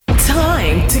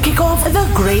to kick off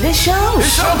the greatest show.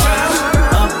 It's showtime.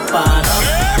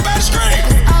 Everybody scream.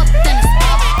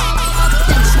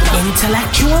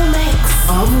 Intellectual mix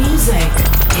of music.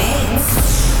 Hits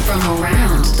from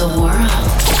around the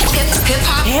world.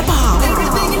 Hip hop.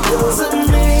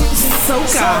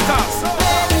 Soca.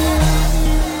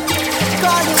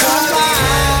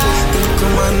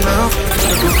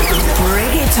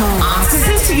 Reggaeton. Artist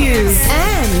interviews.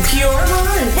 And pure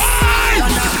heart.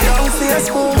 Young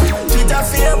Facebook, Twitter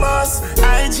famous,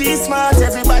 IG smart,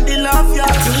 everybody love ya.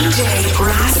 DJ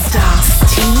Rasta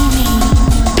Steamy.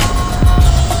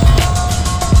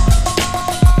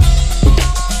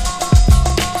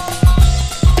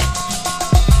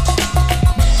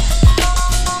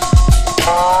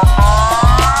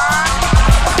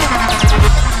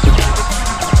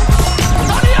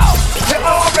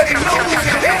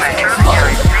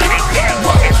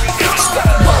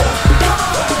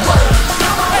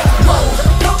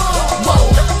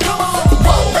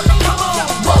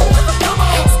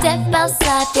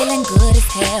 Feeling good as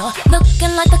hell,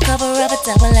 looking like the cover of a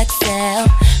double XL.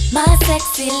 My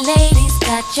sexy ladies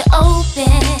got you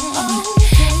open.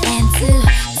 And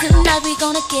tonight we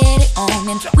gonna get it on,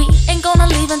 and we ain't gonna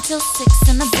leave until 6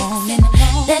 in the morning.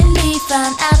 Let me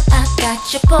find out I got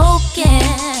you poking.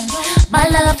 My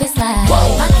love is like,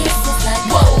 my kiss is like,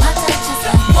 my touch is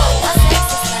like, my sex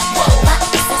is like, my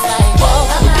kiss is like, my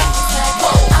mouth is like,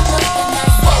 I'm looking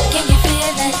nice. Can you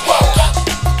feel it?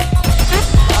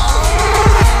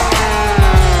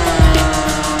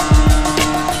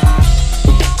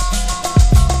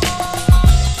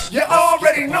 You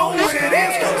already know what it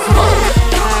is.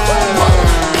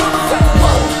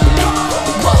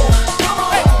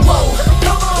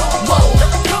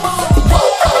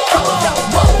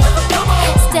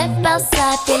 Step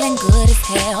outside feeling good as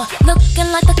hell, looking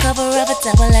like the cover of a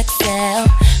double XL.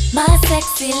 My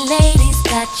sexy ladies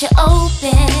got you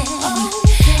open.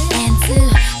 And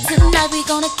tonight we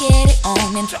gonna get it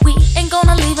on, and we ain't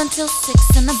gonna leave until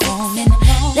 6 in the morning.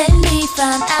 Let me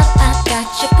find out I got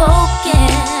you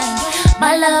poking.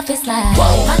 My love is like,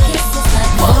 my kiss is like,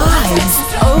 Vibes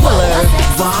overload.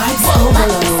 Vibes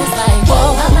overload.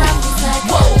 my mouth is like,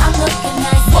 I'm looking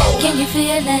nice. Can you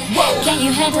feel it? Can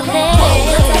you handle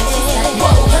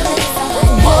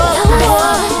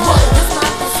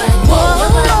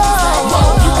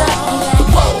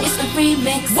it's the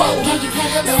remix. Can you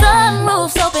handle it?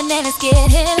 Sunroof's open and it's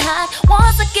getting hot.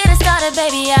 Once I get it started,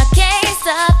 baby, I can't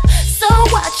stop. So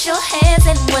watch your hands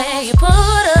and where you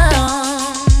put them.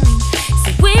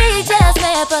 See, we just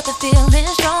met, but the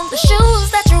feeling's strong. The shoes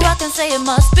that you rock and say it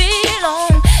must be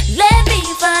long. Let me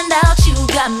find out you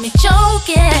got me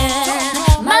choking.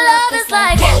 My love is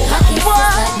like, my kiss is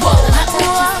like, my touch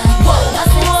is like, my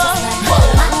sex is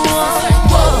like, my kiss is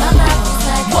like, my mouth is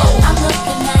like, I'm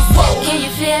looking nice. Can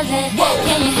you feel it?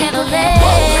 Can you handle it?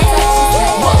 My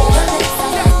touch is like, your lips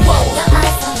are like, your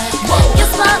eyes are like, your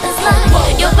smile is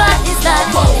like, your body's like,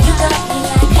 you got me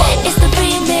like, it's the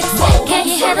remix. Can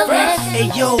you handle it? Hey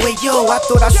yo, I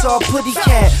thought I saw a putty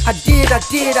cat. I did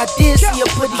see a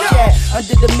putty cat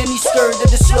under the mini skirt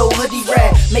of the slow hoodie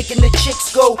rat, making the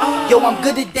chicks go, yo, I'm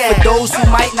good at that. For those who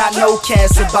might not know,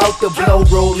 cats about the blow,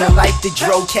 rolling like the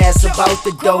dro, cats about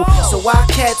the dough. So why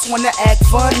cats wanna act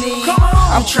funny?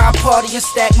 I'm trying to party and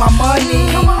stack my money.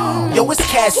 Yo, it's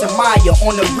Cass and Maya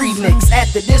on the remix.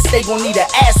 After this, they gon' need an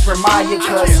aspirin, Maya,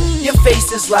 cause your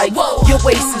face is like, your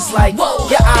waist is like,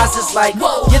 your eyes is like,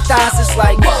 your thighs is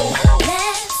like.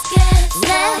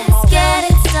 Let's get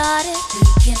it started.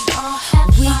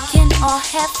 We can all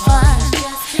have fun.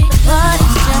 The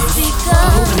party's just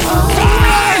begun.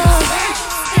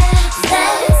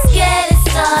 Let's get it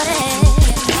started.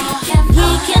 We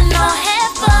can all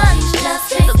have fun.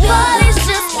 The party's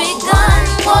just begun.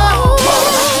 Whoa.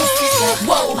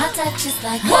 My touch is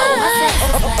like, my sex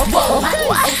is like,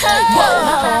 my kiss is like, my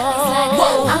body's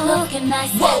like, I'm looking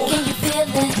nice. Can you feel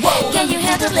it? Can you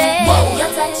handle it? Your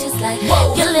touch is like,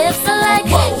 your lips are like,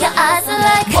 your eyes are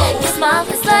like, your smile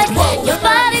is like, your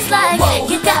body's like,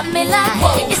 you got me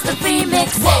like, it's the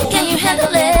remix. Can you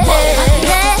handle it?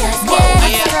 Let's get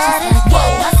it started.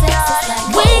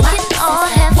 We can all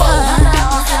have fun.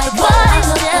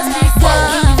 Body's just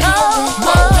begun.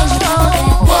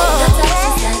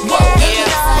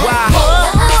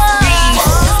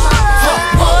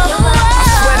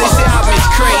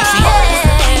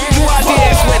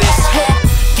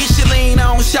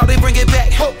 Shawty, bring it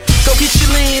back. Go get your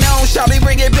lean on, shawty,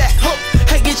 bring it back.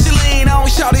 Hey, get your lean on,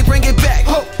 shawty, bring it back.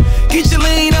 Get your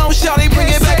lean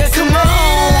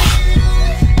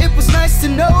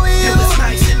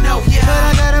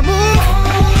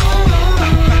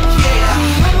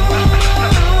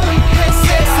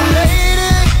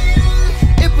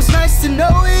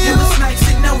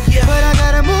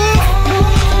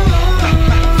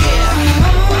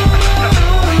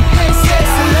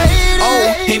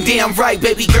damn right,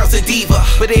 baby girl's a diva.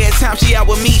 But every time she out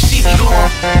with me, she be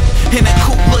glowing. In a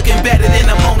coupe looking better than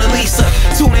the Mona Lisa.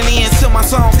 Tuning in to my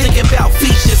songs, thinking about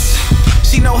features.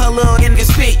 She know her little nigga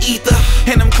spit ether,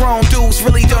 and them grown dudes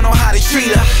really don't know how to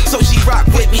treat her. So she rock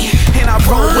with me, and I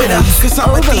roll with her, cause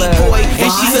I'm a D-boy,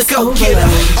 and she's a go-getter.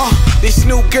 This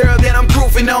new girl that I'm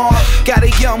grooving on, got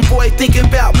a young boy thinking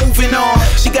about moving on.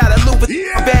 She got a Louis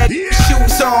bag,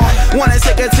 shoes on, wanna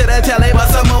take her to the telly,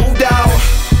 but some old dog.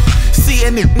 See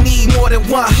a nigga need more than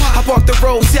one. I walk the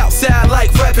roads outside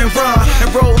like rap and run,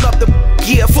 and roll up the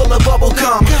gear full of bubble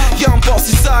gum. Young boss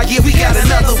inside, yeah, we got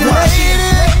another one.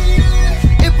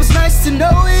 It was nice to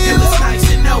know you, it was nice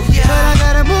to know ya, but I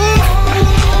gotta move.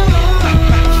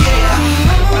 Yeah.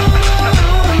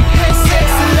 Hey,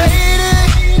 sexy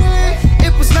lady,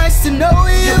 it was nice to know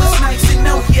you, it was nice to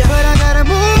know ya, but I gotta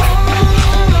move.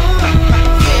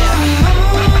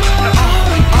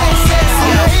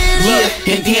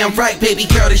 Yeah. And damn right, baby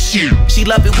girl, the shit. She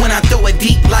love it when I throw it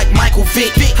deep like Michael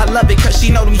Vick. I love it cause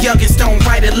she know them youngins don't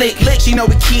write a lick. She know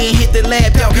the kid hit the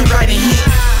lab, dog, and write a hit.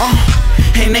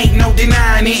 And ain't no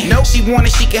denying it. Nope, she want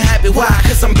it, she can have it. Why?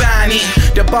 Cause I'm buying it.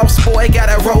 The boss boy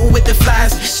gotta roll with the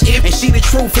flies. And she the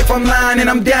truth, if I'm lying, and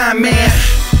I'm dying, man.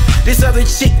 This other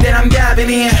chick that I'm diving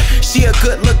in, she a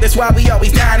good look, that's why we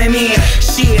always dining in.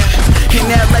 Shit, in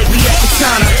LA, we at the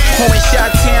Tana. Or in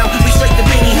Chi-Town, we straight to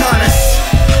Benihana's.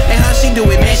 And how she do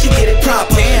it, man, she did it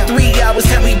proper. 3 hours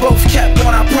and we both kept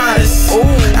on our promise.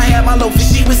 I had my loaf and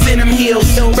she was in them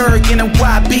heels. Bergen and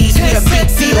YBs, we a big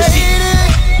deal.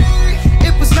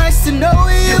 It was nice to know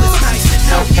you, it was nice to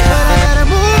know you, but I gotta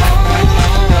move.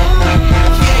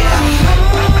 Yeah.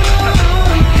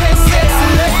 Hey, sexy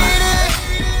lady,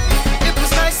 it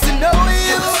was nice to know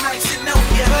you, It was nice to know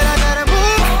you, but I gotta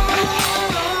move.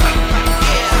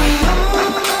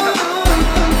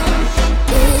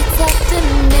 It's after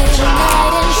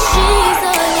midnight and she's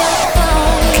on your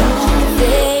phone.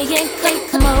 They ain't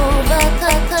come over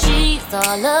 'cause she's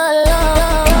all alone.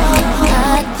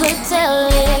 I could tell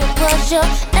it was your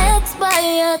ex by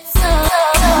your tongue.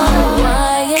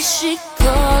 Why is she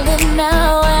calling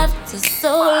now after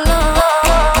so long?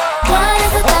 What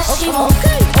is it that she wants?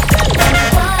 What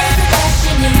is it that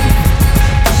she needs?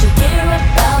 Did she hear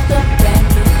about the brand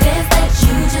new biz that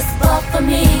you just bought for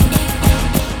me?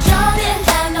 Y'all didn't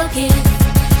have no kids,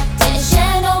 didn't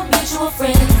share no mutual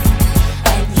friends,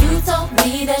 and you told me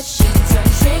that she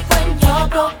turned trick when y'all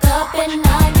broke up in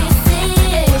 '96.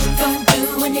 What you gonna do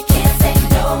when you can't say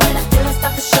no? And I feel like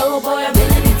stop the show, boy, I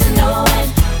really need to know. And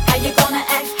how you gonna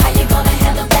act, how you gonna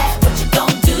handle that? What you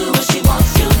gonna do when she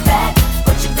wants you back?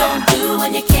 What you gonna do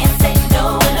when you can't say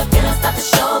no? And I feel like stop the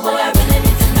show, boy, I really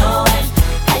need to know. And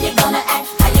how you gonna act,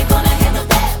 how you gonna handle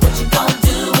that? What you gonna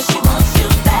do when she wants you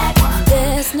back?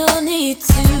 There's no need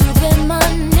to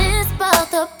reminisce about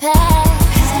the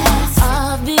past,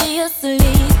 obviously,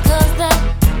 'cause that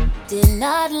did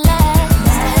not last.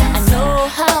 I know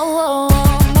how a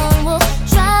woman will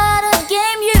try to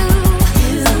game you.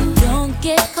 So don't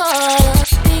get caught up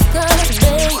because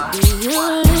baby you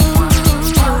lose.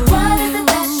 What is it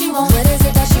that she wants? What is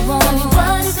it that she wants? I mean,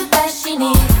 what is it that she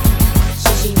needs?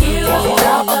 Should she hear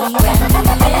about the brand new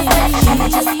thing that you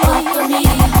just bought for me?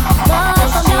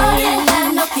 Cause you didn't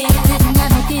have no kids,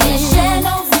 didn't share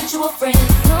no mutual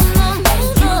friends, and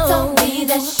you told me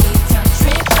that she turned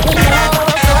trick when y'all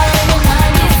broke up in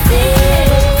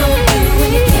 '96.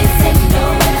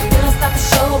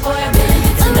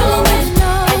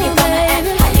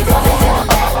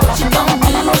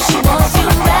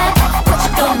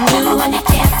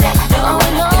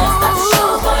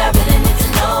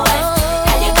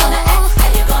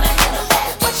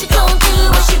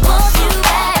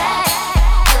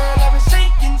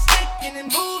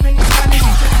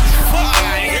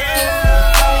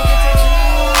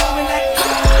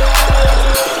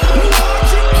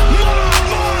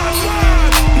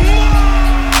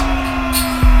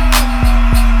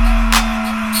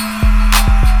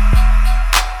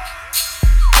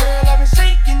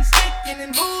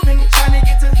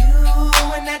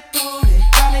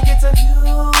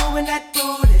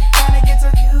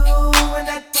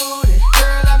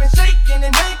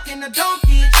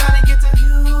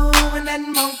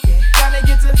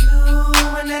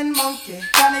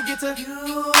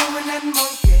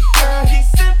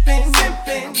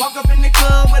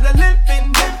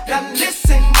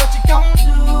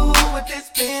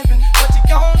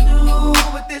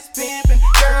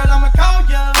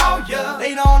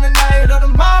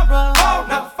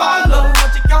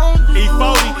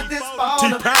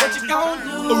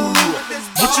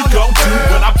 What you gon' do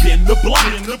when I bend the block?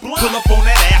 Pull up on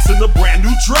that ass in a brand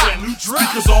new drop.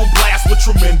 Speakers on blast with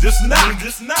tremendous knock.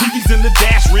 TVs in the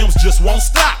dash, rims just won't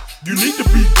stop. You need to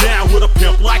be down with a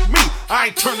pimp like me. I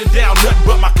ain't turning down nothing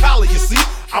but my collar, you see.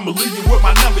 I'ma leave you with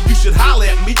my number, you should holler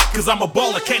at me. Cause I'm a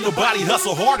baller, can't nobody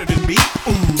hustle harder than me.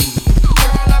 Girl,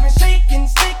 I've been shaking,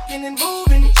 sticking and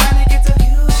moving, trying to get to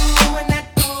you and that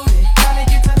booty. Trying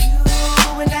to get to you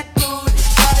and that booty.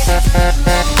 Trying to get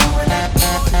to you and that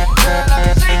booty. Girl, I've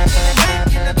been shaking and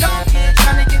making the donkey.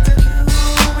 Trying to get to you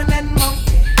and that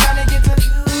monkey. Trying to get to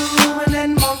you and that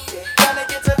monkey. Trying to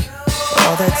get to you.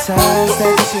 All the times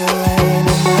that you rain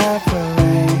in my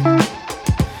parade,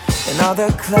 and all the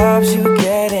clubs you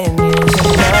get in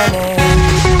using my name.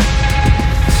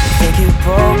 Think you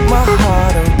broke my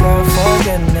heart, oh girl, for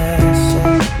goodness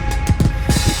sake.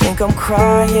 You think I'm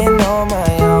crying on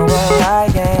my own, well I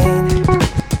ain't.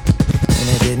 And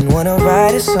I didn't wanna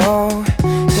write a song,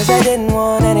 cause I didn't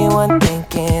want anyone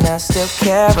thinking I still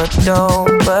care or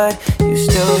don't. But you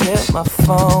still hit my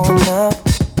phone up,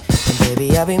 and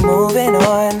baby I'll be moving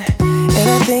on. And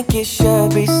I think it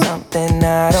should be something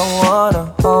I don't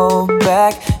wanna hold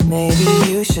back. Maybe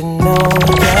you should know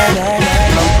that.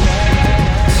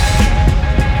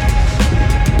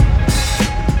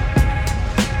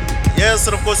 Yes,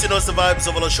 and of course you know it's the Vibes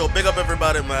of the Show. Big up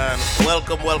everybody, man.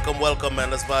 Welcome, welcome, welcome,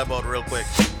 man. Let's vibe out real quick.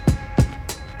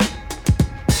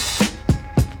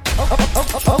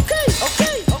 Okay.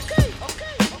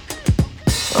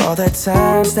 All the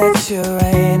times that you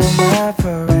rain in my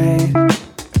parade,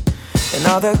 and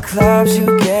all the clubs you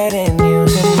get in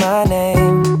using my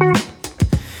name.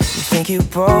 You think you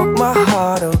broke my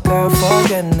heart, oh girl, for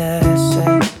goodness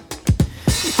sake.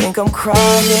 You think I'm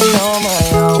crying on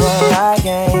my own, well I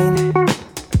ain't.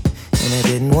 And I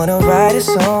didn't wanna write a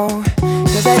song,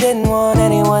 cause I didn't want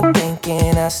anyone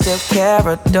thinking I still care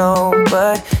or don't.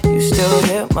 But you still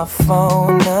hit my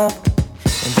phone up,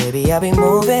 and baby I'll be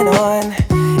moving on.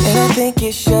 And I think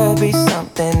it should be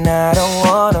something I don't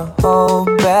wanna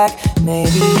hold back.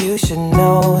 Maybe you should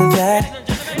know that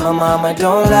my mama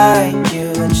don't like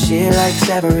you, and she likes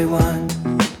everyone.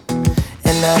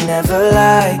 And I never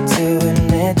like to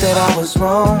admit that I was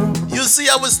wrong. You see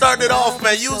how we started off,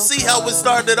 man. You see how we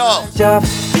started off.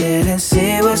 Just didn't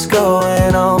see what's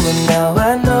going on, but now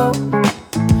I know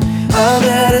I'm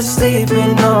better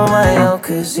sleeping on my own.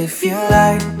 Cause if you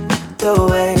like the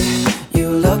way you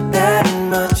look that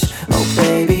much, oh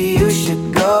baby, you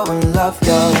should go and love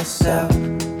yourself.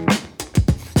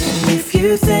 And if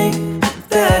you think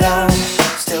that I'm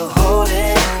still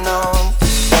holding on to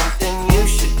something, you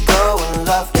should go and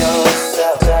love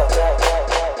yourself.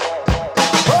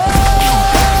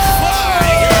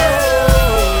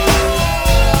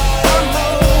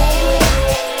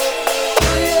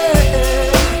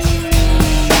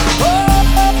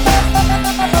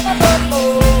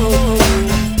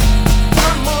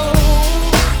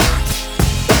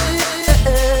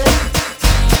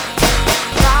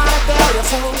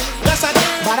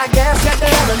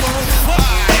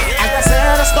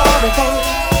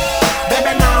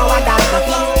 Baby, now I got the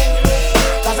flow,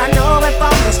 cause I know it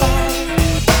from the start.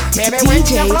 Baby, when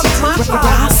you broke my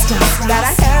heart, that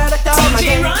I had to come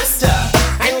again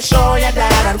and show you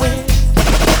that I'd win.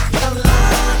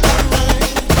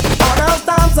 All those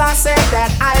times I said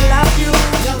that I love you,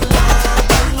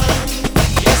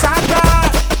 yes I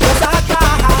cried,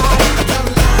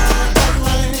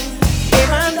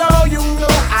 even though you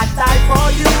know I died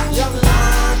for you.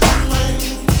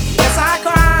 Yes I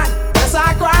cried, yes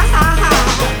I cried.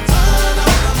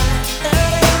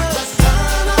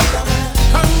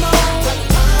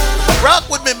 Rock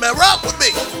with me, man. Rock with me.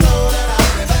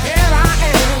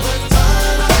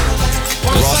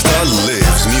 Rasta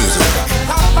lives music.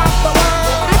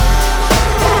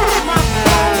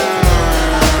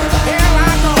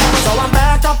 So I'm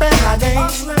back up in my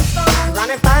days,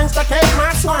 running thanks to Kate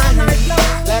my swine,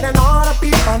 letting all the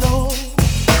people know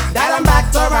that I'm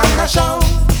back to run the show.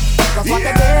 Cause what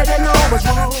they did, they know was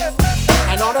wrong,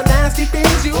 and all the nasty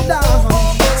things you done.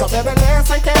 So baby,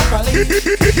 listen carefully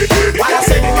while I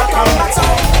sing my comeback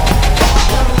song.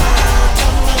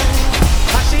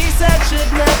 But she said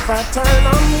she'd never turn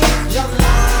on me,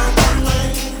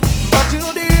 but you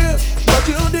did, but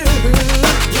you did.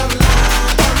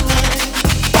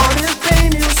 All this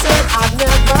pain you said I'd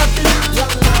never feel,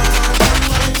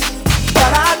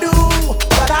 but I do,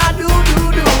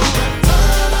 do.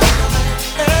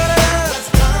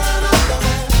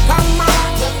 Come on,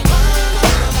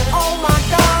 oh my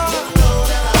God,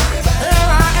 here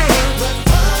I am,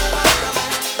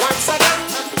 once again,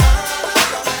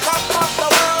 top of the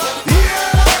world,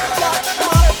 rock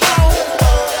my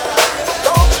throne.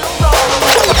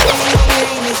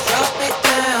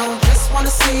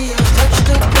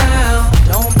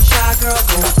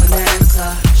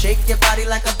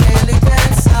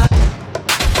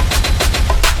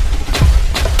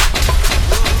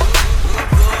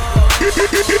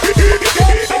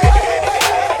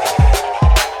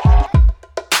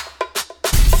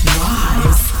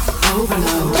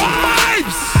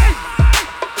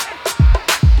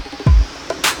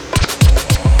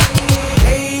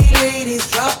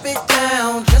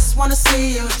 down. Just wanna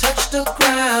see you touch the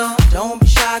ground. Don't be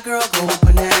shy, girl, go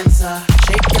bonanza.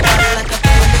 Shake your body like a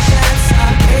belly dancer.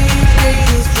 Hey,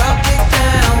 please drop it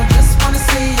down. Just wanna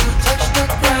see you touch the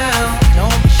ground.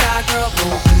 Don't be shy, girl, go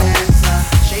bonanza.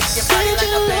 Shake your body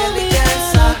like a belly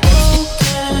dancer.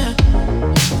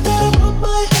 That I put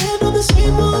my hand on the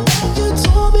same one that you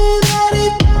told me that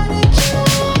it.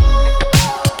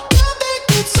 You make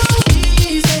it so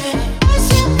easy. I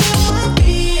said that my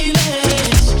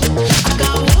feelings. I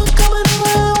got one coming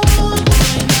around, one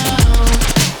right now,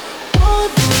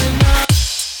 one right now.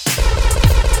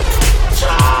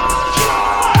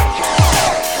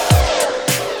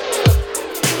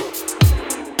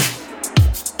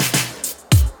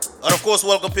 And of course,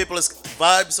 welcome people. It's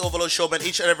Vibes Overload Show, man.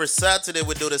 Each and every Saturday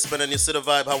we do this, man. And you see the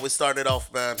vibe, how we started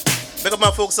off, man. Big up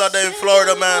my folks out there in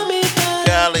Florida, man.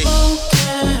 Cali.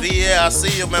 VA, I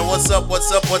see you, man. What's up,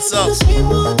 what's up, what's up?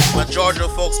 My Georgia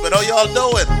folks, man. How y'all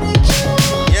doing?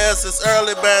 Yes, it's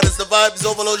early, man. It's the Vibes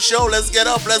Overload Show. Let's get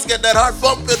up. Let's get that heart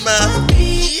bumping, man.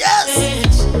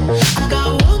 Yes! I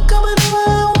got one coming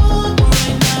around, one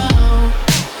right now,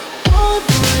 one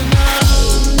right now.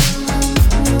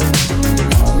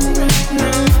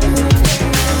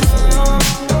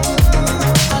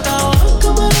 I got one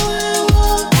coming around,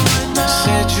 one right now.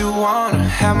 Said you wanna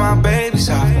have my baby's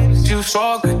eyes. You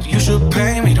so good, you should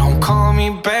pay me. Don't call me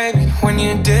baby when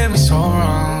you did me so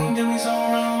wrong.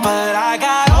 But I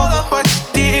got all of what you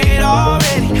did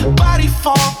already. Body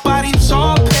for body,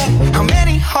 so petty. How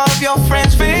many of your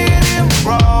friends fit in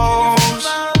roles?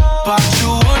 But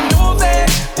you would know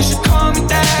that you should call me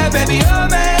dad, baby, a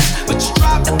man. But you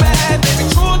dropped the bad, baby,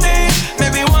 true thing.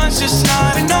 Maybe once just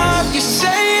not enough. You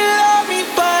say you love me,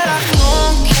 but I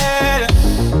don't care.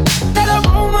 That I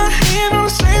roll my hand on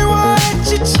the same one that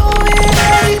you told me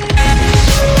that it.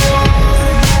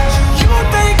 You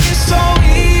think it's so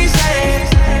easy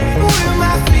with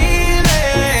my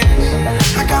feelings.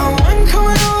 I got one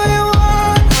coming away,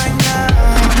 one right now,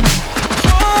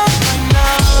 one right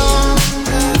now.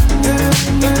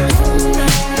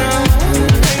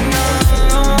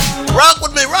 Rock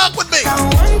with me, rock with me. Got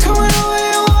one coming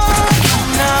away, one right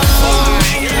now.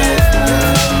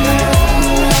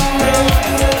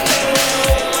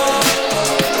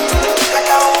 I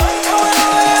got one coming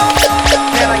away, one.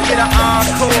 Can I get an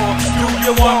encore? Do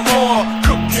you want more?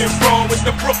 Cook and roll with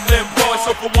the Brooklyn boys.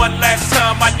 So for one last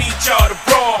time, I need y'all to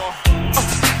roar.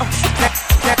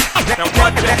 Now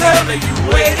what the hell are you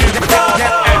waiting for?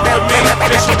 And for me,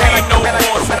 there should be no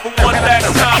more. So for one last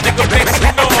time, nigga, make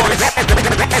some noise.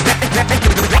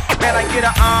 Can I get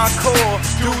an encore?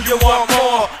 Do you want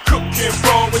more? Cook and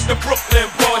roll with the Brooklyn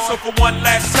boys. So for one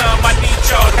last time, I need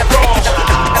y'all to roar.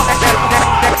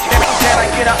 Can I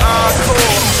get an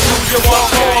encore? Do you want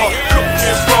more? Cook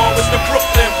and roll with the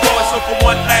Brooklyn boys. So for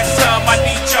one last time, I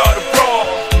need y'all to roar.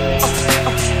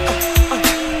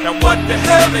 Now what the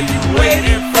hell are you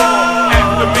waiting for?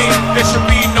 After me, there should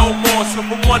be no more. So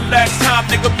for one last time,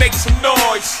 nigga, make some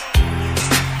noise.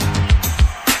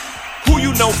 Who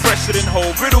you know fresher than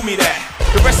whole? Riddle me that.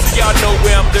 The rest of y'all know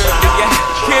where I'm dirty, yeah.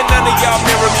 Can't none of y'all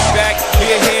mirror me back.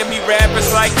 You hear me rap,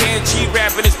 it's like Angie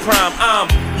rapping his prime. I'm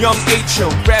Young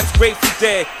H.O., raps Grateful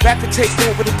Dead. Back to take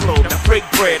over the globe, now break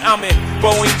bread. I'm in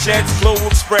Boeing Jets, Global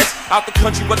Express. Out the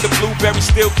country, but the blueberries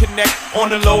still connect.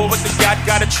 On the low, but the yacht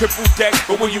got a triple deck.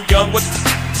 But when you young, what the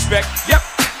expect? Yep.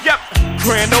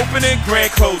 Grand opening,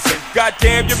 grand closing.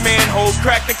 Goddamn your manhole,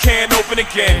 crack the can open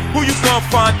again. Who you gonna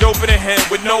find open in him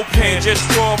with no pen? Just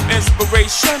draw up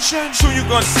inspiration. Who you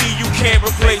gonna see you can't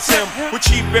replace him with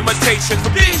cheap imitations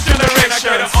from these generations? Can I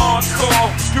get an encore?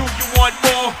 Do you want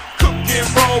more? Cook and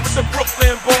roll with the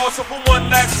Brooklyn boys. So for one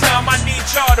last time, I need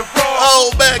y'all to roll. Oh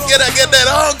man, get that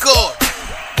encore.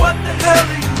 What the hell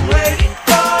are you waiting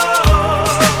for?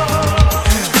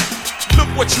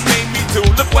 Look what you made me do,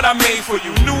 look what I made for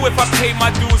you. Knew if I paid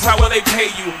my dues, how will they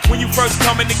pay you? When you first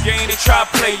come in the game, they try to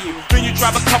play you. Then you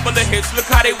drop a couple of hits,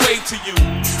 look how they wave to you.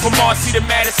 From Marcy to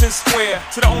Madison Square,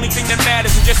 to the only thing that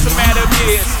matters is just a matter of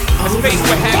years. As fate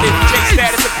would have it, J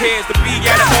status appears to be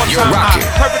at an all-time high.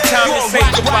 Perfect time to say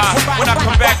goodbye. When I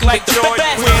come back like Joy,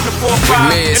 we're in the 4-5.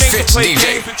 It ain't to play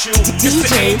games with you, it's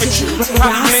to aim at you.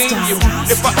 How to name you?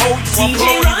 If I owe you, I'll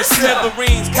blow you to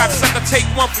smithereens. Cocksucker, take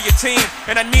one for your team,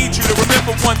 and I need you to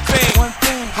remember one thing.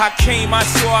 I came, I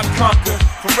saw, I conquered.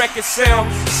 From record sale,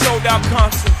 sold out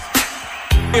concerts.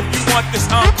 If you want this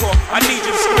encore, I need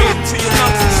you to scream to your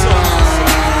lungs and soul.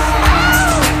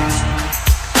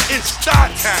 It's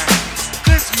start time.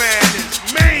 This man is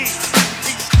mean.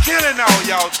 He's killing all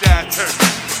y'all die turkeys.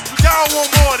 If y'all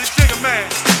want more than Jigga Man,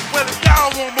 well, if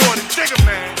y'all want more than Jigga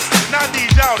Man, then I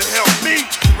need y'all to help me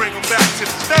bring him back to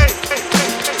the stage.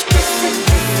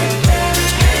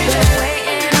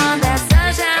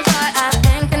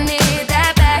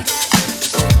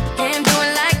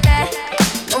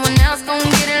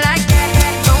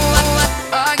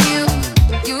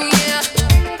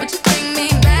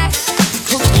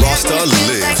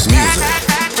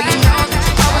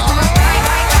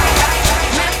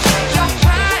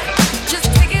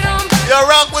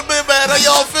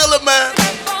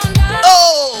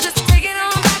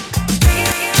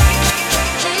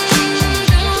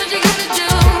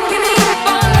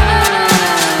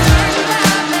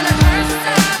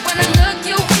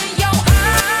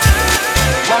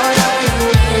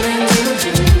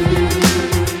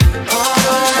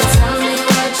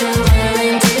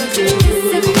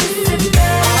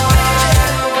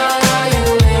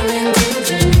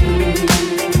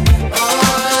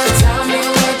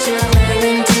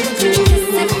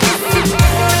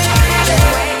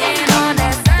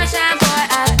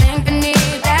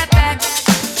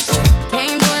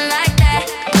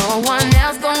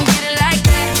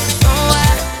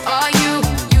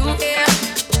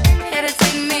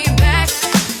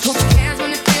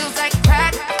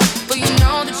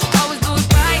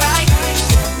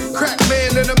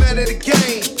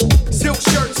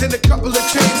 rocks and a couple of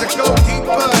chains. I go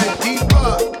deeper and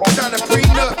deeper. Trying to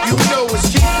prenup, you know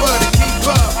it's cheaper to keep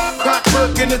up.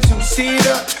 Clockwork in a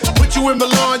two-seater. Put you in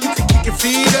Milan, you can kick your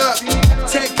feet up.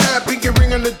 10 cab, pinky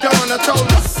ring on the dawn. I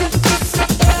told her.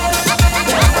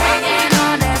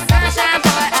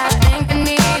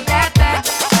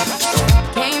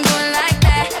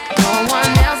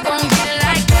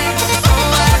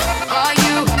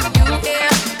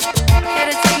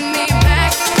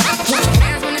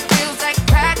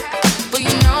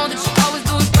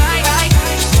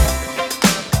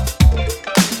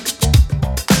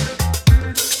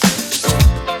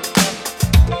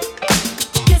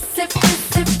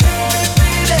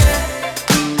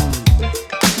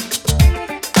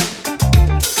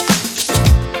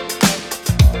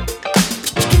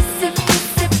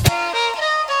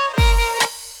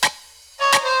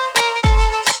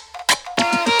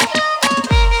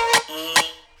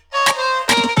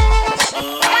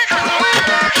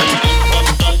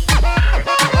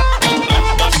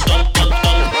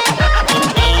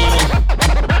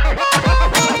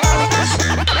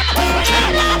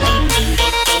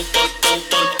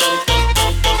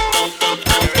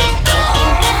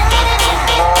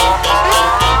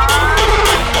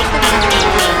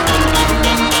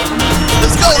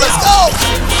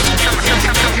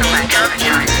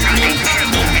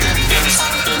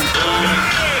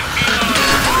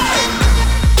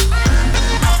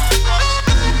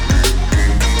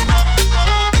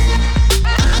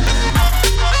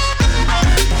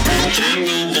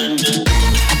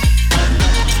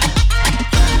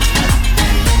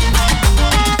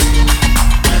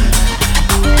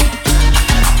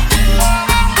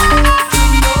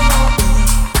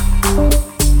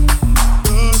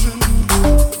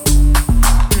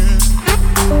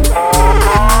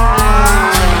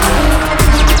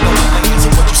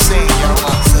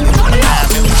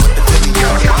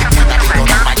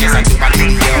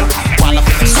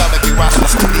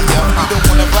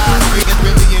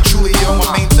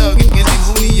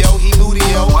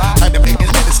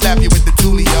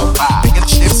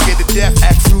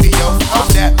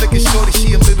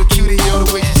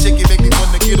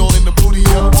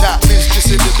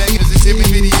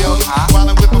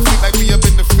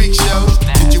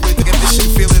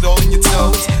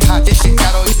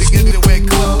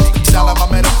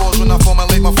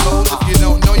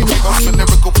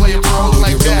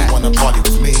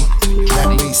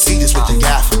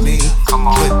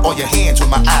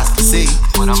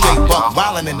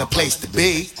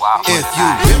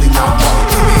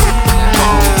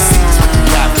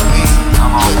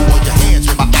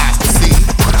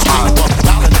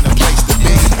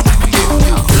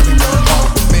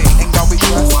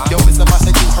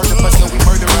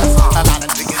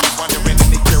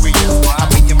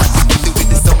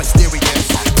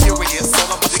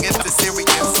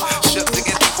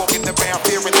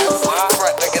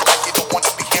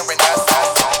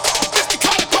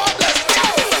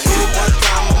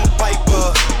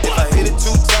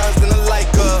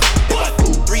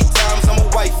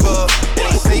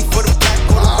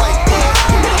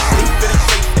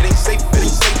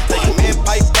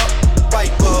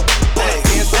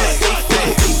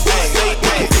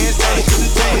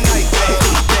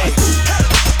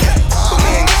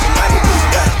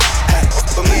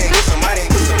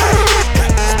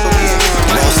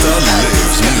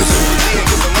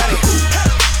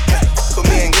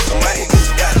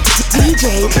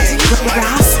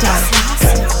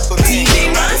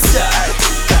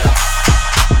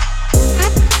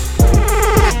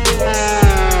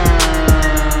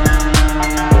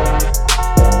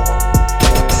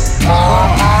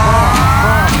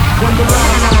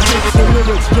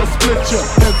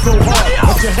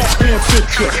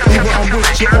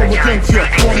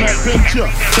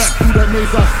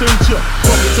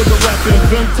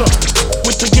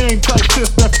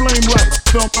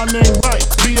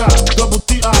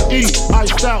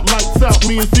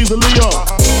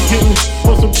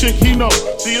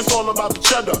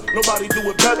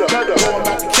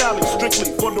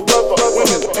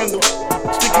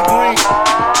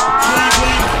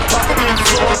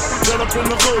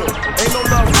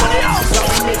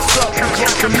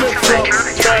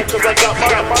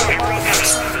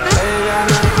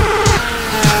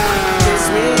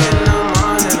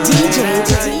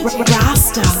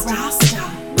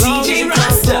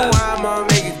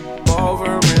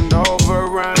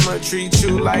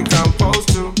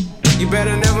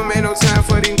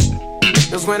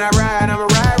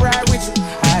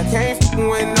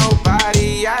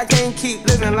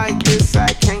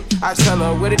 I tell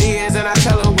her what it is and I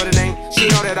tell her what it ain't. She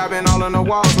know that I've been all on the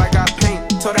walls like I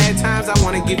paint. Told her Sometimes I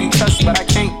wanna give you trust, but I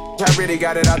can't. I really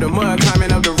got it out the mud,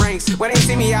 climbing up the ranks. When they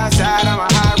see me outside, I'm a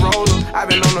high roller. I've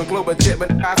been on a global jet,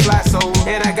 but I fly solo.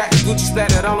 And I got the Gucci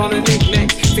splattered all on the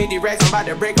knickknacks. 50 racks, I'm about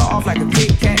to break her off like a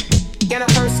Kit Kat. And I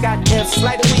first got F's,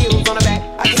 like the wheels on the back.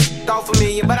 I just thought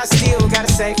familiar, but I still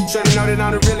gotta say. Shorty know that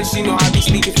I'm the realest, she know I be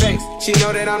speaking facts. She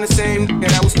know that I'm the same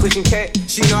that I was pushing cat.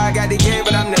 She know I got the game,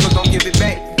 but I'm never gonna give it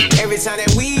back. Every time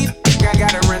that we, I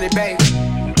gotta run it back.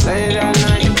 Late at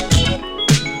night,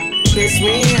 kiss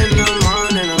me in the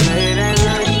morning, or late at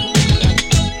night.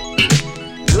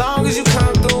 As long as you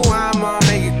come through, I'ma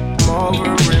make it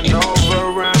over and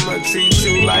over. I'ma treat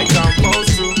you like I'm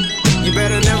supposed to. You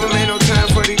better never make no time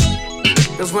for these.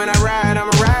 Cause when I ride,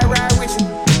 I'ma ride with you.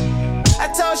 I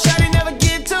told Shawty never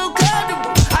get too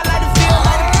comfortable. I like to feel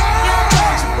like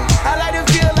untouchable. I like to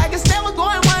feel like it's never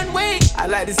going one way. I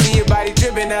like to see your body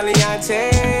dripping, Eliante.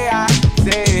 I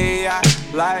say I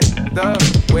like the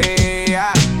way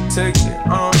I took it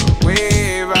on the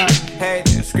wave. I had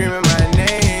you screaming my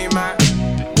name. I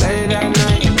late at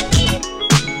night,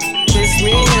 kiss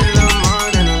me in the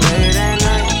morning, or late at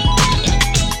night.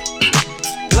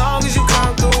 As long as you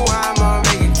come through, I'ma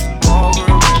make it over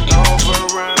and over.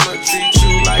 I'ma treat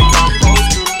you like I'm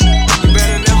supposed to. You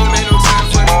better never make no time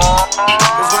for me.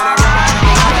 Cause when I ride,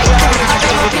 I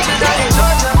get my pictures out in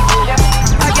Georgia.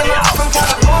 I get my from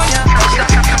California.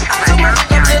 I took my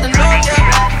up to the north, yeah.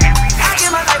 I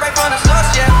get my light right from the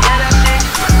source, yeah.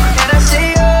 And I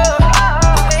see you,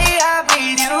 the way I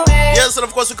breathe you in. Yes, and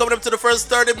of course we're coming up to the first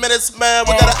 30 minutes, man.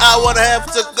 We got an hour and a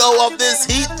half to go of this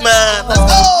heat, man. Let's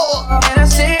go! And I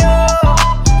see you,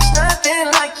 it's nothing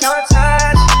like your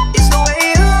touch. It's the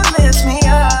way you lift me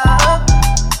up,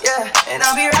 yeah. And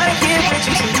I'll be right here with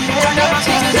you. I got my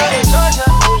pictures out in Georgia,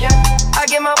 oh yeah. I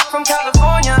get my from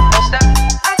California, that's that.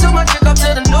 I took my trip up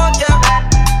to the north, yeah.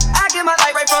 I get my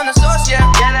light right from the source, yeah.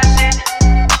 Yeah, that's it.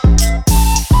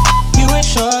 You ain't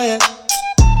sure yet,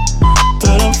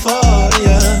 but I'm for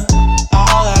ya.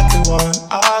 All I can want,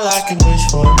 all I can wish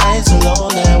for. Nights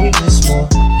alone that we miss more.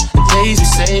 The days we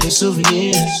save as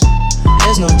souvenirs.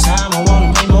 There's no time, I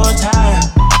wanna make more time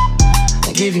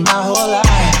and give you my whole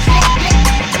life.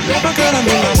 Never gonna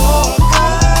be my walker.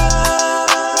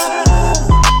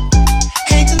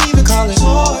 Hate to even call it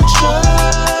torture.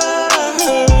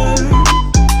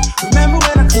 Remember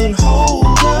when I couldn't hold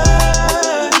her?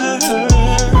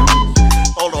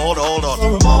 Hold on.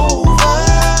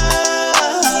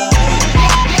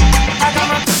 I got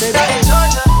my baby out in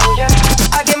Georgia, oh yeah.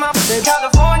 I get my baby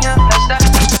California, that's that.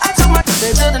 I took my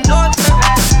baby to the north,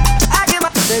 I get my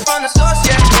baby from the source,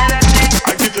 yeah. Yeah, that's it.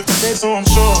 I get the baby, so I'm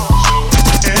sure.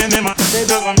 And then my baby,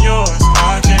 cause I'm yours.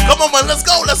 I can't. Come on, man, let's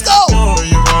go. Know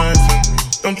you're right for me.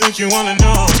 Don't think you wanna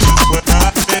know just what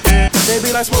I did. They be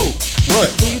like, Smooth, what?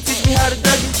 Can you teach me how to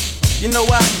duck it? You know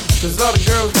why? Cause all the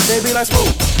girls, they be like,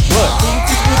 Smooth, what? Can you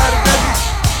teach me how to duck it?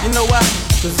 You know why?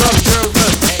 Cause all the girls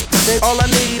love me. All I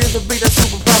need is a beat that's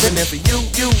super pumpin'. And for you,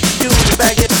 the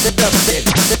back it, the double it.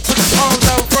 Put your arms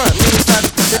out front, lean inside the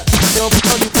they'll be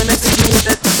on you when they see you with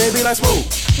that. They be like, Smooth,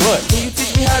 what? Can you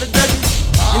teach me how to duck it?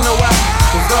 You know why?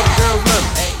 Cause all the girls love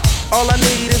me. All I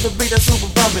need is a beat that's super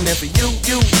bumpin'. And for you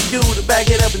to back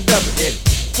it up and dump it.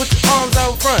 Put your arms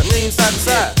out front, lean side to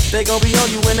side. They gon' be on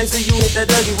you when they see you hit that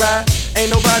Dougie ride.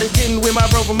 Ain't nobody getting with my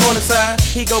bro from on the side.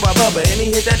 He go by Bubba and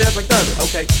he hit that dance like thunder.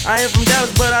 Okay, I ain't from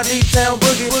Dallas, but I deep town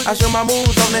boogie. I show my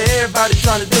moves on to everybody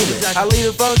trying to do it. I lead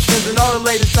the functions and all the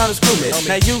ladies trying to screw me.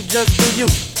 Now you just do you,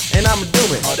 and I'ma do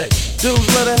it all day. Dudes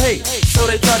love to hate, so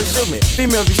they try to shoot me.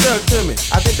 Females be stuck to me,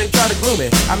 I think they try to glue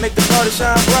me. I make the party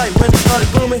shine bright when it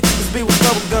started gloomy. This beat was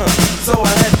bubble gum, so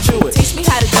I had to chew it. Teach me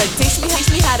how to duck, teach me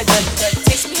how to duck,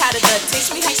 teach me how to duck,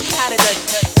 teach me how to duck.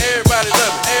 Everybody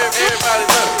love it, everybody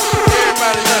love it,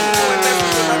 everybody love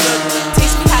it.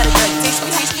 Teach me how to duck, teach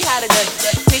me how to duck,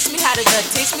 teach me how to duck,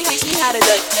 teach me how to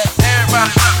duck. Everybody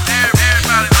love it,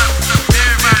 everybody love it,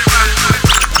 everybody love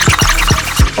it.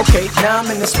 Okay, now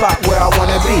I'm in the spot where I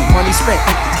wanna be. Money spent,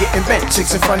 getting bent,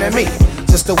 chicks in front of me.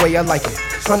 Just the way I like it.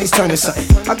 Honey's turning something.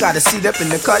 I got a seat up in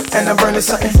the cut and I'm burning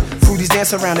something. Fruities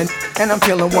dance around and I'm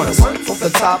peeling ones. Off the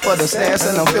top of the stairs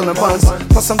and I'm feeling buns.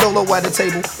 Plus I'm dolo at the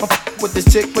table. I'm with this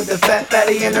chick with the fat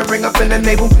fatty and the ring up in the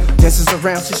navel. Dances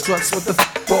around, she struts with the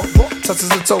walk.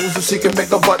 Touches her toes so she can make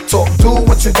her butt talk. Do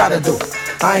what you gotta do.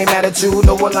 I ain't mad at you.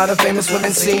 Know a lot of famous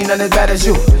women seen none as bad as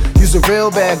you. You's a real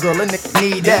bad girl and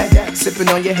need that. Sipping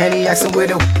on your Henny, asking where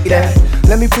the at.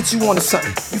 Let me put you on to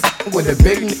something. You f***ing with a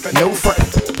big nigga, no frontin'.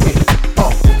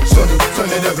 Shorty, turn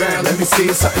it around, let me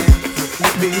see something.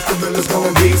 With me, the real is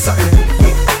gonna be something.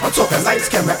 I'm talking lights,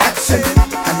 camera, action.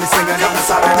 And me singing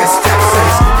outside of Miss Jackson.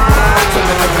 Turn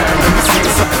it around, let me see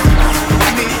something.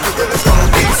 With me, the real is gonna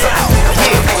be something.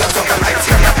 Yeah,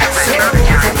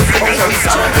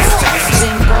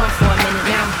 Been gone for a minute,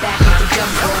 now I'm back with the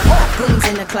jump off. Goons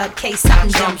in the club, case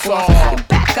something jump off. You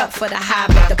back up for the high,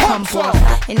 but the pump off.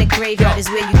 In the graveyard is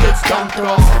where you get dumped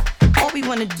off. All we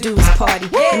wanna do is party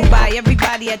and buy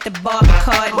everybody at the bar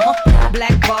Bacardi.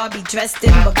 Black Barbie dressed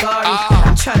in Bulgari.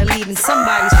 I'm trying to leave in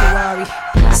somebody's Ferrari.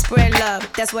 Spread love,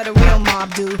 that's what a real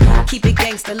mob do. Keep it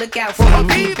gangster, look out for the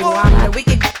people. I'm the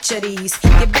wicked bitch of these.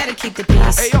 You better keep the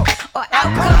peace, or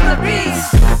out come the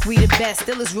beast. We the best,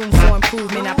 still is room for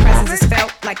improvement. Our presence is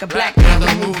felt like a black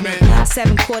people movement.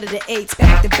 7 quarter to 8,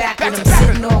 back to back with them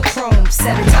sitting on chrome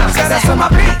 7 times. That's on my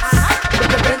beats.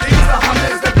 The Bentley's, the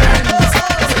Hummers, the Benz.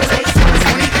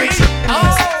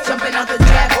 Jumping out the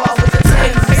Jaguar with the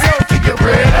Timbs. Keep your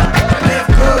bread up, live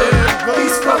good.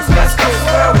 East Coast, West Coast,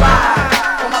 worldwide.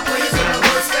 All my players in the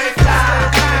hood stay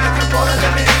fly. If you wanna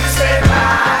let me stay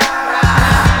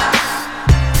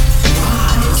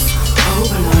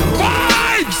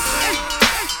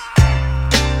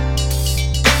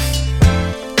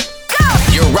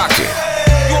You're rocking.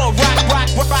 You're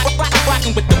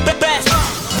rocking with the best.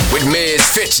 With Miz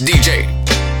Fitz DJ.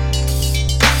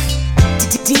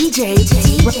 DJ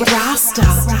Rasta.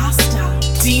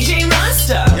 DJ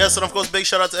Rasta. Yes, and of course, big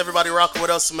shout out to everybody rocking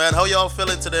with us, man. How y'all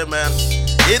feeling today, man?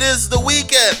 It is the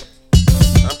weekend.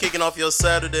 I'm kicking off your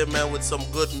Saturday, man, with some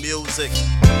good music.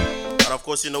 And of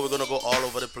course, you know we're gonna go all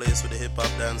over the place with the hip hop,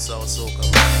 dancehall, soca,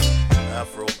 man.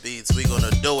 Afro beats. We're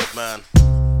gonna do it, man.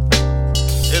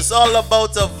 It's all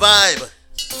about a vibe.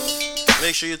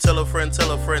 Make sure you tell a friend,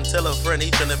 tell a friend, tell a friend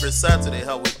each and every Saturday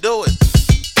how we do it.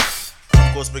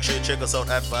 Of course, make sure you check us out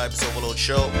at Vibes Overload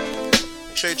Show.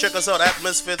 Make sure you check us out at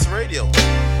Misfits Radio.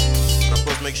 And of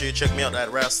course, make sure you check me out at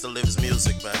Rasta Lives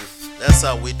Music, man. That's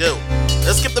how we do.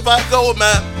 Let's keep the vibe going,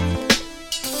 man.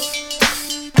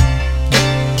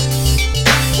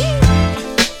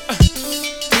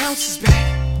 Bounce is back.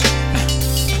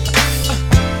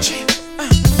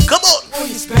 Come on.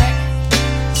 It's back.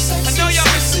 I know y'all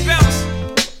miss the bounce.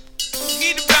 You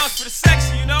need to bounce for the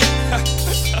sexy, you know?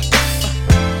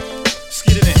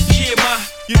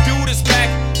 Your dude is back,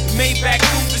 the Maybach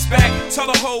roof is back. Tell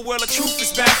the whole world the truth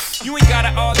is back. You ain't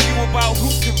gotta argue about who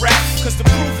can rap, cause the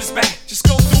proof is back. Just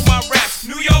go through my raps.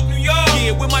 New York, New York.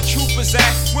 Yeah, where my troopers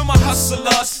at? Where my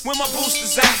hustlers? Where my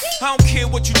boosters at? I don't care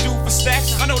what you do for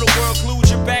stacks. I know the world glued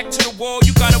your back to the wall.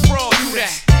 You gotta brawl through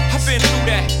that. I've been through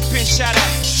that, been shot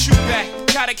at, shoot back.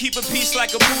 Gotta keep a peace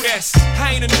like a boot ass.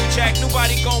 I ain't a new jack,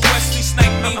 nobody gon' Wesley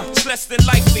snipe me. It's less than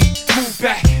likely. Move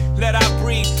back, let I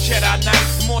breathe, Jedi Knight.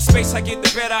 The more space I get, the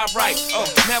better I write. Oh,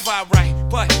 never I write,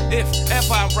 but if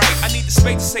ever I write, I need the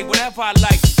space to say whatever I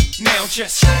like. Now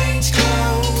just change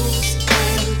clothes and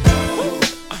go.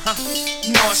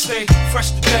 You know I stay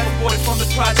fresh to death, aborted from the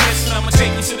projects, and I'ma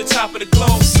take you to the top of the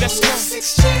globe. Let's go.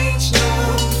 Exchange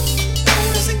no,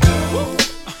 doesn't go.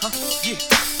 Yeah.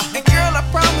 And girl, I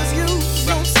promise you,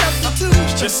 no substitute.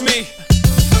 It's just me.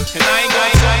 And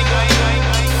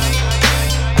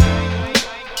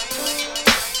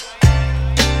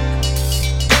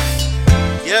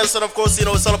Yes, and of course, you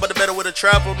know, it's all about the better way to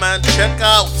travel, man. Check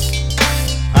out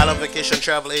Island Vacation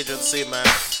Travel Agency, man.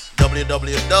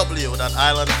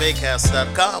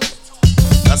 www.islandvacas.com.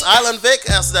 That's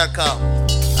islandvacas.com.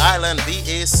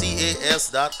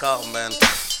 islandvacas.com, man.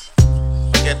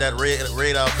 Get that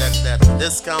rate out, that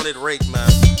discounted rate, man.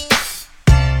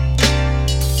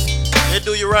 They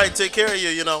do you right, take care of you,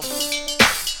 you know.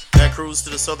 That cruise to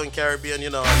the Southern Caribbean, you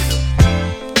know how you do.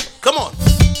 Come on.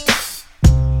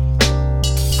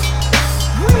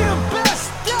 We the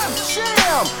best Def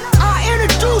Jam. I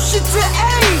introduce you to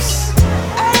Ace.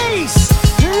 Ace,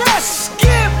 let's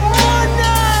get money.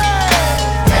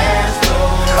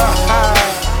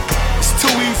 It's too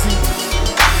easy.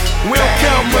 We don't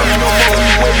count money no more, we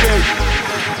waiting.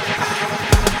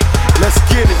 Let's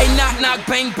get it. Hey, knock, knock,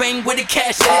 bang, bang, where the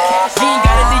cash at? You ain't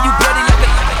gotta leave you bloody like a...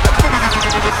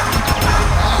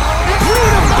 We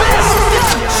the best Def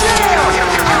Jam.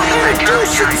 I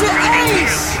introduce you to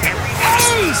Ace.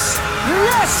 Ace,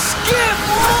 let's get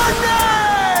money.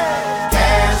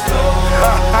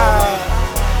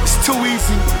 It's too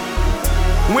easy.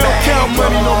 We don't count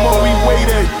money no more, we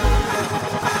waiting.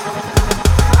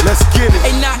 Let's get it.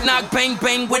 Hey, knock, knock, bang,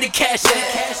 bang, where the cash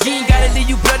at? You ain't gotta leave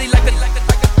you bloody like a...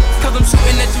 Cause I'm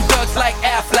shooting at you ducks like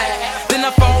Affleck. Then I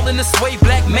fall in the sway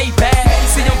black Maybach.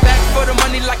 See, I'm back for the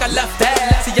money like I left that.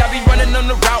 See, I be running on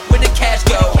the route where the cash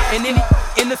go. And then he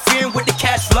interfering with the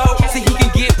cash flow. See, he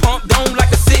can get pumped on like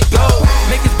a sick go.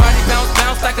 Make his body bounce,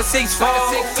 bounce like a 6'4".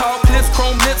 Tall clips,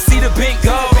 chrome lips, see the big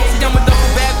go. See, I'm a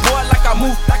double bad boy like I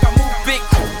move big.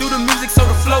 Through the music so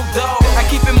the flow dope. I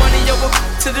keep it money over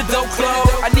to the dope close.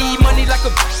 I need money like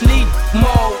a need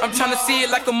more. I'm tryna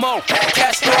like a mo.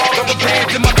 Castro, rubber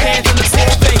bands in my pants and the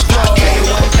same thing, bro.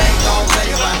 One thing gon' play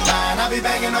my mind. I'll be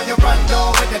banging on your front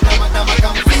door with the number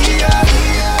come see ya.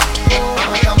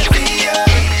 I'ma come see ya.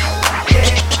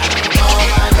 Yeah, all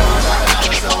I know is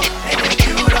I'm a soul. And if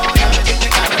you don't have it, then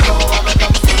you gotta go. I'ma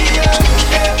come see ya.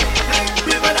 Yeah,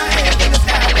 ripping our hands in the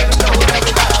sky, let them know that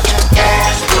we got that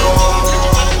cash flow.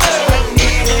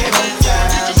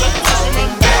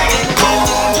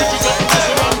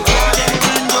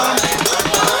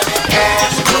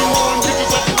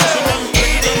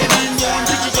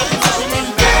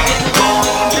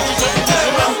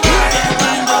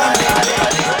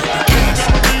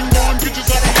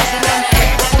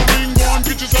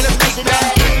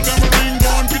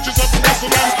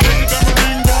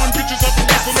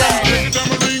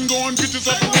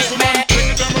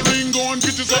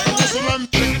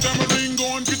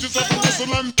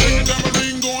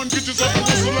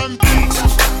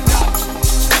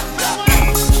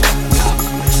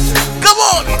 Come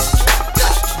on!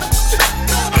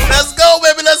 Let's go,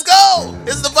 baby, let's go!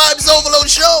 It's the Vibes Overload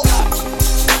Show.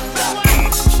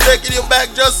 Taking you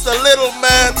back just a little,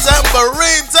 man.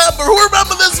 Tambourine. Who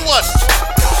remember this one?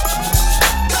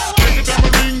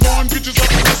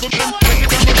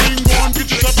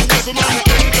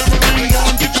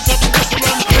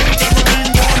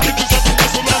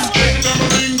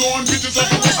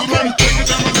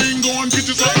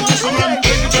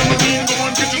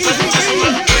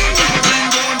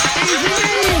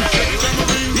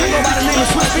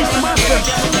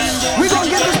 We gon'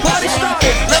 get this party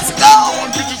started. Let's go.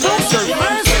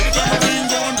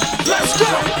 Let's go.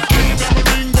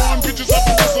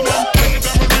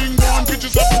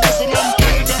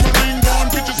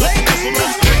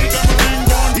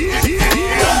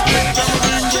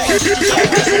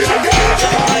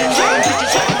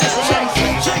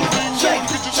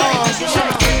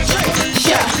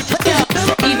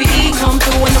 EVE come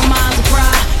through and the minds are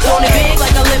fried. Throwing it big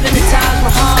like I live in the Taj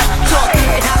Mahal. Talk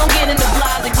and I don't get in the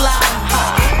blah de blah.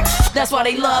 That's why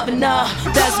they loving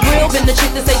that's real. Been the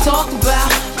chick that they talked about.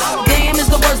 Damn is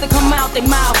the words that come out they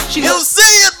mouth. She You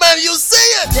see it, man. You see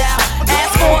it. down.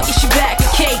 Ask for it, she back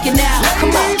and cake and now.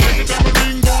 Come on.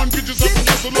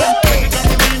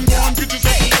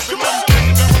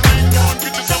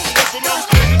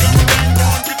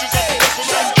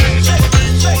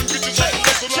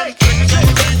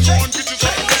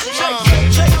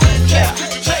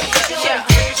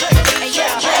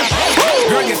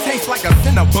 Girl, you taste like a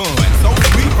Cinnabon, so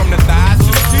sweet from the thighs to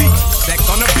the cheeks. Sex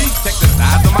on the beat, check the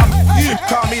size of my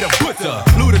call me the butcher,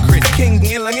 ludicrous king,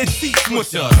 yelling and sheet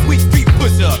smusher, sweet feet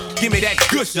pusher, give me that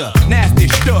gusher, nasty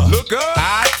stuff. Look up,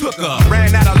 I took her,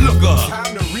 ran out of looker.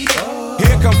 Time to read up.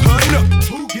 Here comes her look.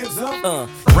 Who gives up?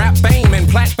 Rap fame and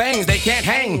plat bangs, they can't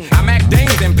hang. I mac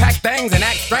dames and pack things and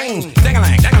act strange.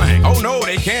 Dang-a-lang, dang-a-lang. Oh no,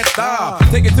 they can't stop.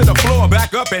 Take it to the floor,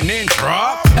 back up and then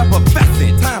drop.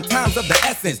 Effervescent, times of the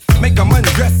essence. Make them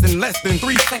undress in less than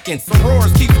 3 seconds. Some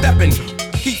roars keep stepping,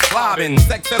 keep slobbing.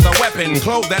 Sex as a weapon,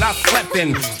 clothes that I slept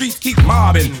in. Streets keep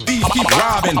mobbing, thieves keep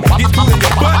robbing. Get you in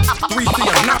your butt, 3 see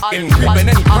you knocking. Creeping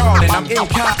and crawling, I'm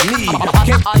incognito.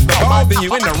 Can't keep the ball, then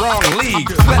you in the wrong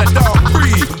league. Let a dog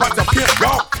breathe, watch a pimp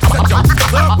walk. Set your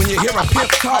up when you hear a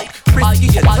pimp talk. Frisky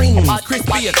your dreams,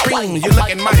 crispy your cream. You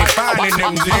looking mighty fine in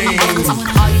them jeans.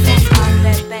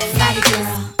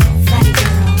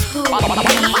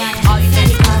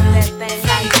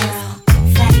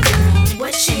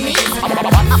 What she mean?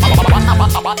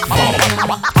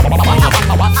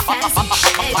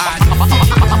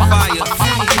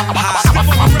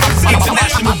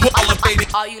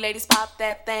 All you ladies pop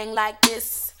that thing like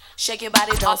this. Shake your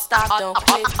body, don't stop, don't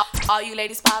quit. All you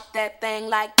ladies pop that thing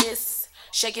like this.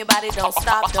 Shake your body, don't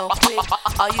stop, don't quit.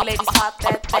 All you ladies pop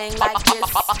that thing like this.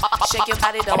 Shake your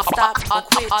body, don't stop, don't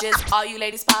quit. Just all you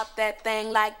ladies pop that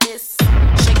thing like this.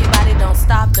 Shake your body, don't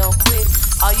stop, don't quit.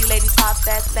 All you ladies pop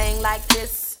that thing like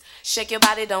this. Shake your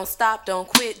body, don't stop, don't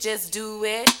quit. Just do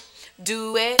it,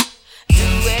 do it, do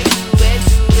it, do it,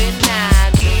 do it now.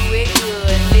 Do it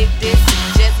good, lick this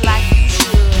just like you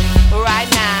should. Right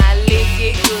now, lick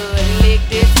it good, lick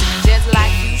this just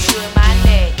like you should. My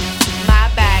neck, my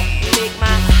back, lick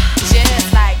my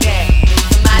just like that.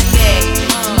 My neck,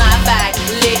 my back,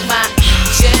 lick my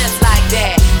just like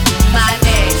that. My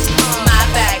neck, my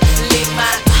back, lick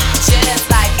my just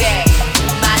like that.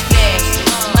 My neck,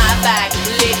 my back,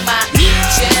 lick my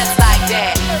just like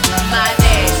that. My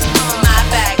neck, my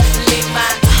back, lick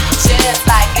my just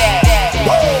like that.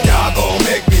 Y'all gon'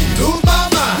 make me lose my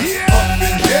mind.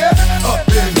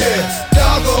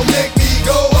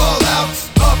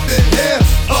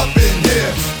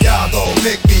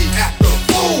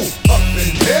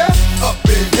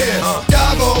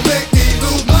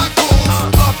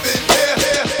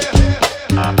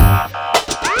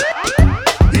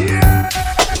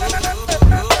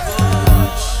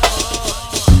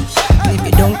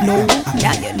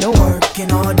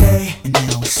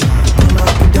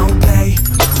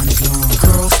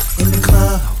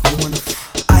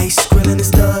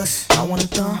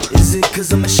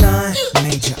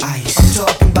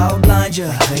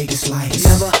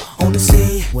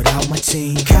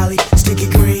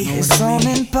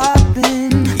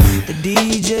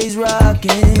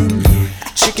 rocking,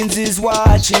 chickens is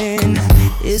watching.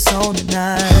 It's on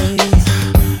tonight.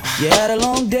 You had a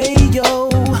long day, yo,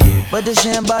 but the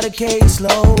sham by the case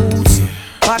loads.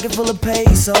 Pocket full of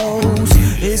pesos.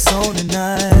 It's on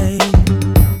tonight.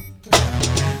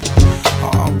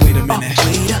 Oh, wait a minute.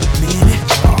 Wait a minute.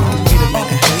 Oh, wait a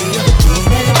minute. Wait a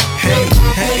minute. Hey,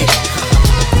 hey.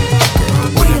 Girl,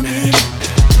 wait a minute.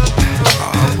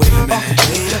 Oh, wait a minute.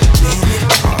 Wait a minute.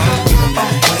 Oh, wait a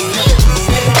minute.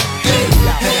 Wait a minute. Hey,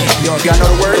 hey. Yo, if y'all know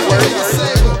the word.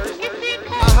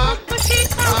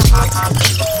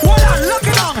 What I'm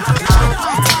looking on.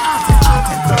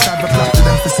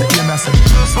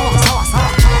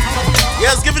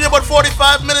 Yes, giving you about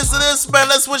 45 minutes of this, man.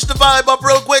 Let's switch the vibe up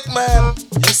real quick, man.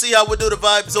 You see how we do the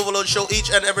Vibes Overload show each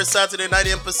and every Saturday, 9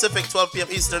 a.m. Pacific, 12 p.m.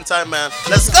 Eastern time, man.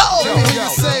 Let's go! Yeah,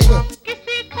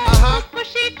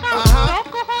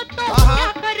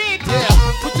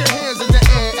 put your hands in the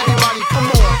air, everybody, come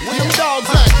on. Where them dogs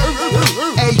at?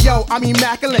 Hey yo, I'm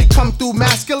immaculate, come through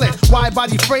masculine. Wide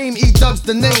body frame, E-Dub's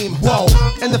the name. Whoa,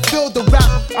 in the field of rap,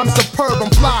 I'm superb, I'm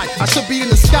fly. I should be in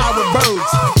the sky with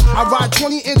birds. I ride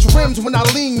 20-inch rims when I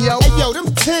lean, yo. Hey yo,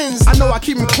 them tins, I know I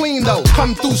keep them clean though.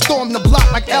 Come through, storm the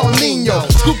block like El Nino.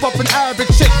 Scoop up an Arabic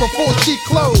chick before she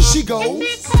close. She goes,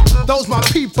 those my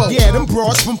people. Yeah, them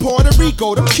broads from Puerto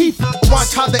Rico, them keep.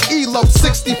 Watch how the elope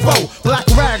 64. Black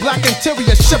rag, black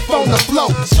interior, ship on the flow.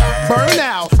 Burn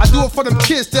out, I do it for them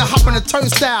kids that hop on the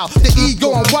turnstile. The E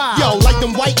going wild. Yo, like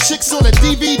them white chicks on a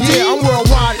DVD. Yeah, I'm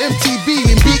worldwide,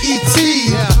 MTV and BET.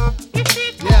 Yeah.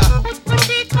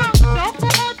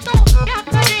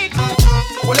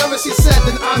 Whatever she said,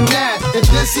 then I'm mad. If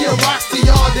this here rocks to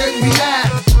y'all, then we mad.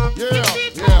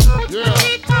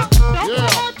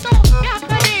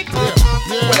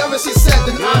 Whatever she said,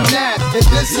 then I'm mad. If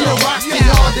this here rocks to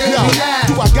y'all, then we mad.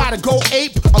 Do I gotta go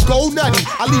ape or go nutty?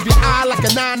 I leave your eye like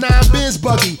a 99 Benz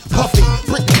buggy. Puffy,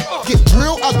 Britney, get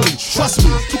real ugly. Trust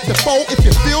me, keep the phone if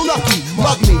you feel lucky.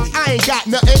 Mug me, I ain't got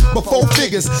nothing but 4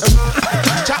 figures.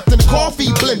 Chopped in the coffee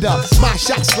blender. My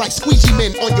shots like squeegee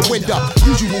men on your window.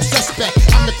 Usual suspect,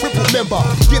 I'm the crippled member.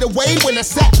 Get away when I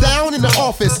sat down in the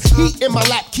office. Heat in my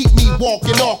lap keep me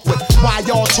walking awkward. While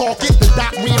y'all talking, the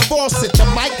doc reinforce it. The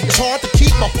mic is hard to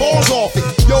keep my paws off it.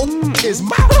 Yo, is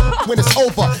my when it's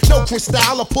over. No Cristal,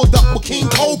 I pulled up with King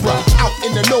Cobra. Out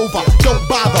in the Nova, don't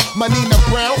bother. My Nina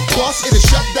Brown, plus it'll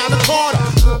shut down the Carter.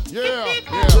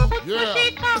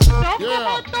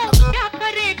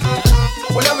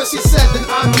 Whatever she said, then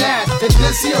I'm mad. If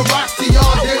this here rocks to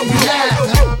y'all, then we mad.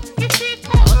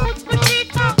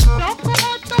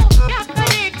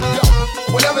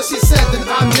 Whatever she said, then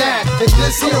I'm mad. If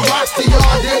this here rocks to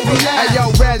y'all, then we mad. Hey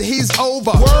yo, Red, he's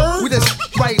over. Word? We just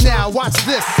right now, watch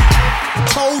this.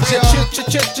 Told ya,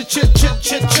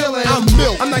 chillin'. I'm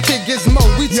Milk. I'm not Kid Gizmo,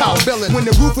 we talk billin'. When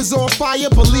the roof is on fire,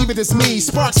 believe it is me.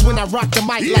 Sparks when I rock the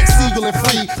mic like Siegel and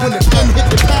Free. When the pen hit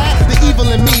the pad, the evil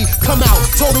in me come out.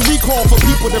 Total recall for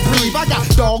people to breathe. I got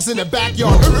dogs in the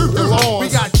backyard. We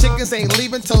got chickens ain't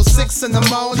leaving till 6 in the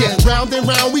morning. Yeah, round and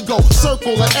round we go,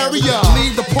 circle the area.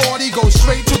 Leave the party, go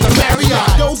straight to the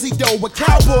Marriott. Dozy dough with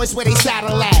cowboys where they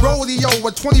saddle at. Rodeo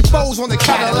with 24s on the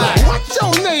Cadillac. What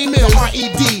your name is?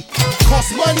 R.E.D.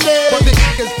 Cost money, but the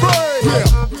is free.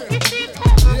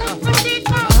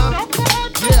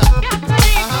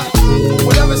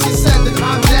 Whatever she said, then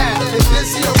I'm mad. If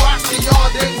this here rocks to y'all,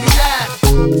 then we mad.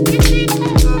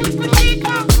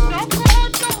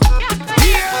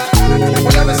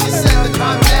 Whatever she said, then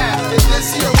I'm mad. If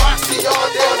this here rocks to y'all,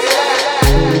 then we mad.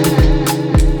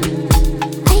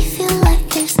 I feel like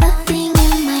there's nothing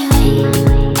in my way.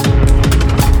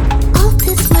 All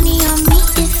this money on me,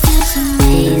 it feels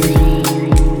amazing.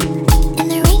 In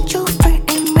the Range Rover,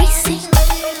 I'm racing.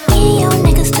 Me and your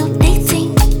niggas still dating.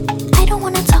 I don't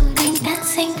wanna talk, I'm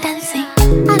dancing.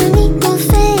 I don't need no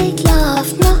fake love,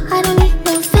 no, I don't need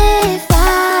no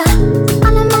favor.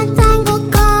 All of my tango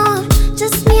gone,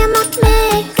 just me and my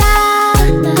makeup.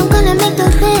 I'm gonna make the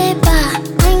paper,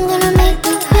 I'm gonna make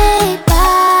the paper.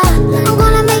 I'm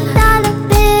gonna make dollar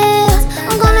bills,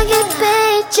 I'm gonna get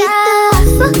paid, yeah.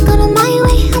 Fuck out of my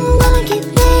way, I'm gonna get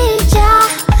paid, yeah.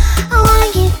 I wanna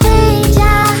get paid,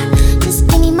 yeah. Just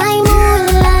give me my moon,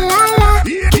 la la la.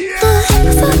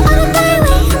 Fuck out of my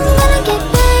way, I'm gonna get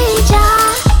paid, yeah.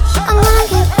 I'm gonna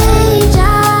get paid,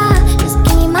 yeah. Just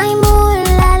give me my moon,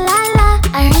 la la la.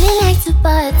 I really like to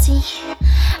party.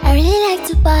 I really like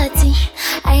to party.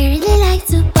 I really like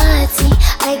to party.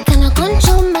 I cannot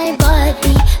control my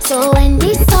body. So when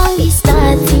this song is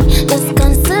starting, just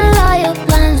cancel all your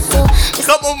plans. So just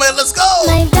come on, man, let's go.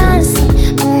 My dancing,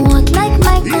 moonwalk like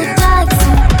Michael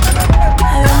Jackson.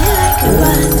 I really like your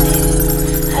body.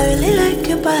 I really like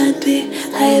your body.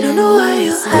 I don't know why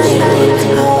you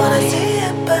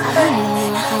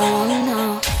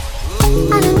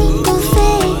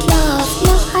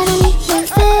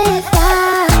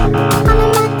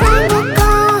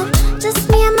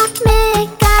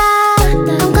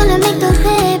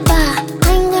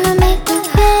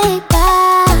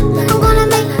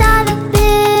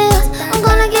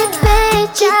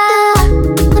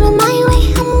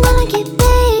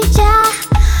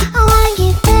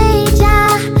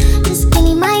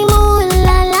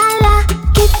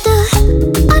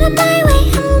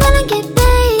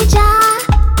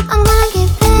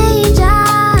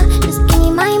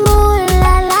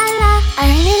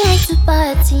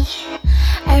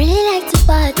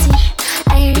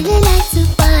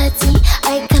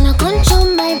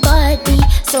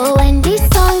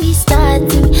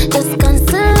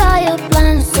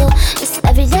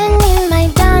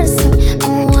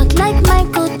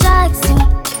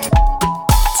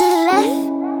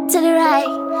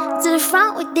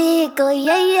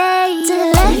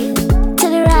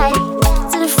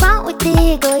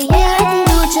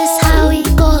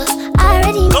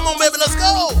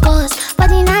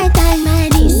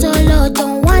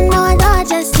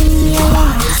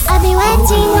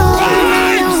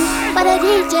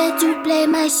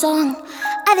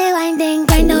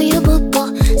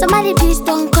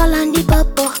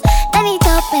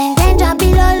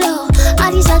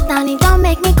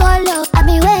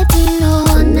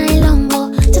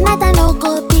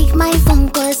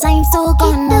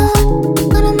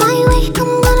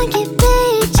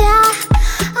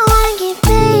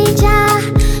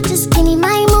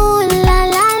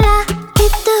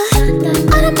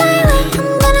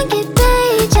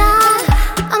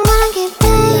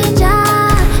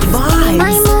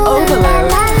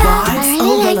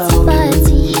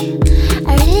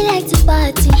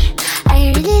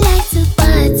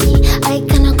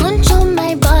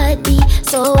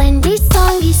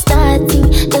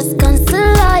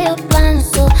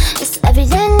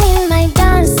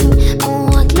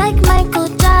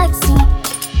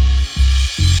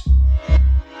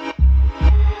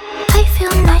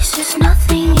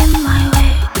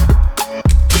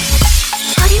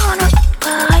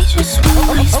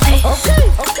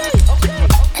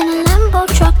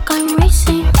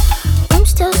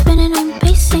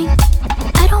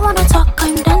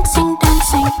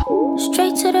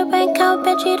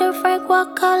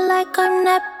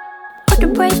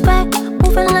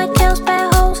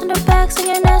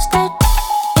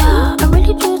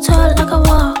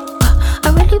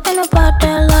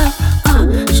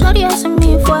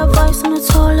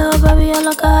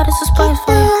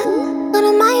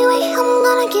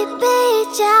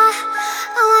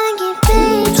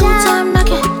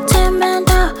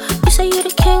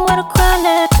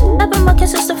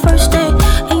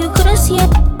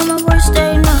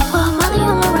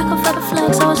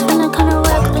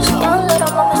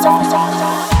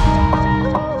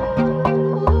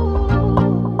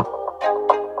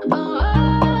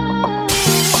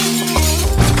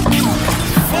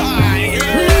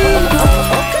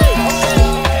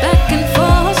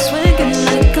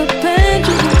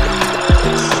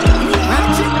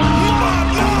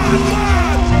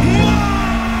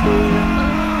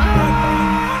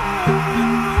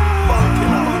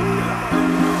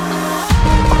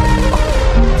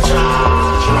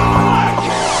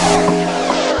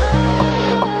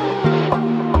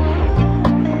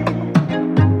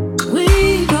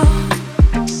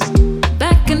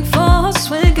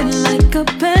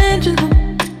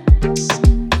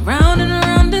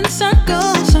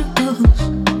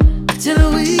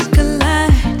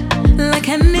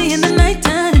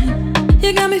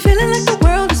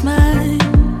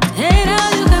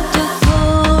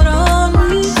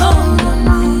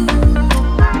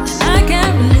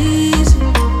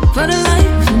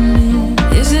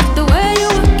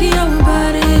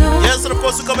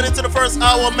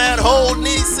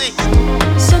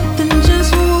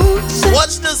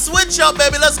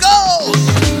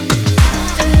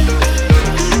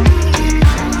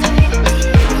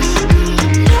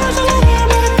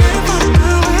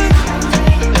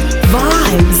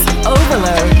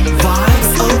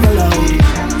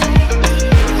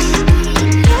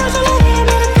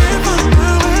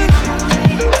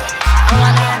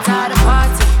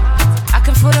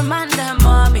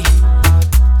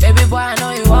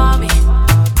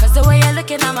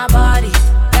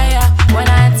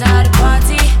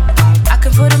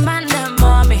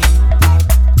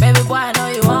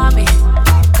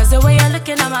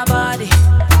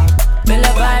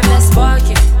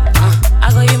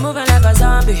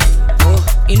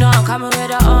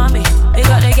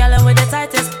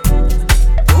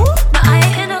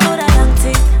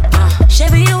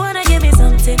Chevy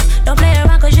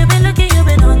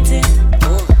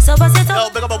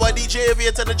DJ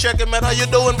Aviator to check him, man. How you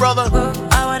doing, brother?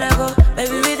 I wanna go,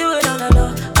 baby, we do it on the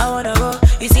low. I wanna go,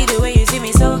 you see the way you see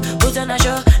me, so put on a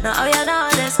show. Now, oh yeah, now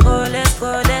let's go, let's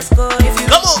go, let's go. If you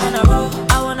wanna roll,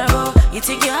 I wanna roll. You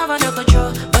think you have no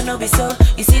control, but no be so.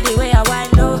 You see the way I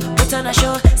wind low, put on a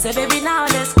show. Say, baby, now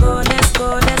let's go, let's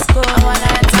go, let's go. I wanna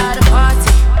enter the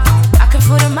party. I can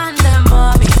feel the man, them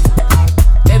mommy.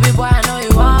 Baby boy, I know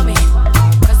you want me.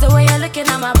 Cause the way you're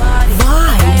looking at my body.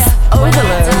 Vibes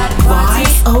overload.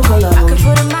 Vibes overload. I can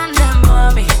feel the man, them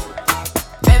mommy.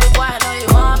 Baby boy, I know you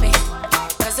want me.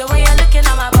 Cause the way you're looking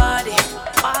at my body.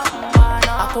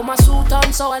 I put my suit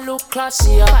on so I look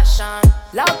classier. Fashion.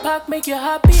 Loud pack make you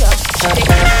happier.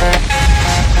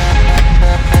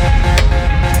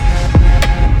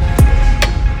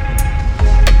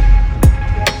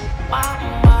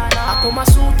 I put my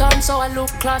suit on so I look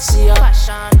classier.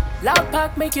 Fashion. Loud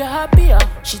pack make you happier.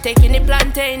 She taking the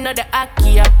plantain or the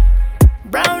akia.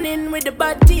 Browning with the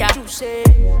body.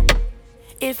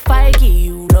 If I give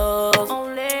you love,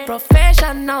 only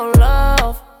professional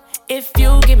love. If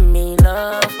you give me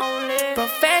love, only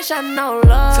professional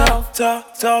love.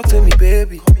 Talk to me,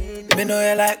 baby. Me know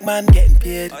you like man getting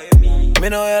paid. Me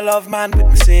know you love man with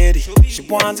Mercedes. She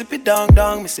wants it down,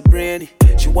 Mr. Brady.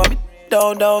 She want me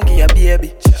down, give ya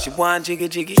baby. She want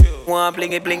jiggy, want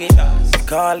blingy. She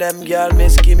call them girl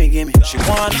Miss Gimme. She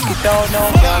want it down,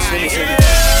 girl silly. So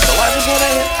I just wanna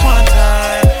hit one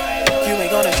time. You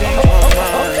ain't gonna change my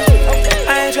mind.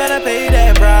 I ain't tryna pay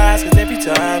that price, cause every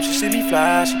time she see me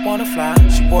fly, she wanna fly.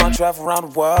 She wanna travel around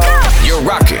the world. You're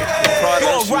rocking.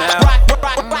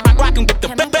 Rocking with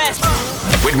the best.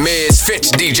 With Ms.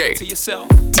 Fitch DJ.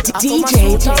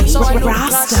 DJ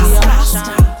Rasta.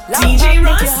 DJ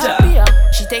Rasta.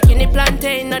 She taking the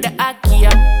plantain or the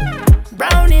akia.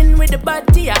 Browning with the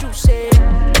body.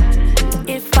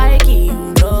 If I give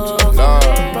you love,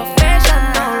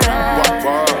 professional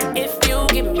love. If you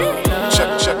give me love. Check.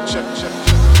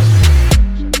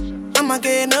 I'ma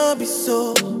get no be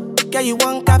so. Girl, you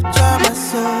won't capture my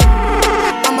soul.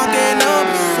 I'ma get no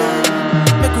be so.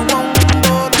 Make you want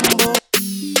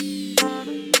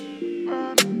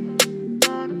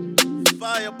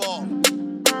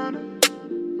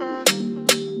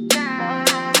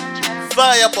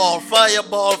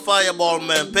Fireball,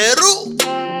 man. Peru.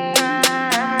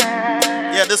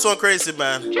 Yeah, this one crazy,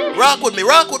 man. Rock with me.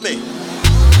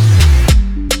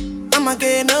 I'ma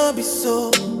get no be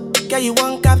so. Girl, you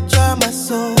won't capture my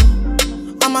soul.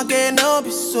 I'ma get no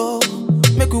be so.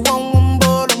 Make you want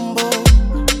umbo.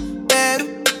 Peru,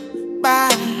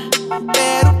 bye.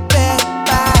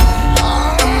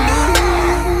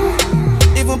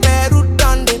 Even Peru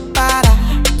done the para.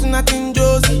 Tonight in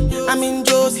Josie, I'm in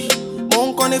Josie.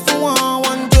 Won't call if you want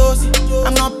one Josie.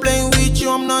 I'm not playing with you,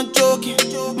 I'm not joking.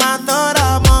 My thought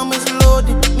of mom is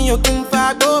loaded. Me you can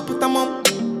fight up, but I'm on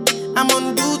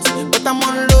duty, but I'm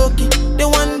on low-key. They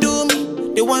want do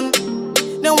me, they want do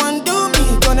me.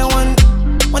 Cause they want,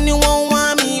 when you won't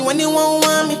want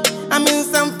me, I'm in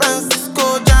San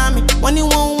Francisco, Jammy. When you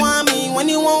won't want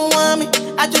me,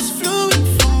 I just flew in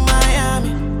from Miami.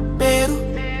 Peru,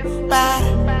 para.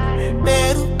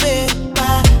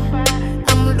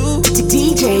 I'm loose.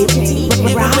 DJ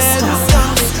Rasta.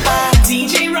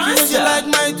 DJ Rasta. You like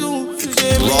my tune.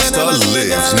 Rasta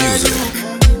lives music.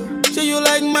 Say you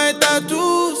like my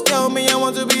tattoos. Tell me I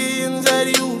want to be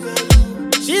inside you.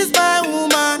 She's my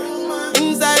woman.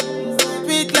 Inside,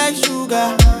 sweet like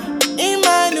sugar. In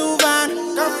my new van,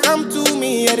 come to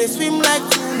me. Yeah, they swim like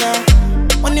tuna.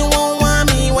 When you won't want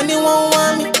me,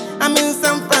 I'm in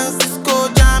San Francisco,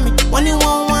 Jammy. When you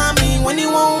won't want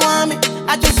me,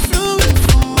 I just flew in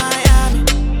from Miami.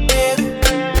 Peru,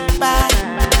 para.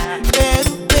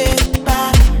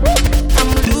 I'm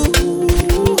loose.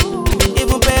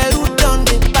 Even Peru done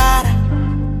the para.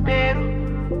 Peru,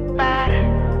 para.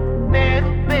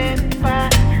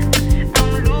 I'm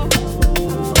loose.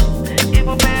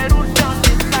 Even Peru done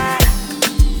the para.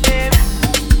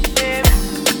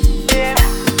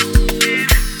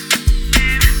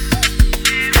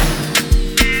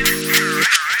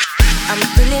 I'm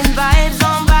feeling vibes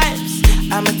on vibes.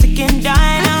 I'm a ticking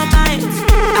dynamite.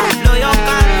 I blow your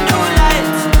candle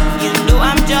lights. You know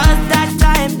I'm just that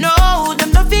type. No,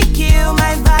 them no fit kill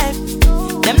my vibe.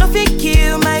 Them no fit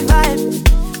kill my vibe.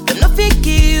 Them no fit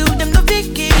kill. Them no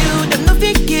fit kill. Them no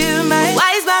fit kill my.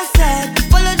 Wise man said,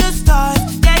 follow the stars.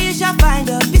 There you shall find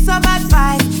a piece of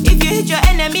advice. If you hit your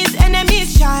enemies,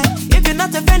 enemies shine. If you're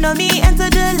not a friend of me, enter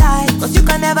the light. Cause you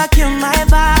can never kill my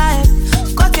vibe.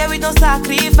 Got here with no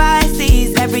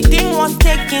sacrifices. Everything was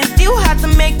taken, still had to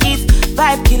make it.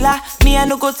 Vibe killer, me I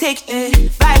no go take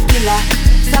it. Vibe killer,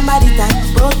 somebody time,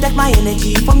 protect get my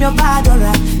energy from your bad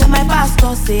aura. Then my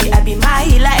pastor say I be my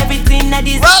healer, everything that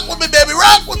is. Rock with me, baby,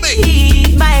 rock with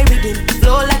me. My rhythm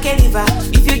flow like a river.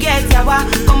 If you get yawa,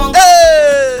 come on,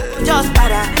 just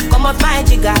para, come off my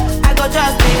jigger. I go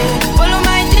just follow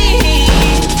my dream.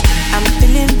 I'm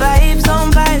feeling vibes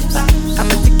on vibes. I'm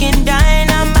a ticking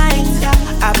dynamite.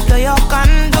 I blow your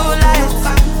candle lights.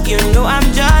 You know I'm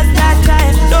just that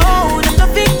type. No, there's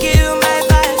nothing kill my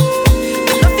vibe.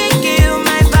 There's nothing kill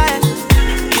my vibe.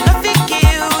 You nothing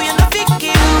kill, you nothing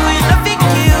kill, you nothing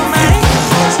kill my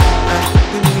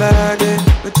vibe.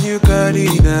 But you got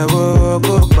it now, walk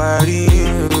up party.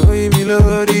 Oh, me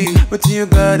lordy, but you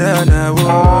got it now,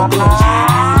 walk up.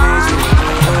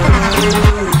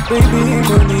 Baby,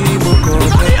 money,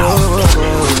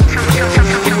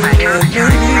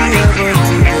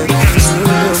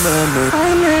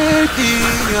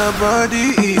 your body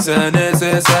is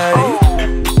unnecessary.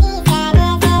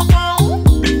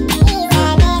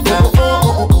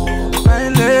 My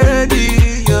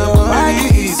lady, your body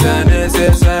is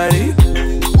unnecessary.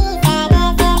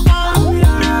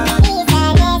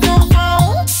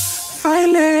 My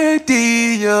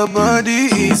lady, your body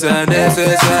is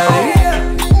unnecessary.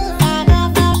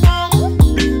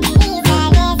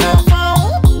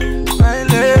 My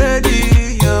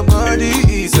lady, your body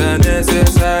is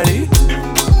unnecessary.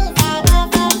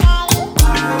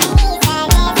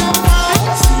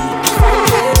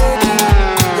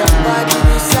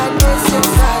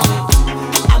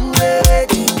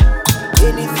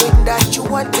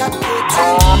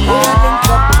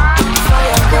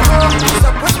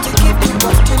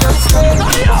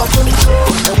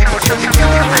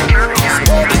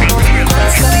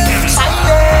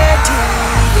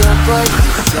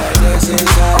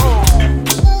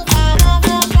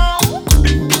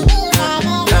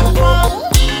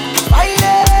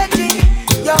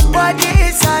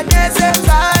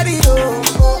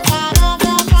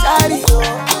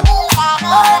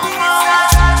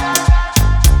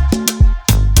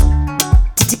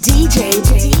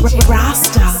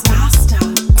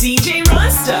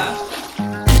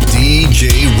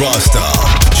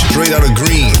 Straight out of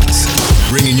Greens,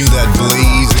 bringing you that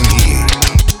blazing heat.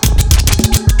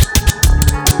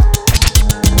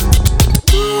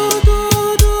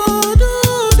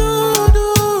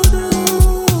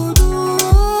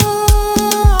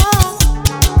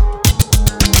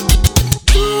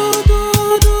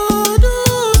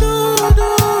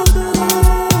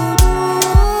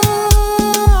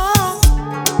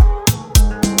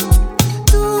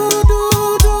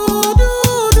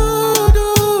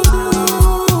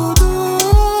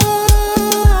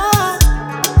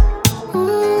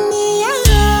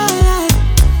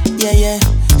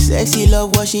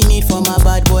 She need from a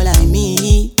bad boy like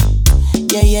me.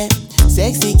 Yeah, yeah.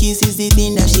 Sexy kiss is the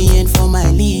thing that she ain't for my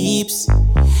lips.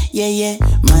 Yeah, yeah.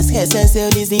 Mask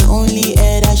herself is the only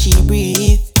air that she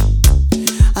breathes.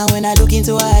 And when I look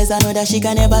into her eyes, I know that she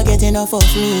can never get enough of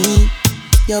me.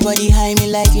 Your body high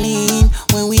me like lean.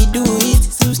 When we do it,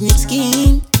 so snip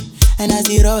skin. And as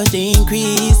the rush they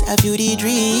increase, I feel the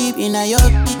drip in her your.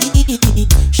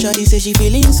 Shorty say she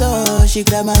feeling so. She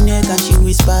grab my neck and she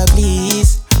whisper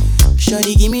please.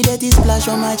 Shorty give me that splash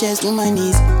from my chest to my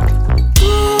knees.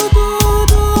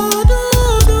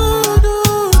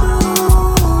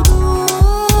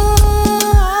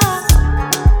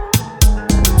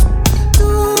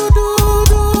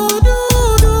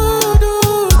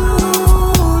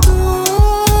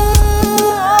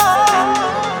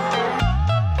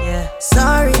 Yeah.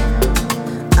 Sorry,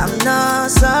 I'm not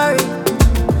sorry.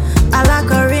 I like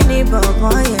her really, but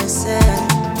boy, yes,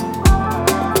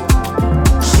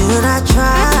 should I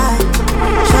try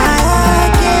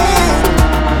again?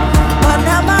 But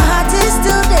now my heart is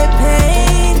still they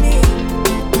pain me.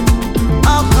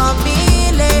 Oh,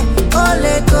 Camille,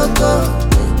 ole coco.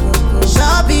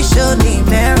 Shabby, show me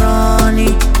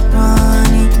Ronnie.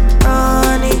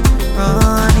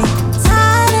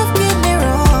 Tired of getting it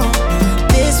wrong.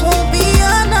 This won't be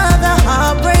another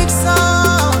heartbreak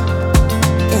song.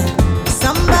 Yeah.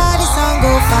 Somebody song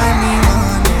go find me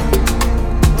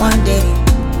one day.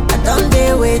 Don't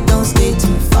they wait, don't stay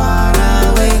too far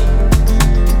away.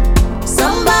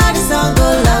 Somebody's gonna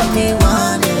go love me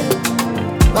one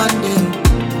day.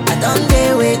 I don't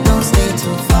they wait, don't stay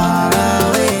too far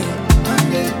away. One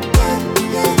day, yeah.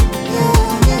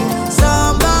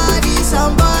 Somebody's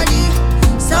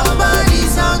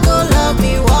gonna go love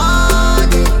me one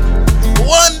day.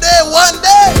 One day.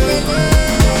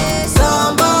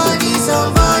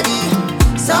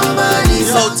 Somebody's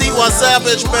Yo, T1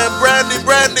 Savage, man,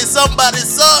 Brandy, somebody's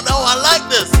son. Oh, I like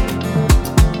this.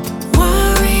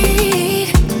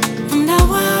 Worried, I'm not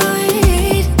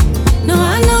worried. No,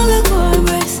 I know the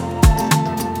progress.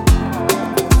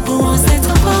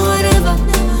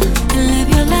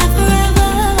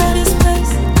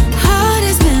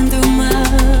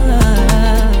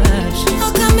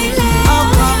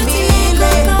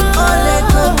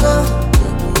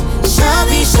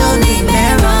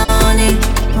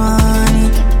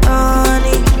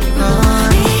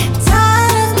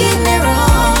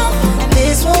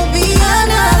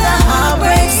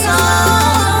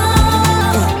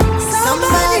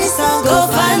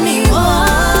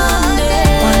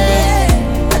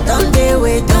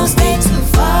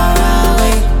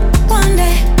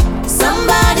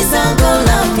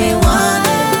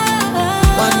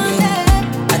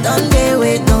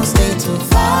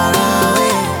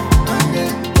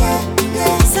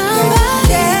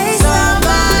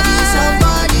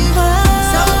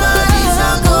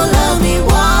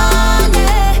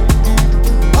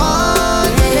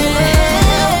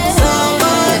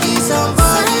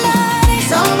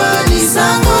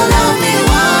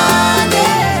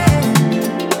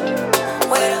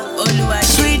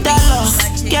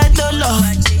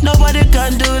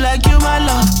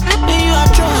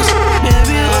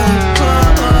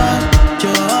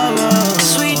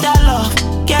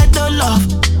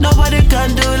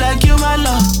 can do like you, my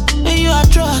love. And you I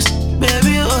trust,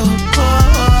 baby.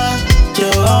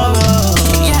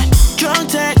 Yeah, drunk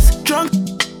text, drunk.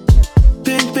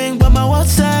 Ping ping, but my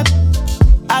WhatsApp.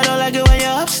 I don't like it when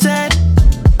you're upset.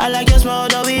 I like your smile,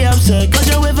 don't be upset. Cause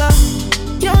you're with a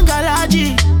young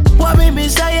galaji. What made me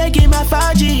say, give my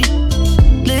 5G.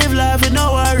 Live life with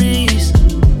no worries.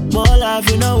 More life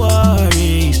with no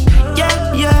worries.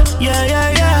 Yeah, yeah, yeah, yeah,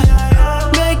 yeah.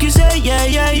 Make you say, yeah,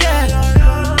 yeah, yeah.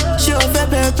 Show fe,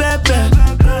 pe, pe, pe.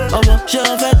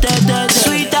 Show fe, te, te, te.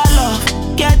 Sweet that love,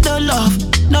 get the love.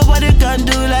 Nobody can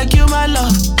do like you, my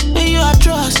love. And you I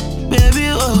trust,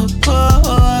 baby,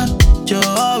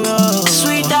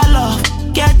 Sweet that love,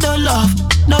 get the love.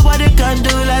 Nobody can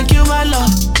do like you, my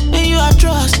love. And you I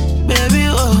trust, baby,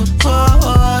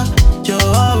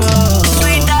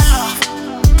 Sweet that love,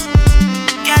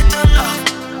 get the love.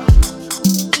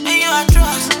 And you I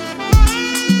trust,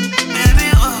 baby,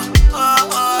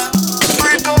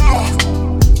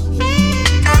 Sweet that love,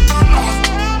 get the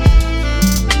love.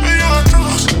 And you I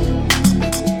trust,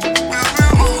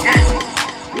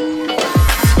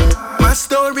 baby, My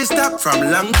story stopped from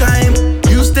long time.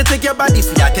 Used to take your body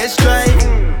for your test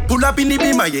drive. Pull up in the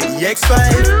Beamer, yeah, the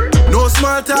X5. No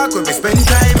small talk when we spend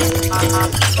time.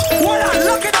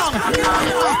 Look it up.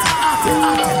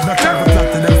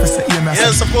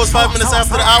 Yes, of course, 5 minutes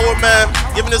after the hour, man.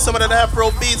 Giving you some of that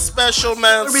Afro beat special,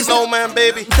 man. Snowman,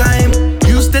 baby. Time.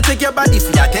 Used to take your body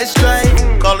for your test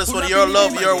drive. Call this one your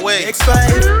love, your way.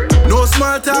 X5. No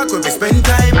small talk when we spend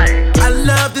time. I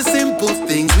love the simple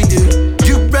things we do.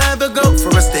 You'd rather go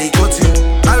for a steak or two.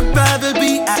 I'd rather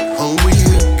be at home with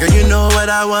you. Girl, you know what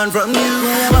I want from you.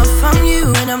 What I want from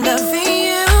you, and I'm loving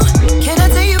you. Can I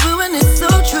tell you, but when it's so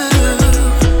true,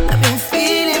 I've been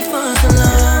feeling for so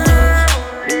long.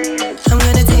 I'm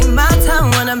gonna take my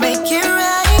time, wanna make it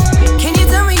right. Can you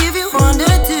tell me if you wanna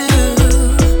do?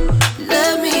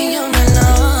 Love me all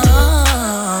along.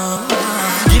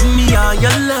 Give me all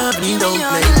your love, you don't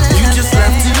play. You just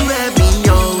love to have me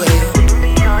your way.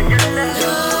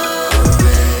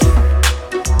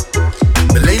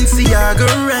 Balenciaga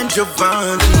and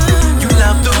Giovanni. You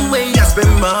love the way I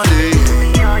spend money.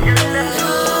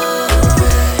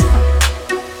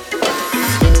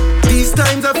 These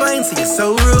times I find see you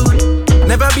so rude.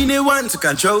 Never been the one to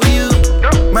control you.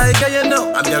 My girl, you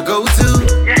know I'm your go-to.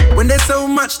 When there's so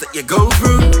much that you go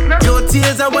through, your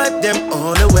tears I wipe them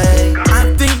all away.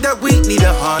 I think that we need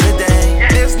a holiday.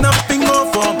 There's nothing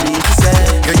more for me to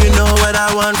say. Girl, you know what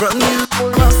I want from you.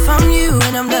 Want from you,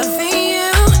 and I'm loving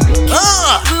you.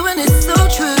 But when it's so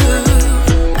true,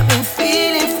 I've been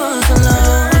feeling for so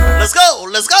long. Let's go,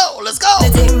 let's go, let's go.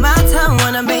 Gonna take my time,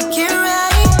 wanna make it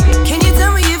right. Can you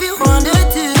tell me if you wanna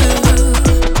do?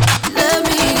 Love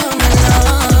me all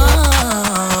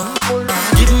along.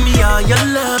 Give me all your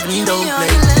love, you don't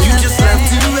play. You just love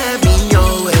to have me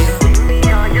your way.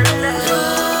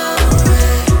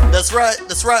 That's right,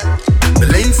 that's right.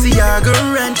 Balenciaga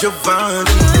and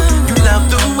Giovanni. You love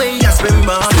the way I spend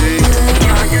money.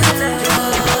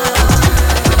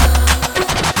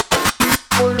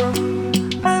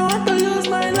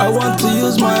 I want to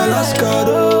use my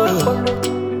Lascado.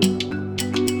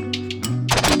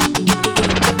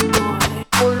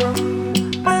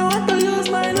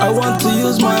 I want to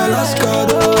use my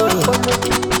Lascado.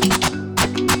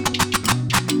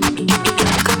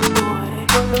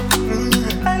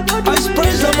 I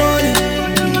spray some money.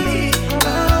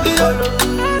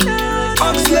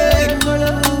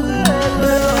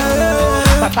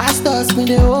 My pastors been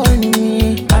they warning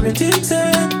me. I've been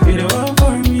thinking, be the one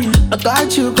for me. I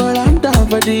got you, girl, I'm down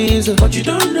for this. But you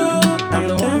don't know, I'm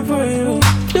the one for you.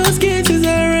 Those cases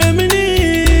are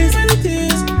reminisce. Many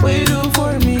things, what you do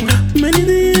for me. Many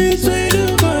things, what you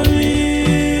do for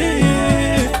me.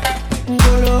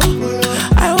 Golo,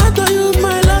 I want to use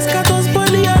my last cat to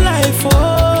spoil your life.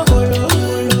 Oh, Golo,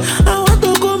 I want to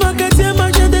go market and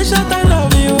match the shot. I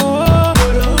love you. Oh,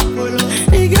 Golo,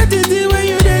 you get it the way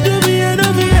you did do me and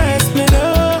of you explain.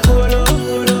 Oh, Golo,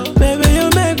 baby, you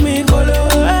make me Golo.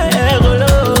 Hey,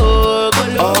 Golo,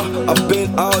 Golo. I've been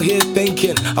out here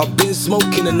thinking, I've been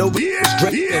smoking and nobody's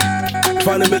drinking.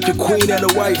 Trying to make a queen and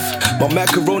a wife. My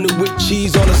macaroni with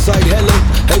cheese on the side. Hello,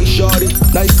 hey shawty,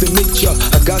 nice to meet ya.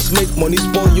 I got to make money,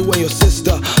 spoil you and your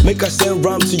sister. Make I send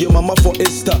rhyme to your mama for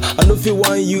Insta. I know if you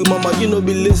want you, mama, you know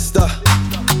be lister.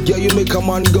 Yeah, you make a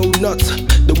man go nuts.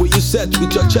 The way you set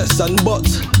with your chest and butt.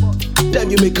 Damn,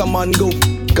 you make a man go.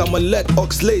 I'ma let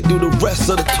Oxlade do the rest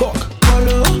of the talk.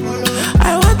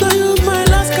 I want to use my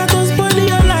last cat to spoil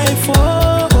your life.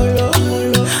 Oh,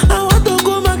 I want to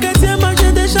go market and match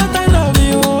the shot. I love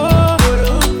you. Oh,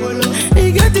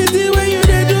 you get it the way you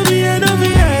did do me and of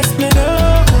you explain.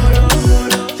 Oh,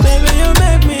 baby, you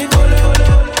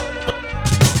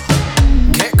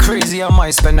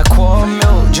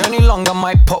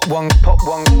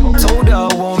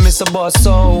Mr. Boss,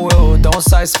 so will. Don't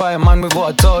satisfy a man with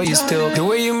what I told you still. The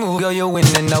way you move, girl, you're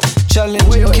winning now. Challenge,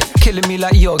 killing me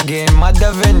like your game. My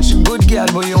da Vinci, good girl,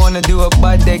 but you wanna do it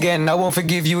bad again. I won't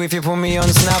forgive you if you put me on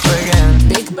Snap again.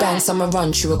 Big bang, summer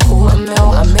run through a quarter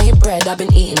mil. I made bread, I've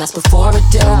been eating, that's before a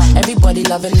deal. Everybody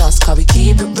loving us, cause we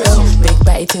keep it real. Big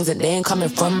batty things that they ain't coming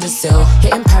from Brazil.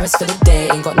 Hitting Paris for the day,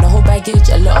 ain't got no whole baggage.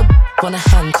 A little on a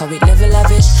hand, cause we live a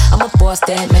lavish. I'm a boss,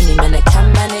 there ain't many men that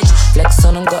can manage. Flex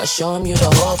on them, gotta show them you the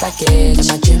whole package. And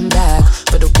my gym bag,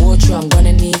 for the water I'm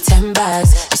gonna need 10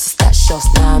 bags. It's just that shots,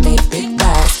 now I make big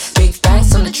bags. Big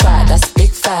banks on the track, that's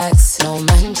big facts. No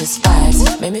man, just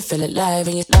vibes. Make me feel alive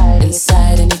when you're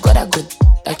inside. And you got that good,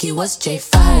 like you was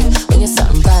J5. When you're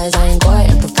something rise, I ain't gonna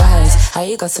improvise. How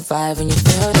you gonna survive when you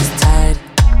feel this tired?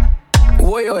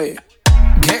 Oi.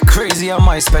 Get crazy, I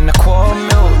might spend a quarter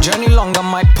mil. Journey long, I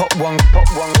might pop one.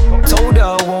 Told her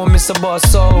I won't miss a boss,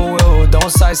 so will. Don't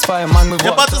satisfy a man with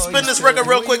You're about to spin this record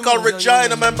real quick called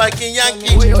Regina, man, by King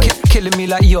Yankee. Killing me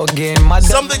like your game.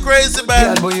 Something crazy,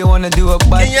 man. Girl, but you wanna do it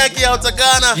bad. King Yankee out of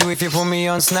Ghana. You if you put me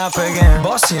on Snap again.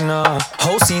 Boss, you know.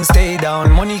 Whole scene stay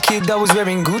down. Money kid that was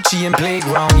wearing Gucci in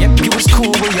playground. Yep, you was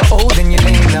cool, but you're old and you're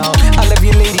lame now. I love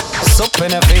you, lady. Sup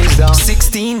and her face down.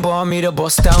 16, boy, me the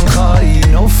bust down car. You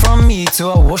know from me to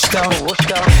a wash down.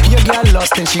 Your girl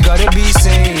lost and she gotta be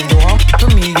saved. Don't want to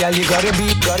me, girl, you gotta be.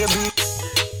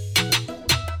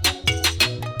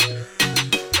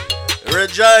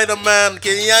 Regina, man,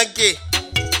 King Yankee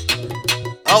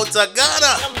out of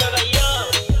Ghana.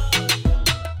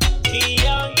 King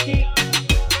Yankee,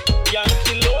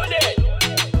 Yankee loaded.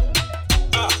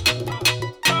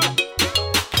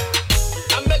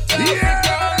 I met a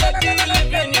girl that do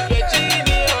live in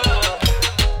Virginia.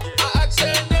 I asked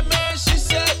her the man, she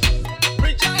said,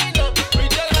 Regina,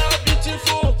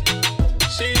 beautiful.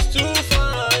 She's too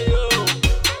fine, yo.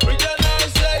 Regina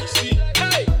sexy,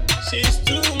 hey, she's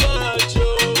too much, yo.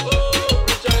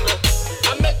 Regina,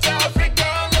 I met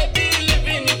African lady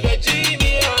living in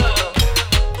Virginia.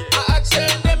 I asked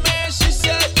her the man, she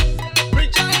said,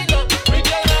 Regina,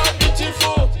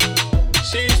 beautiful.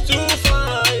 She's too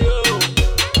fine, yo.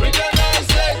 Regina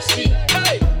sexy,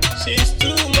 hey, she's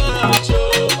too much, yo.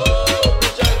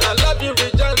 Regina, I love you,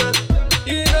 Regina.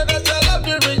 You know that I love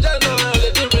you, Regina.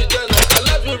 Lady Regina, I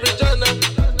love you, Regina.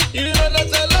 You know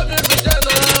that I love you,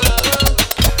 Regina.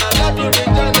 I love you,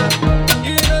 Regina.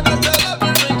 You know that I love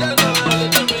you, Regina.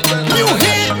 Lady Regina, New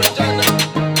hit. Regina.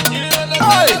 You know that I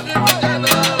love you,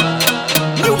 Regina.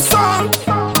 New song.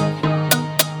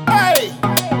 Hey,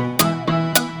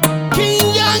 King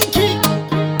Yankee.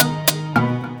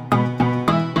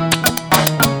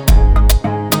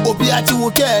 Obiati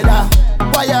Wukeda.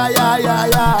 Waya.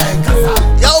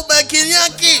 Yo, man, King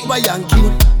Yankee. Yankee.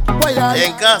 Waya.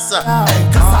 En casa.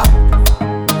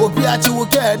 Obiati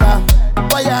Wukeda.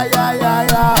 Waya.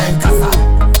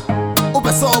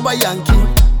 Obesoba Yankee.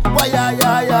 Waya.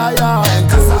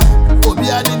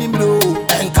 Obiani Nimro.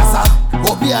 Enkasa.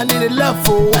 Obiani the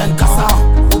level. Enkasa.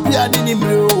 Obiani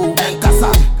Nimro. Enkasa.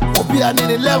 Obiani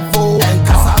the level.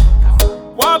 Enkasa.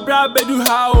 Wabra bedu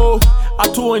hao,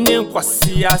 atone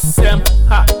nkwasi asem.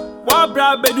 Ha.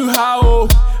 Wabra bedu hao,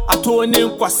 atone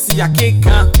nkwasi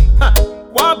akeka. Ha.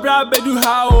 Wabra bedu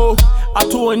hao,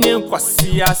 atone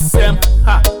nkwasi asem.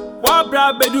 Ha.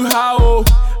 Wabra bedu hao,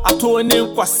 atone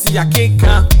nkwasi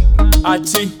akeka.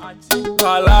 Achi,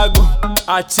 Palago,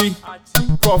 Achi,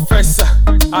 Professor,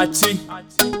 Achi,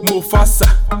 Mufasa,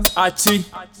 Achi,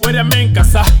 where the men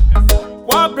kasa.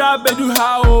 Wabra bedu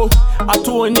hao,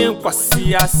 atone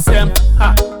nkwasi asem.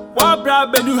 Ha. Wabra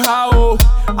bedu hao,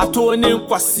 atone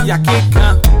nkwasi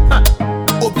akeka. Ha.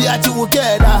 Obiati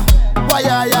Wukeda.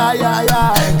 Waya.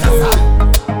 Enkasa.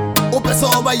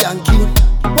 Obesoba Yankee.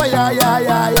 Waya.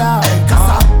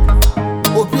 Enkasa.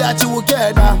 Obiati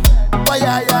Wukeda.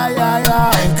 Waya.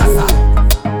 Enkasa.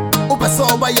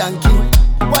 Obesoba Yankee.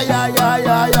 Waya.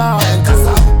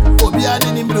 Enkasa.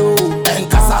 Obiani Nimro.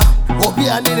 Enkasa.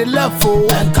 Obiani the level.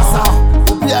 Enkasa.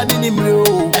 Obiani Nimro.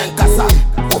 Enkasa.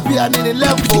 Obiani the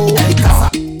level. Enkasa.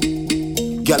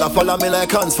 Girl, I follow me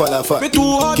like hands full of fat.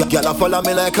 Girl, I follow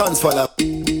me like hands full of.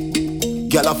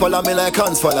 Girl, I follow me like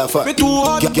hands full of fat.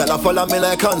 Girl, I follow me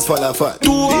like hands full of fat. They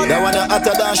wanna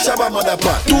hotter than Shabba mother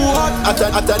pot.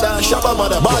 Hotter than Shabba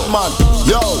mother. Bad man,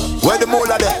 yo, where the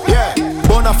mula there? Yeah.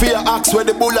 Bonafide axe where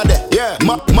the bulla there? Yeah.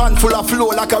 Man full of flow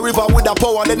like a river with a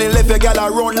power. Then he left a girl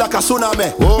run like a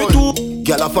tsunami. Oh.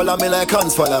 Gyal a follow me like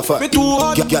hands full of fat. Me too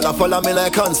hot. Gyal a follow me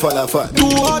like hands full of fat. Too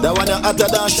hot. That one a hotter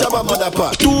than Shabba mother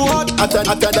pot. Too hot.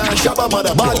 Hotter than Shabba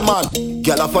mother pot. Bad man.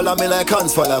 Gyal a follow me like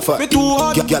hands full of fat. Me too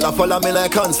hot. Gyal a follow me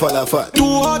like hands full of fat.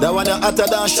 Too hot. That one a hotter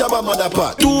than Shabba mother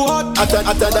pot. Too hot. Hotter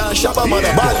than Shabba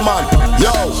mother pot. Bad man,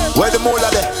 yo, where the mula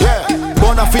there? Yeah.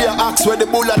 Bona fear axe where the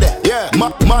bulla there. Yeah.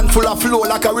 Man full of flow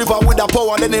like a river with a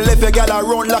power. Then he left a gal a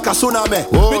run like a tsunami.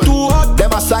 Me too hot.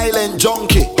 Them a silent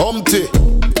junkie, Humpty.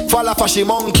 Falla fashy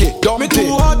monkey,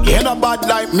 Dumpty. Ain't a bad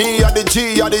like me, or the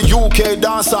G, or the UK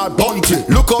dancer, Bunty.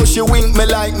 Look how she wink me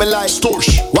like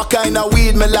Stush. What kind of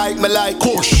weed me like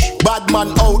Kush. Bad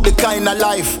man out the kind of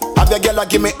life. Have your girl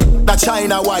give me that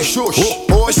China wife. Shush.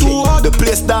 Oh shit, the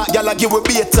place that girl give with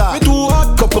beta. Me too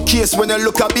hot. Couple case when you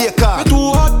look at baker. Me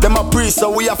too hot. Them a priest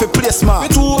so we have to play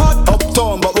smart. Me too hot.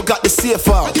 Uptown but we got the safe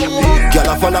out. Gyal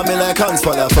a follow me like hands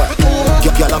full of fat.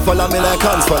 Gyal a follow me like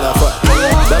hands full of fat.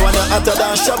 That one a hotter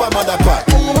than Shabba mother pot.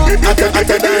 Hotter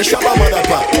than Shabba mother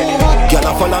pot. Gyal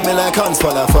a follow me like hands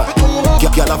full of fat.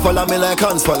 Gyal a follow me like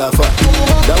hands full of fat.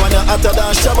 That one a hotter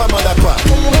than Shabba mother pot.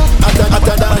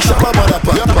 Hotter than Shabba mother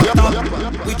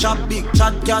pot. We chop big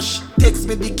chat cash. Text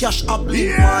me the cash up.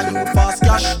 Man, you fast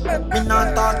cash. Me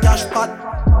not talk cash pot.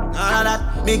 None of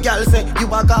that. Me gal say you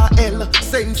a got hell.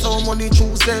 Send some money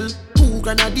through cell. $2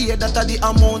 grand a day, that a the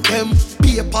amount them.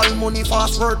 PayPal money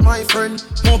fast word, my friend.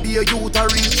 No be a youth a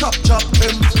real chop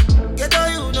them. Get a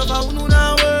you no for who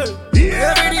now world.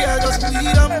 Every day I just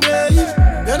feed and bathe.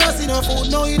 You not see no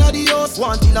food now inna the house.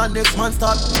 One till the next man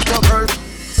start your girl.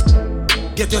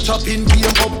 Get your chopping game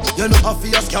up. You know how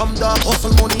fear scam da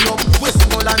hustle money up.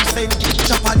 Westmoreland and send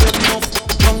chop a them enough.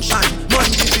 Junction,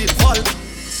 money give it fall.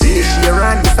 This year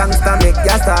and the songster make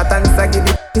ya start and say give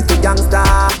it to youngster.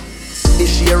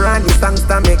 This year and the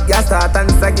songster make ya start and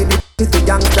say give it to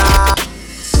youngster.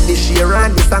 This year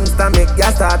and the songster make ya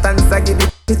start and say give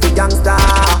it to youngster.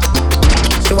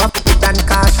 She walk it and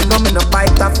cash, she know me no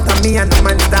bite after me and the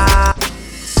monster.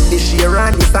 This year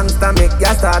and the songster make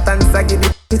ya start and say give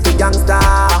it to youngster.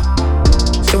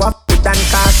 She walk it and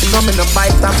cash, she know me no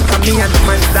bite after me and the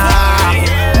monster.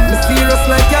 Me serious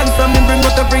like cancer, me bring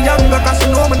out every younger cause she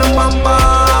know me no bamba.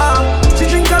 She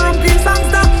drink her rum clean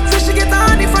songster, so she get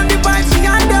honey from the vibe she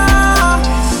under.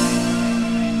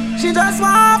 She just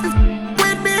want to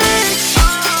with me.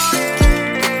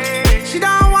 She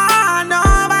don't want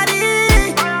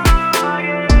nobody.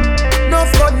 No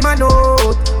flood man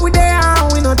out. We there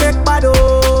and we no take bad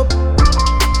up.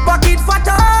 Pocket fat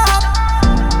up.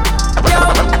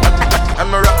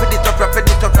 I'm a wrapping it up, wrapping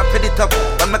it up, wrapping it up.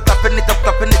 I'm a clapping it up,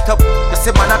 clapping it up. You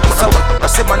say man at up, you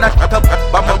say man at up.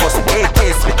 Bama boss,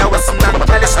 AKs with a Western and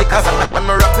Calish liquor. I'm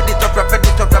a wrapping it up, wrapping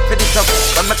it up, wrapping it up.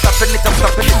 I'm a clapping it up,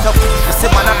 clapping it up. You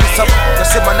say man at up, you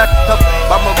say man at up.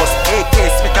 Bama boss,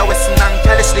 AKs with a Western and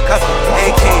Calish liquor.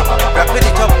 AK, wrapping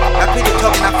it up, wrapping it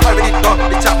up. Now carry it up.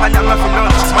 The chop and I'm a for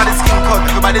lunch. Man is skin cut,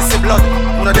 everybody see blood.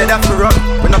 We no dead after run.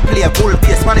 We no play a bull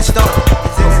bass, man is done.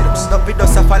 Stop it, don't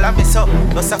follow me so.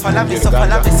 Don't follow me so,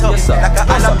 follow me so. Like a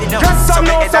jalapeno, so me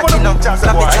head a kino.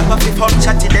 Slap it chop off the phone,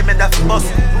 chatty them in the bus.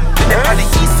 With them on the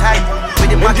east side,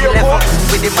 with the Mac 11,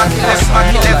 with the Mac 11,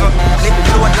 Mac 11. Live it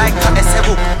load like a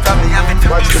SEBU. From the having to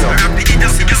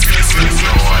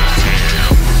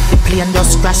the plane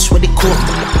just crash with the coke.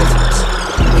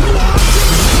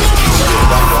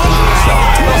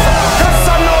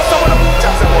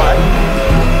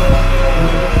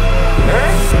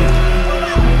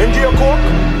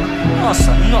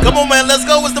 Come on, man, let's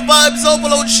go. It's the Vibes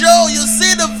Overload Show. You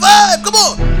see the vibe. Come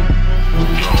on.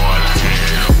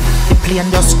 The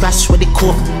plane just crash with the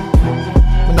coke.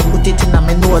 When I put it in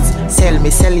my nose, sell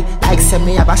it like sell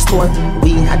me have a stone.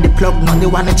 We had the plug, now they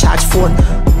wanna charge phone.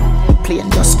 The plane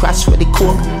just crash with the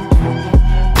coke.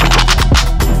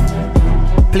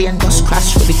 Plane just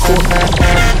crash with the coke.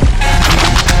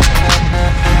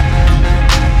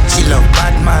 She love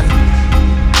bad man.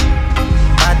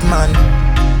 Bad man.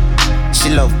 She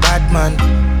love bad man.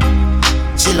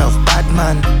 She love bad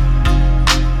man.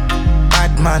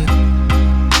 Bad man.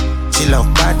 She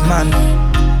love bad man.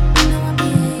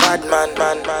 Bad man,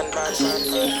 man.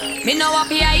 Me no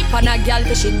happy hype on a girl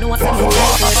 'cause she know say me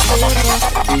grateful.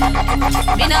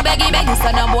 Me no beggy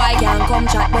so no boy can come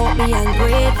chat about me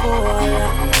ungrateful.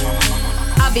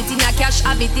 Have it in a cash,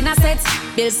 have it in a set.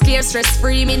 Bills clear, stress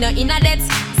free, me no in a debt.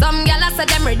 Some gyal say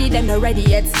them ready, them no ready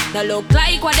yet. No look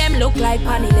like what them look like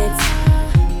panelets.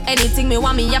 Anything me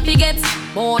want me have to get.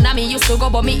 More than me used to go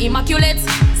but me immaculate.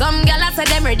 Some gyal say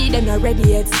them ready, them no ready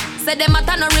yet. Say them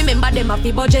matter no remember them have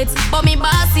the budget. But me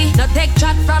bossy, no take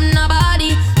chat from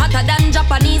nobody. Hotter than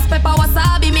Japanese pepper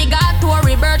wasabi. Me got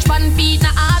Tory birch pan feet. Na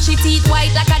ashy teeth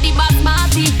white like a the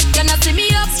basmati. You know see me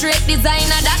up straight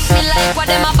designer that me like what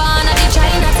them a born of the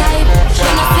China type.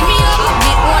 When you see me up,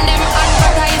 me own them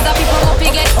advertise. The people hope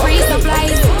you get free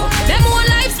supplies. Them own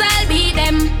lifestyle beat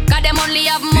them. Cause them only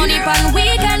have money pan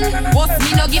weekend. Boss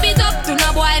me no give it up to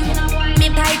no boy. Me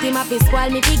tight him up his squall,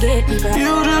 me forget me.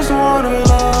 You just wanna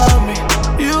love me.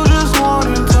 You just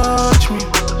wanna touch me.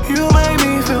 You make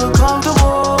me feel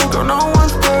comfortable. Girl, no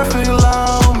one's perfect,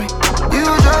 allow me. You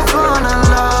just wanna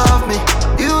love me.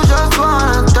 You just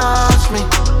wanna touch me.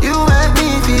 You make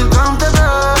me feel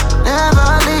comfortable. Never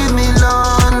leave me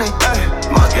lonely. Hey,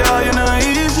 my girl, you're not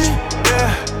easy. Yeah,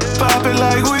 pop it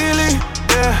like Willie.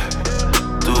 Yeah,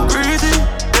 too breezy.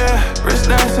 Yeah, wrist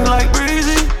dancing like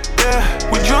breezy. Yeah,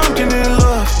 we drunk in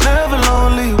love, never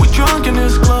lonely. We drunk in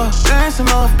this club, dancing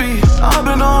off beat. I've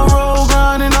been on road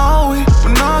grinding all week.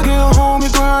 When I get home,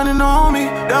 you're grinding on me.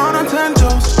 Down on 10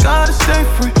 toes, gotta stay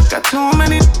free. Got too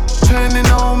many depending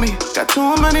on me. Got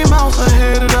too many mouths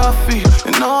ahead of our feet.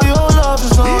 And all your love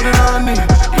is all that I need.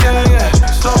 Yeah, yeah,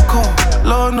 so cold,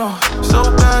 Lord no. So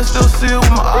bad, still see it with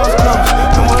my eyes closed.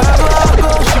 And wherever I go,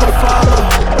 she'll follow.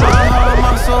 My heart,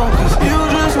 my soul, cause you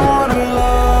just wanna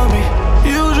love me.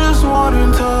 You just wanna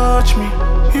touch me.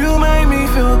 You make me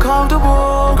feel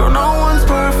comfortable. Girl, no one's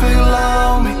perfect,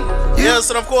 allow me. Yes,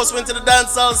 and of course, went to the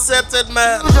dancehall septed,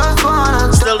 man.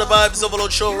 Still the Vibes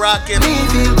Overload show rocking.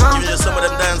 Give you some of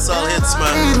them dancehall hits,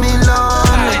 man.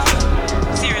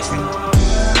 Seriously.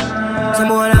 Some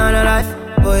boy on a life.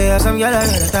 Boy, yeah, some girl I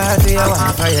gotta start for you.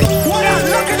 What are you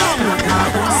looking at?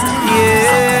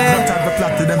 Yeah.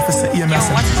 Yo,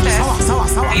 what is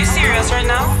this? Are you serious right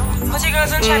now? Put your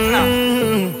girls in check now.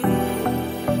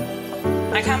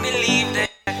 I can't believe this,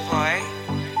 boy.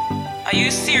 Are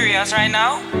you serious right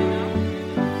now?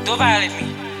 Don't violate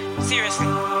me. Seriously.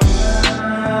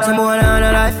 Some boy on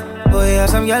a life. Boy, yeah,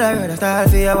 some girl I gotta start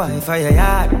for your wife for your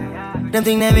yard. Them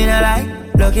think them in a lie.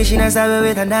 Lucky she not stab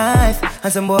with a knife.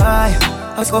 And some boy,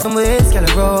 I was going with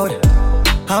Skella Road.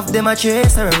 Half them a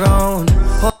chase her around.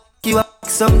 You a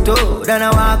some toad. And I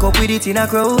walk up with it in a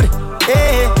crowd.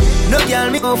 Hey, no girl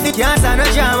me go fit, can't stand no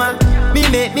drama. Me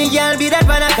make me girl be that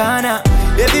pan a corner.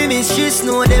 Baby miss, she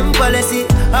know them policy.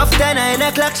 After 9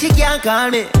 o'clock she can't call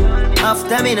me.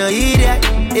 After me no idiot,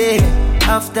 yeah.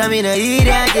 After me no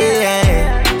idiot,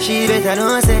 yeah. She better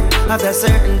know say after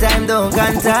certain time don't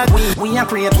contact me. We are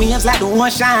create waves like the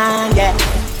ocean, yeah.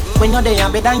 When you're there,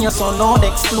 better than your son, no the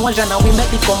explosion, and we make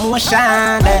the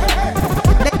commotion, yeah.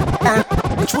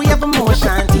 Which we have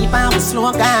emotion, deep and we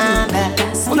slow down,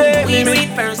 yeah. We do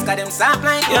it first, cause them soft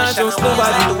like ocean, and we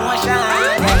like the ocean,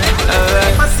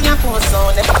 yeah. I see a post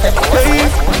on them.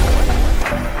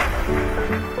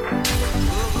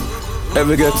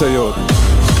 Every ghetto yo,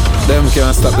 them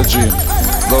can't stop the dream.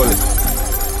 Goalie.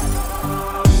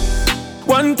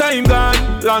 One time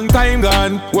gone, long time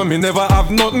gone, when me never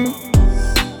have nothing.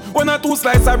 When I 2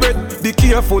 slices of bread, be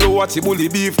careful watch the bully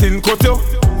beef thin cut you.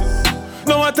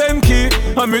 Now a 10 key,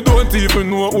 and me don't even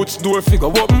know which door figure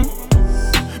open.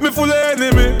 Me full of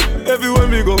enemy, everywhere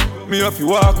me go, me have to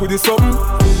walk with the something.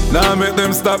 Now make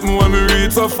them stop me when me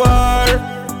reach so far.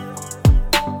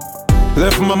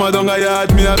 Left mama down a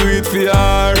yard, me a do it for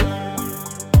her.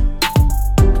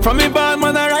 From me bad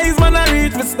man I rise, man I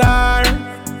reach me star.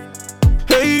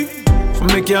 Hey, from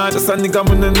me can't just a nigga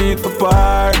me no need for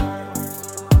par.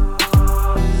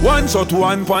 One shot,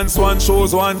 one pants, one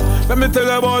shows one. Let me tell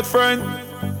you about friend.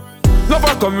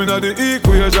 Never come in the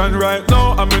equation right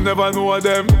now, and me never know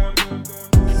them.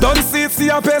 Don't see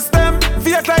a pest them.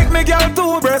 Fake like me girl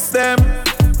to breast them.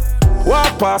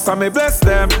 Walk past and me bless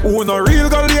them. Who no real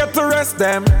go late to rest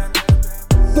them.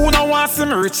 Who no want see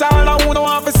me rich all and who no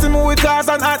want to see me with cars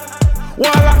and hat.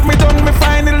 One lock me down, me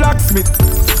find the locksmith.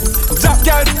 Jack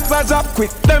girl, a drop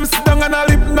quick. Them sit down and a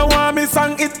lip, no want me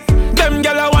sang it. Them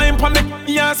gyal a wine pon the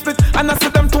and split. And I see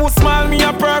them too small, me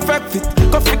a perfect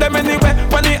fit. Go fit them anywhere,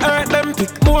 when it hurt them pick.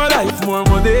 More life, more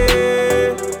money.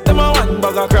 Them a one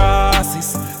bag of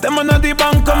crosses. Them a not the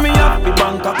bank of me up, the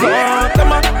bank account.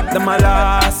 Them a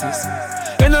losses.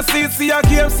 And I see a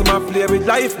game, so I play with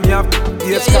life, me up.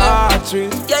 Yes,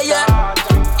 cartridge. Yeah.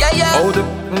 How the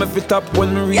me fit up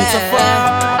when me reach so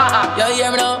far. Yo,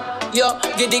 hear me now. Yo,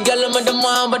 get the girl with them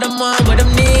want, but them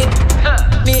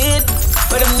need.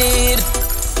 What them need,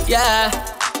 yeah.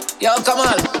 Yo, come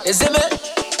on, you see me?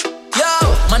 Yo,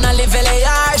 man, I live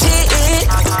L-A-R-G-E.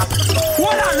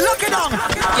 What I'm looking on?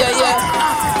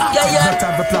 Yeah.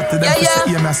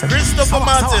 Christopher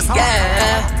Martin.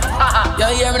 Yeah. Yo,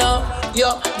 hear me now?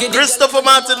 Yo, get the Christopher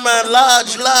Martin, man.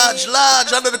 Large.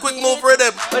 Under the quick move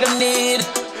rhythm. What them need,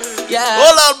 yeah.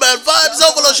 Hold on, man. Vibes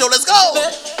Overload show. Let's go.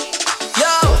 Yo,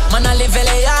 man, I live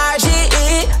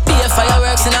L-A-R-G-E. Be a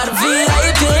fireworks in the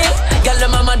VIP. Girl, the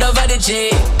mama over the G.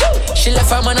 She left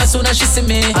left her man as soon as she see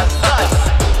me.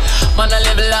 Man, I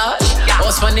live large,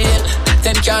 house money,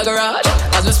 10 car garage.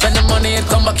 As we spend the money, it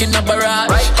come back in the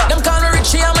barrage. Them call me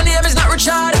Richie, and my name is not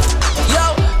Richard.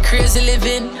 Yo, crazy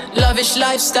living, lavish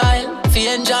lifestyle.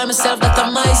 Feel enjoy myself,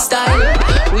 that's my style.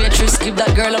 Waitress, give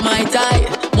that girl a my tie.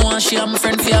 More and she and my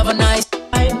friend, fi have a nice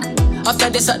time. After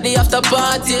this at the after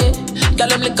party,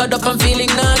 girl, I'm liquored up, I'm feeling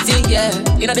naughty, yeah.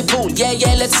 You know the pool,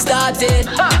 yeah, let's start it.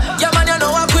 Yeah, man, you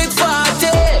know a quick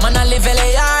party. Man, I live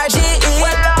LARGE.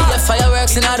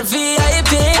 Fireworks in the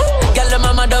VIP. Girl, the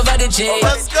mama over the J.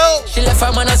 Let's go. She left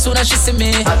her man as soon as she see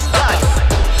me.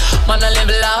 Man, I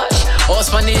live large,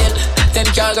 house money, 10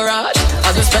 car garage.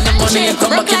 As we spend the money,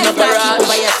 come back in the barrage.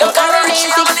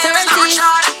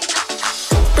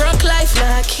 Broke life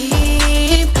not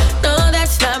keep. No,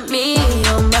 that's not me.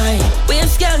 Oh my,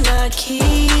 waves girl not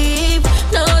keep.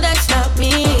 No, that's not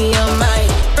me. Oh my,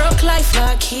 broke life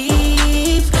not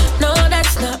keep. No,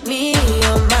 that's not me.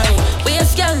 Oh my,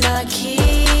 waves girl not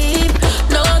keep.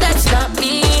 No, that's not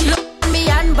me. Look me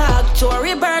and back to a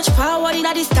reverse. Power in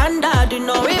the standard, do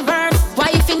no reverse.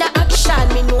 Wife in the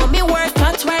action, me know me worth.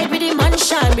 Plant right with the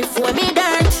mansion before me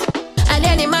dirt. And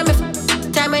then him and me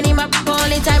time when him a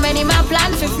only time when him a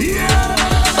plan for.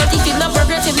 But if him not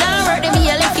progressive, now work them me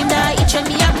a left him now each when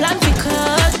me a plan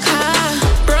because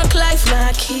broke life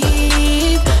not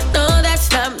keep. No, that's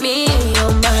not me.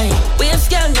 Oh my, waves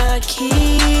girl not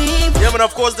keep. Yeah, man,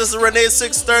 of course, this is Renee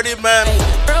 630, man.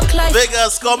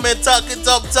 Vegas, come and talk it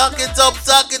up,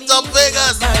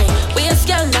 Vegas. Waves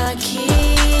girl not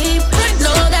keep.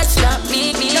 No, that's not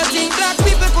me. You think black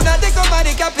people could not take over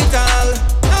the capital?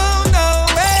 No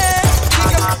way.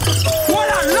 What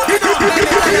a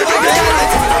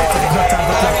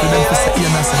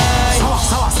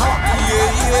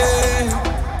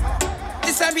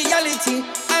It's a reality.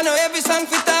 I know every song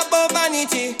fit up about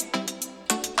vanity.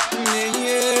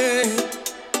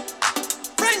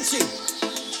 Frenchie,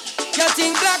 you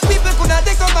think black people could not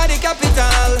take over the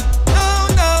capital?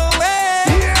 No way.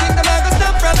 Think them are gonna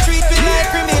stop from street with like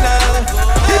criminal?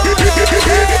 No way.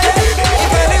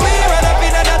 If anyway run up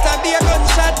in a that a be a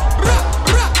gunshot,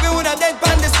 we woulda dead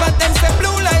on the spot. Them say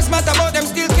blue lives matter, but them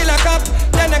still kill a cop.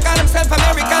 Then they call themselves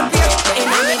American people.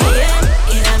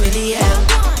 In a million,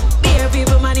 beer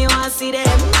people money want see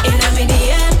them. In a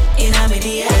million.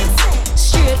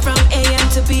 Straight from AM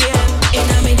to PM. In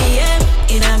a million.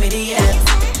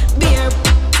 Beer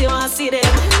you want see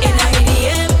them. In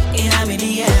a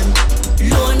million.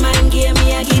 Loan man gave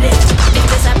me a give them.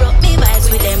 Because I brought me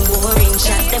vibes with them boring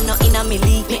shot. Them not in a me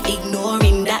league, me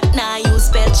ignoring that. Now you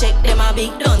spell check them a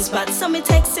big done spot. So me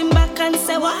text him back and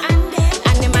say what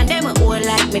and them and them all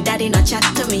like me daddy not chat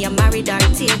to me. I'm married or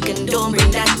taken, don't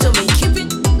bring that to me. Keep it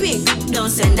big, don't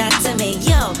send that to me.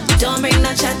 Yo, don't bring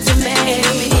no chat to me.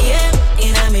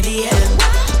 In a million.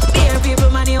 Beer people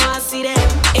money want see them.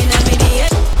 In a million.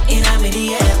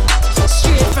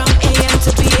 Straight from AM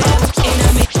to PM.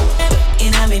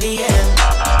 In a million.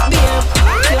 Beer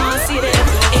people want see them.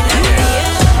 In a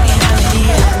million.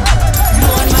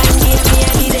 One man gave me a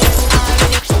hit it.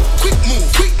 Quick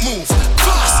move,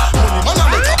 fast. Money man I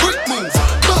make a quick move,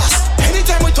 fast.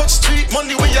 Anytime we touch street,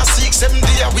 money we are seek 7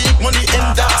 days a week, money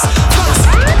end us. Fast.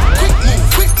 Quick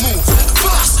move,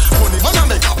 fast. Money man I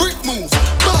make a quick move,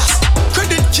 fast.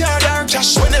 Credit card or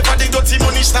cash, whenever the dirty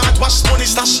money start, wash money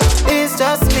stash. It's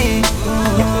just me,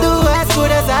 do as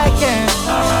good as I can,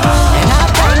 and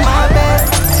I've done my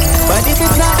best. But if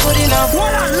it's not good enough,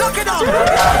 look it up.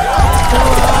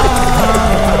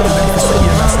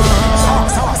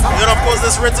 And of course,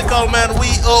 this Reticle, man, we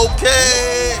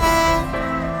okay.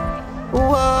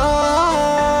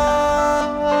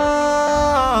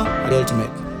 The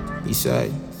ultimate,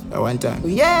 Eastside, at one time.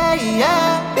 Yeah,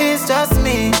 it's just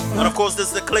me. And of course, this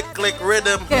is the click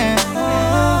rhythm.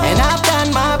 And I've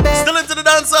done my best. Still into the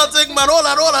dancehall thing, man. Hold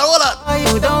on.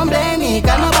 You don't blame me,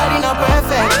 cause nobody no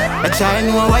perfect. I try to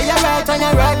know why you're right on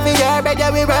your right for your bed.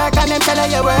 Yeah, we work and them tell her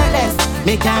you're worthless.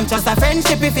 Me can't trust a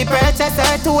friendship if you purchase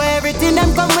her to everything.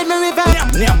 Them come with me reverse.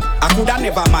 I coulda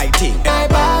never my thing. I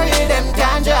bury them,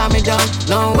 can't draw me down.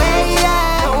 No way,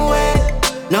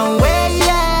 no way,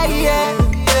 yeah.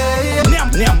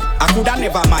 I coulda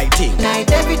never my thing.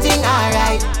 Night everything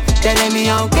alright. Telling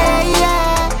me okay,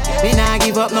 yeah. Me nah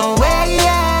give up no way,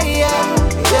 yeah.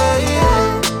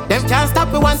 Them can't stop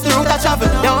me once the route I travel.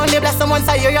 They only bless them once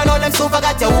a year, you know them so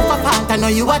forgot your whoop apart. I know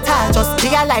you at all, just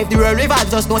be alive, the world revolve.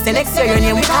 Just know say next year your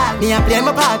name we call. Me and play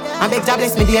my part, and beg God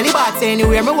bless me daily but say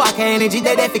anywhere me walk, energy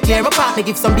they fi clear my path. Me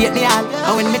give some bait me all,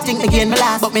 and when me think me gain me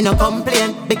last. But me no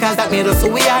complain, because that made us who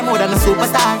we are, more than a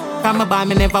superstar. From my bar,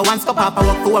 me never once go pop. I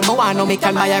walk for me want, no me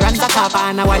can buy a ranch a copper.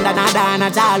 And I wonder nada and a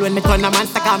jal when me turn a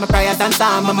monster. Call my prayers and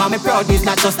psalm. My mommy proud, he's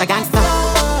not just a gangster.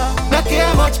 No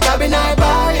care much, cabin I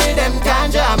body, them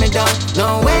can't draw me down.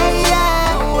 No way,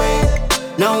 yeah, no way,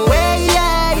 no way,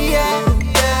 yeah, yeah,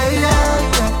 yeah,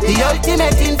 yeah. The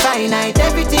ultimate infinite,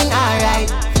 everything alright.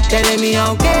 Telling me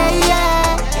okay,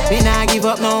 yeah. Me nah give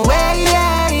up, no way,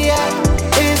 yeah,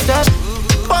 yeah. It's the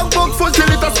bank book full till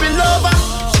it a spill over.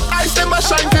 I stay my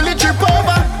shine till it trip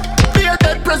over. Be a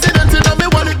dead president in a me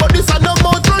wallet, but this a no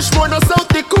Mount Rushmore, no South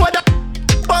Dakota.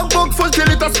 Bank book full till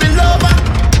it a spill over.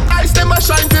 I stay my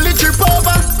shine till it trip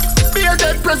over. Be a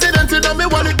dead president in a me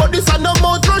wallet, but this a no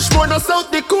Mount Rushmore, no South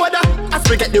Dakota. As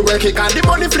we get the work, it and the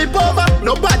money flip over.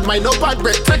 No bad mind, no bad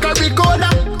breath, take a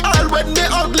recorder. All when they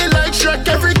ugly like Shrek,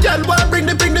 every girl want bring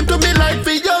them to me like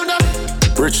Fiona.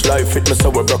 Rich life fit me so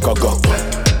we broke a go.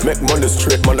 Make money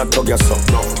straight, man, I tug your son.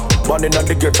 Born in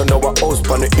the ghetto, now a house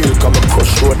on the hill. Come and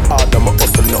crush road hard, I'm a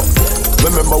hustle now.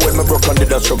 Remember when me broke and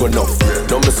did a struggle enough.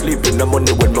 Now me sleep in the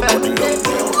money when me body love.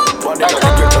 Born in the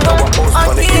ghetto, now a house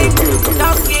on the hill.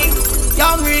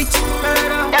 Young rich,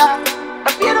 yeah. I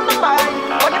feel on my mind,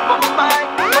 money for my mind,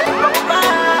 money for my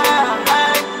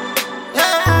mind.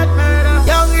 Yeah,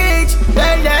 young rich,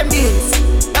 tell them this.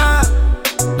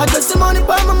 I got some money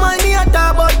for my mind, me I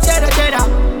talk about cheddar.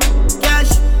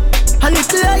 Cash, and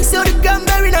if you like, so the gun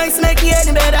very nice, make it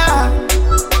any better.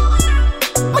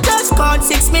 I just called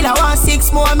 6 mil, I want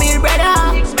 6 more mil,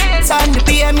 brother. Son, the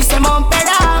PM is a mom,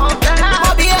 brother.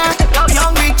 Bobby,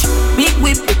 young rich, big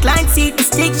whip, recline seat, the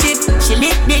stick shift. She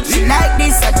lick dick, she like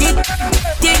this, a dick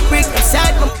brick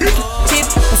inside my chip.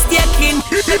 I stay clean,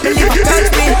 believe I touch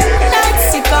me. Night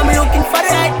sick, I'm looking for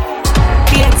the right.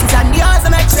 PXs and the hours,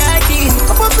 I'm attracted.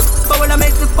 Come up for when I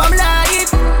make the palm light.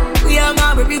 We are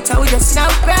my rich, we just now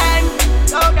crying.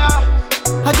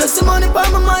 I just some money for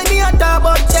my mind, me I talk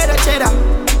about cheddar.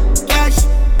 Cash,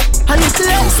 and it's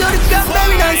like so the gun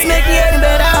very nice, make it any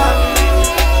better.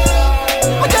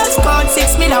 I just called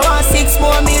 6 mil, I want 6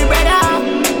 more mil,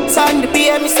 brother. Son, the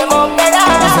PM is a more better.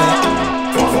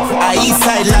 I east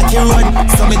side like a road,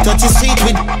 so me touch the street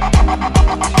with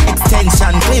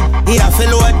extension clip. Here I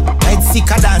feel load, head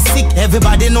sicker than sick,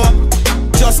 everybody know.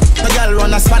 Just a girl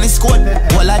run a Spanish code.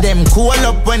 All of them cool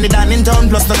up when they done in town.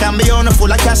 Plus no can be on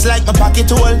full of cash like my pocket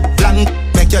hole. Blank,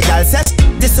 make your girl set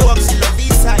this up, she love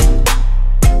east side.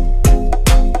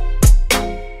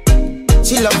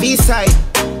 She love east side.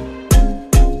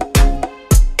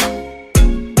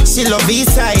 She love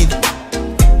east side.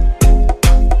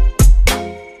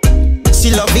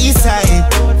 She love east side.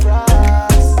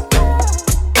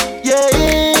 Yeah,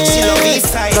 she love east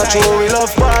side. Not sure we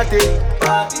love party.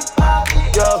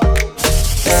 Yo,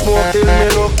 smoke till me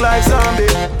look like zombie.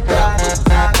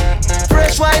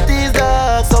 Fresh white is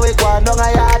dark, so we go on down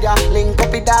a yard, yeah. Link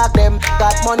up with dog them.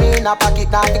 Got money in a pocket,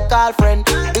 now we call friend.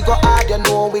 We go hard, you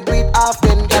know we do it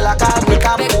often. Girl I call me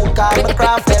top food, call me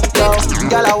craft them. Yo,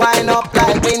 girl I wind up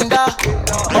like window.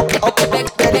 Up,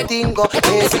 let the thing go.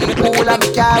 AC cool and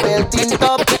me car well tint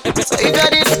up. So if you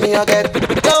diss me, you get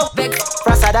yo.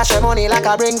 Frasa dash your money like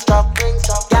a ring truck.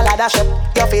 Girl I dash up,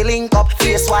 you feel link up.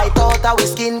 Face white out, and we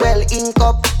skin well ink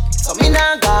up. So me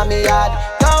nah got me yard,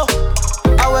 yo.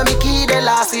 I when me key the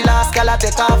last girl I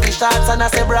take off the shots and I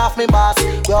say braff me boss.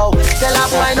 Yo, tell her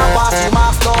why not pass me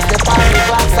mask off the party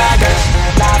clocks again.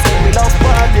 Last thing we love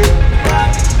party.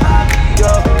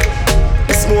 Yo,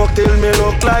 smoke till me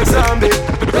look like zombie.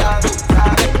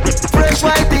 Fresh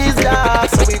white is dark,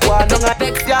 so we go on down a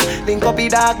text ya. Link up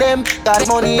with dog them. Got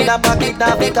money in a pocket,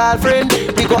 now we call friend.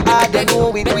 We go hard, they know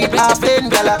we do it often.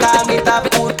 Girl I call me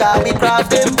top food, call me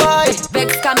craft them boy.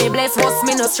 Vex can me bless, what's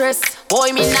me no stress.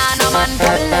 Boy me nah no man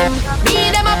problem. Me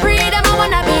them a pray, them a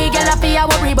wanna be. Girl I fear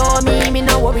worry about me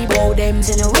no worry about them.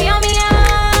 So no way on me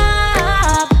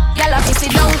up. Girl I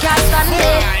sit down, can't stand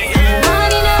it.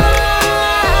 Not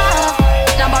enough.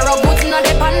 Number of boots no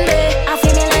depend me. I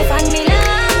feel me life and me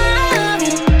love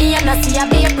it. You know see I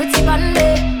be a pretty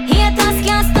bandit. Haters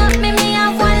can't stop me, me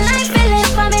have one life to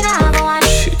live for me now have one.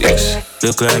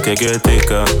 Look like I get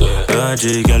thicker.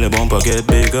 RG, girl, the bumper get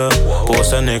bigger.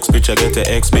 Post the next picture, get the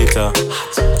X meter.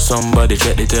 Somebody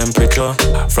check the temperature.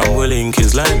 From Willink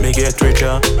is like me get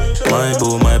richer. My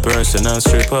boo, my personal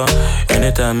stripper.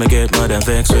 Anytime I get mad and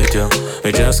vex with you,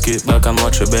 we just keep back and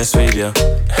watch your best video.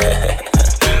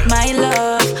 My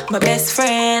love, my best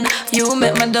friend. You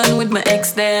make me done with my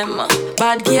ex them.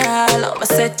 Bad girl, I'm a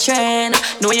set trend.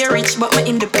 Know you're rich but me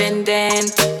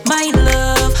independent. My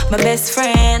love, my best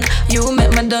friend. You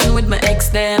make me done with my ex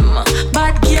them.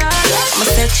 Bad girl, my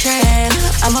section.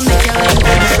 I'ma make you link with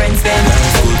my friends them.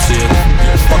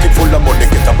 Pocket full of money,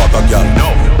 get a bag of girl. No.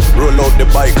 Roll out the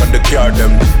bike and the car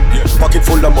them. Pocket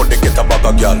full of money, get a bag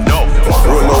of girl. No.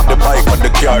 Roll out the bike and the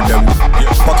car them.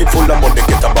 Pocket full of money,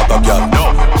 get a bag of girl.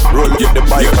 No. Roll out the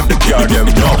bike and the car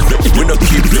them. No. We no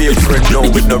keep fake friend, no.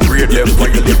 We no braid them.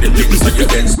 When you leave the things on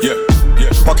your ends, yeah.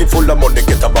 Pocket full of money,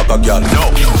 get a bag of girl. No.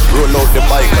 Roll out the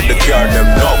bike and the car them.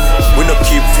 No. We no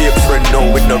keep fake friend,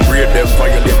 no. We no braid them. When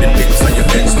you leave the things on your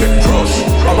ends, get crushed.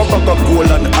 I'm a bag of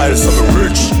gold and aisles, so I'm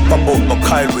rich. Pop out my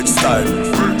Kyle with style.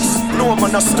 No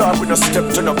man a star with a step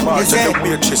to the bar. Take a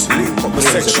beatrice, link up my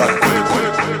section.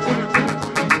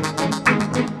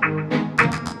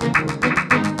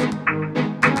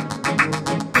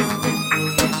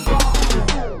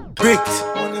 Bricked,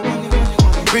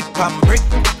 brick pam brick,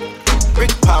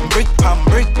 brick pam brick pam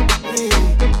brick,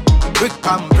 brick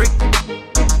pam brick,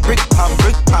 brick pam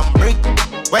brick pam brick.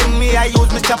 When me I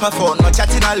use my chopper phone, no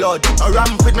chatting a lot. No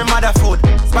ramp with me mother food,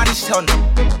 Spanish town,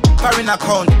 foreign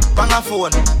account, bang a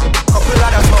phone, couple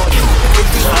other phone. If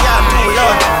this can't too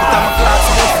loud, but I'm a class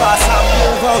move fast and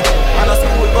move out. On a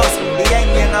school bus, the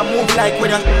young I move like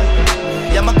with a.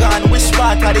 Yeah, my gun, which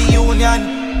part of the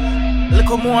union? Look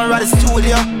more at the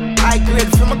studio. I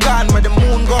grade from my gun where the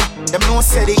moon go. Them no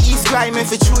say the east crime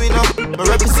if it's true enough. But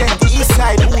represent the east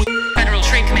side. Ooh. Federal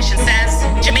Trade Commission says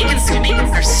Jamaicans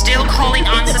are still calling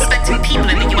on suspecting people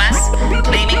in the US,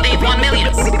 claiming they've won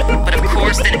millions. But of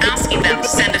course, then asking them to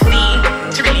send a fee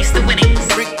to release the winnings.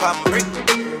 Brick pam brick,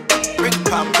 brick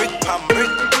pam brick pam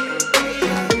brick,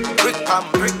 brick pam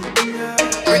brick,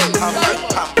 brick pam brick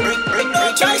pam brick, brick.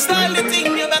 No try style the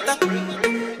thing, you better.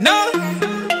 No,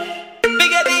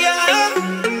 bigger the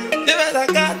you better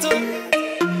got to.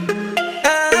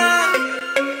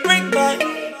 Brick boy.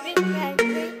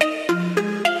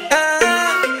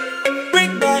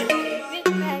 Brick boy.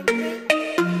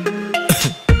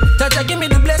 Touch, give me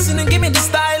the blessing and give me the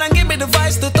style and give me the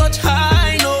vice to touch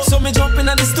high. No, so me jump in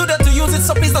at the studio to use it.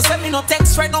 So please don't send me no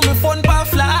text right on my phone per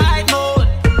flight mode.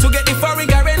 To get the foreign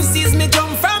currencies, me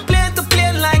jump from plane to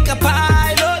plane like a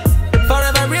pilot.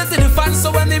 Forever real to the fans,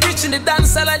 so when they reach in the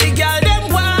dance, all of the girl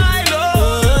them wild.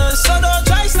 So don't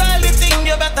try style the thing,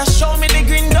 you better show me the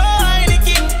green door, the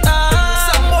king.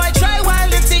 Some boy try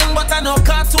wild the thing, but I know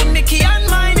cartoon Mickey and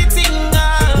mine the thing.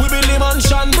 We believe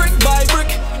mansion brick by brick.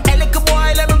 Hey, little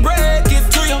boy, let me break it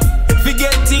to you.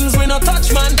 Forget things we no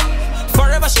touch, man.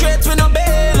 Forever straight, we no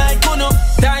bail like Uno.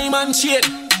 Diamond shit,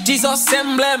 Jesus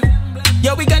emblem.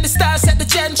 Yo, we got the stars at the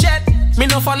chen. Me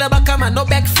no follow back, man, no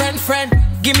back friend.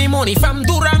 Give me money from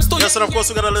Durams to. Yes, and of course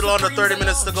we got a little under 30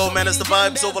 minutes to go, man. It's the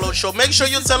Vibes Overload Show. Make sure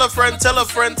you tell a friend,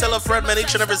 man.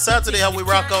 Each and every Saturday how we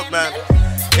rock out, man.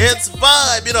 It's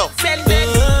vibe, you know.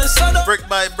 Brick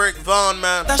by brick, Vaughn,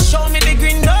 man. Show me the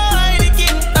green door, the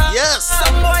king. Yes.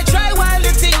 Some boy try wild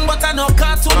the thing, but I know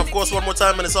cartoon. And of course, one more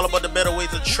time, and it's all about the better way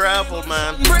to travel,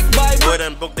 man. Brick by brick. Go ahead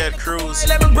and book that cruise.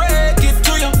 Let me break it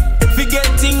to you. Forget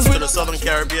things to the Southern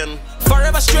Caribbean.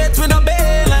 Forever straight with a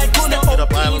bail like Step It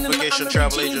Up Island Vacation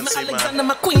Travel Agency, man.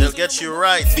 They'll get you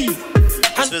right.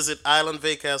 Just visit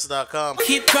islandvacas.com.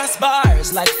 Hit cross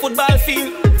bars like football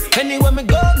field. Anywhere me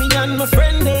go, me and my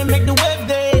friend they make the wave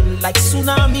they like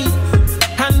tsunami.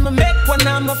 And me make one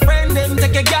of my friend them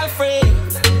take a girlfriend,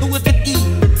 do it with E.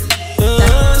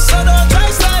 So don't try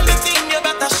style the thing, you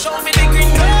better show me the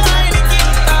green light, the king.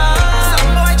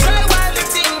 Some boy try wild the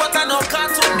thing, but I know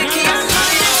cartoon the key and the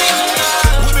thing.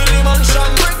 We believe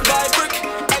mansion brick by brick.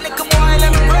 Hey, little boy,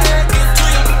 let me break it to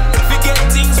you. Forget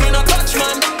things we no touch,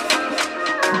 man.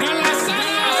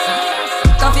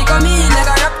 Coffee come in like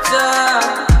a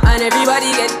raptor, and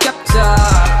everybody get captured.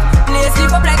 Play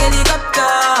sleep up like a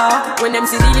helicopter when them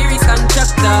see the lyrics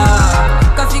contractor.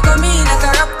 Coffee come in like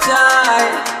a raptor,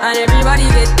 and everybody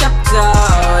get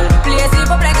captured. Play sleep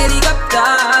up like a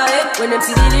helicopter when them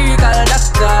see the lyrical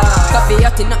doctor. Coffee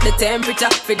hotting up the temperature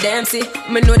for them see.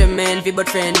 Me know the man fi but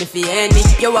friend me fi enemy.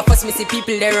 Yo, I fuss me see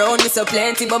people there around me so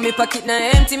plenty, but me pocket na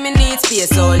empty, me need space.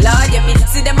 So Lord, yeah, me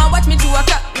see them a watch me 2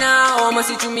 o'clock now. Almost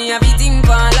see through me everything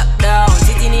for lockdown.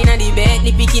 Sitting in a the bed,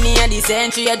 the bikini and the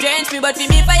century. You drench me, but for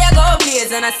me fire go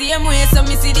blaze. And I see him way, so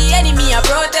me see the enemy a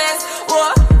protest.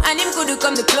 Whoa, and him could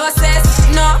come the closest.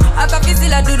 No, I coffee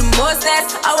still I do the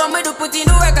mostest. I want me to put in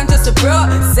the work and just the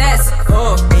process.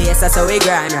 Oh, yes, that's how we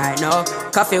grind right now.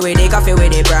 Coffee with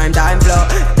the prime time flow.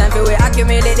 Time for we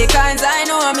accumulate the kinds I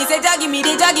know. Me say, give me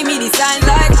the signs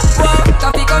like, whoa,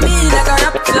 coffee come in like a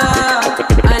raptor,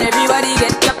 and everybody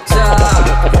get captured.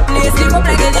 Play sleep up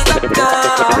like a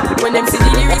helicopter when them see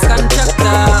the lyrics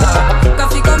contractor.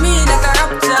 Coffee come in like a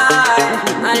raptor,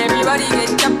 and everybody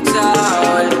get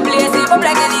captured.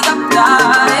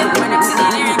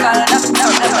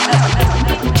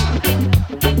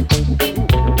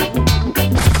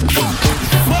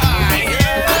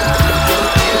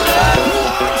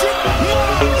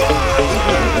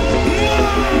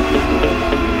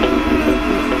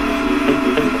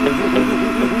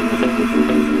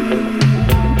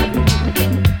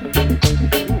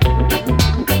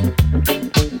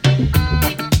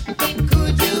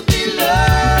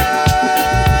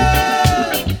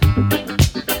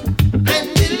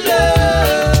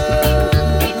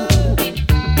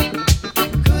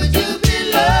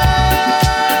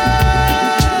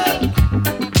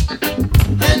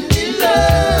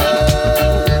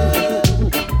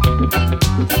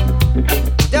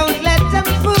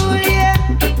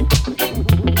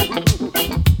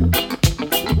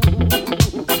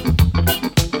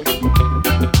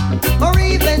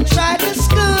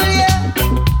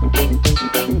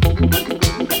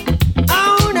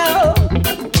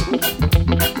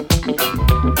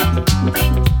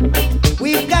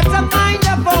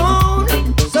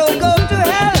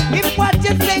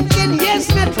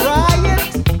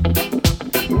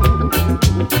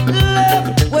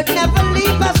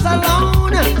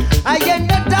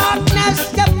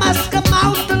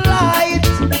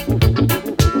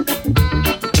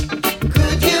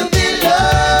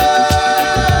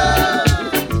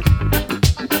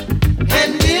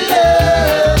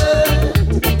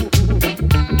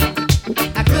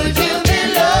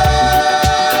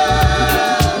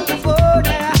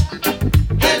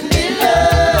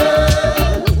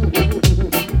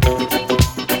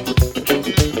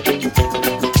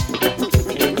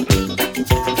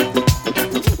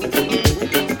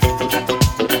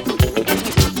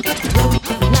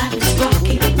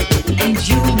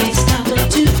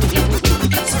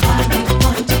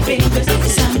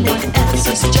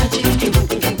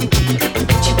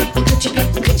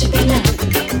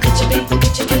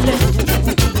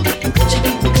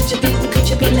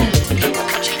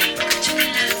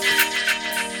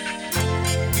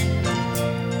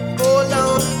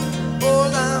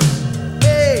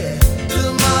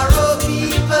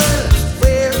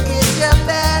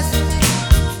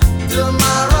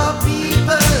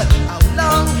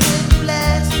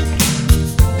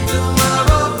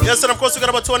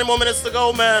 about 20 more minutes to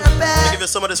go, man. Let me give you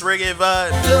some of this reggae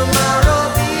vibe.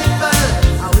 Tomorrow people,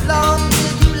 how long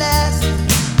will you last?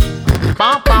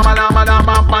 Tell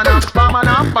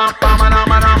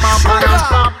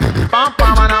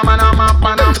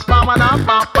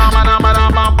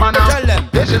them,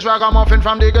 this is ragamuffin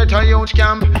from the ghetto youth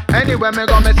camp. Anywhere me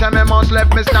go, me say me must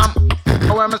left me stamp.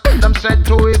 Where me them said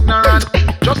too ignorant.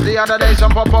 Just the other day,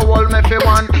 some papa hold me for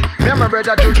one. Me and my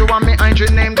brother Juju and me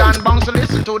ain't named Dan. Bounce to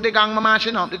listen to the gang, me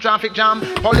mashing up the traffic jam.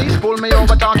 Police pull me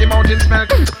over, talking about him smell.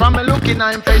 From me looking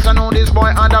at him face, I know this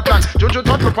boy had a plan. Juju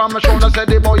touch me from my shoulder, said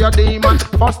the boy a demon.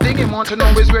 First thing he want to know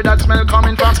is where that smell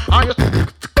coming from. Are you?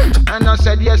 And I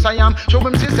said yes I am. Show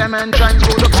him system and try and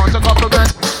the cost a couple grand.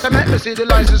 They make me see the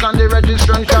license and the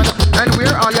registration. And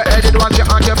where are you headed? What's your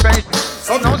occupation?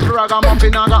 So now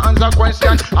ragamuffin I got answer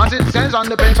question. As it says on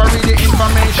the paper, read the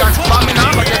information. But me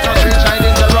now get no street side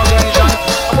interrogation.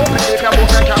 I hope me if your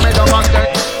book and carry the master.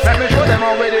 Let me show them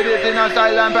how we did it in a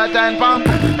style and pattern. Pam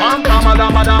pam pam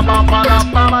pam pam pam pam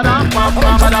pam pam pam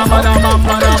pam pam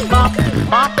pam.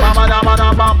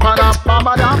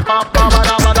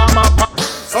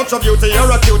 Such a beauty,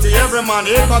 you're a cutie, every man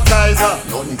hypnotize her.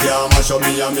 Nothing can mash up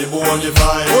me and me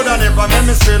bonify. Would I never make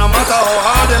me straight no matter how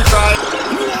hard them try.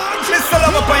 Mr.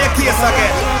 Love up on your case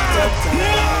again.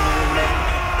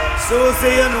 So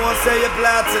say you know, say you're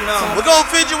platinum. We're gonna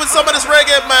feed you with some of this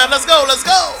reggae, man. Let's go, let's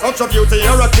go. Such a beauty,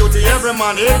 you're a cutie, every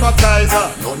man hypnotize her.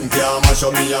 Nothing can mash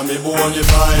up me and me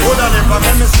bonify. Would I never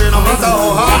make me straight no matter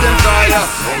how hard them try.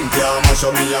 Nothing can mash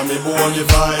up me and me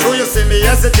bonify. Do you see me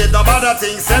hesitate about that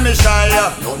thing, say me shy.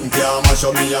 Nothing can mash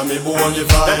up me and me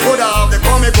bonify. They coulda have the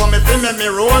come fi make me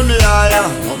roll me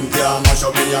higher. Nothing can mash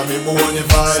up me and me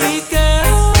bonify. Sweet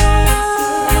girl,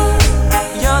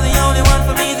 you're the only one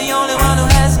for me, the only one who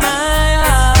has my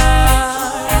heart.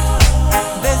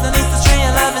 There's no need to stray,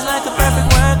 your love is like a perfect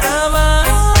work of art.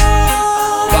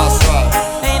 That's right.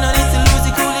 Ain't no need to lose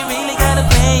it cool, you really gotta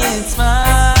play it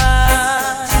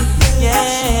smart.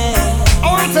 Yeah.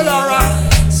 Oh, it's a Laura.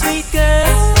 Sweet girl,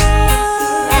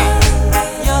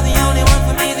 you're the only one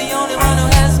for me, the only one who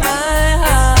has my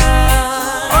heart.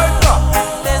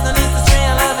 There's no need to stray,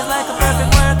 your love is like a perfect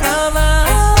work of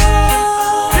art.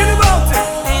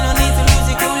 Ain't no need to lose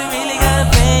it cool, you really gotta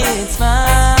play it smart.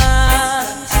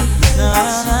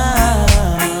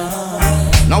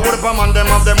 Now what if a man them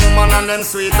have them woman and them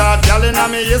sweetheart? Girl inna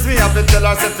me ears me have to tell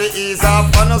her say fi ease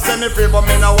off. I no say me free but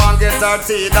me no want get her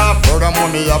teeth off. Furthermore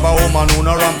me have a woman who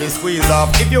no ramp the squeeze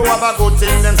off. If you have a good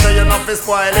thing then say you not fi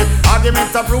spoil it.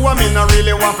 Argument a brew and me no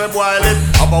really want fi boil it.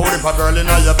 About if a girl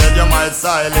inna your bed you might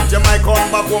style it. You might come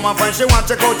back home and find she want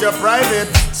check out your private.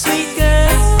 Sweet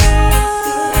girl,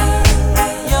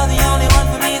 you're the only one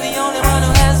for me, the only one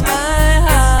who has my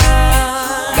heart.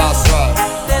 That's right.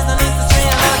 There's no need to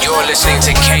stray, You're listening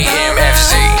to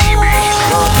KMFC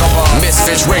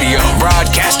Misfits Radio,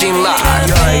 broadcasting live.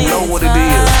 You already know what it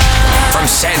is. From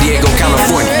San Diego,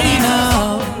 California.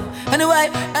 Anyway,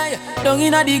 hey, down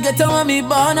in the ghetto where me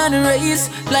born and raised.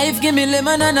 Life give me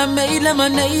lemon and I made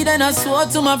lemonade. And I swore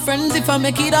to my friends if I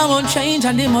make it I won't change.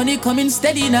 And the money coming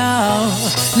steady now.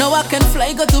 Now I can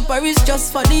fly, go to Paris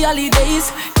just for the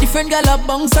holidays. Different gal a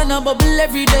bounce and a bubble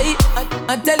every day.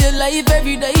 I tell you life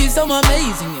every day is so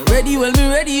amazing. You ready? Well me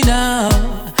ready now.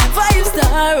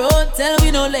 5-star hotel,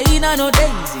 we no lane and no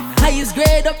dazing. Highest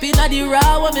grade up in the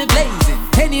raw when me blazing.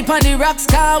 Penny pon the rocks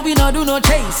car, we no do no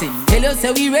chasing. Tell you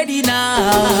say we ready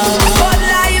now. But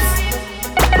life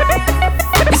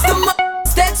is the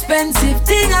most expensive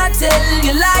thing, I tell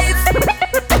you. Life,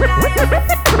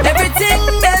 everything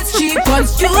that's cheap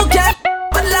once you can.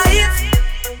 But life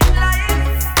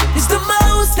is the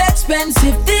most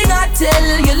expensive thing, I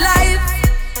tell you. Life,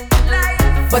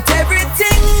 but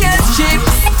everything is cheap,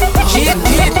 cheap,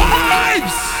 cheap.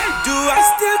 Do I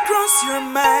still cross your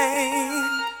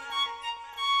mind?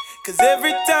 Cause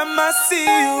every time I see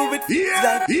you it feels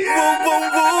like whoa, whoa,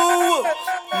 whoa.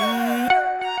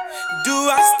 Do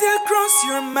I still cross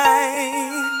your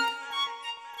mind?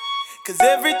 Cause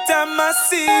every time I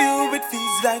see you it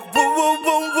feels like whoa, whoa,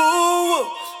 whoa, whoa.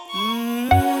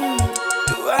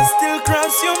 Do I still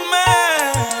cross your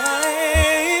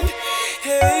mind?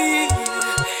 Hey,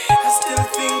 I still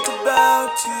think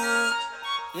about you.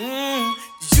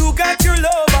 You got your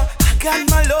lover, I got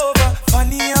my lover.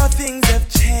 Funny how things have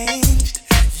changed.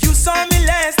 You saw me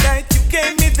last night, you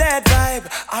gave me that vibe.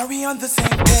 Are we on the same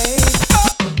page?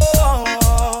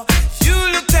 Oh, you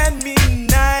looked at me 9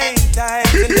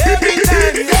 times, and every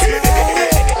time you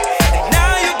smiled.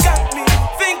 Now you got me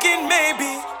thinking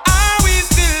maybe, are we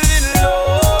still in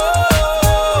love?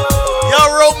 Yo,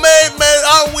 Romaine, man,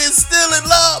 are we still in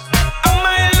love? Am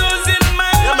I losing my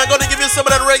mind? Yeah, man, gonna give you some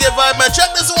of that reggae vibe, man. Check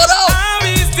this one out. Are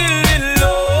we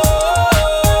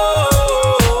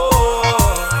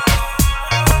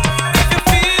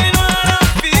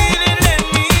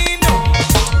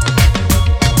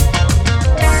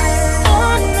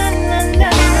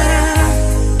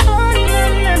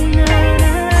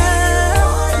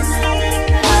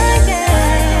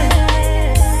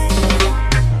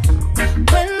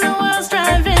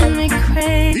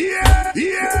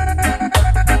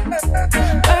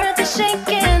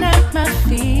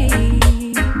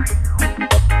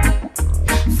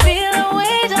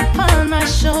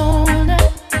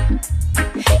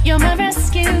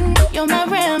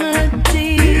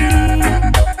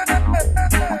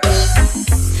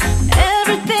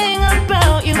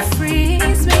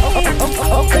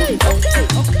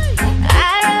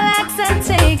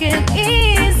it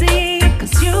easy,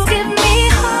 'cause you give me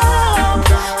hope,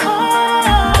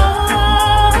 hope.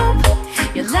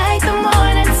 You're like the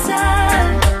morning sun,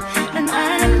 and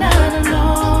I'm not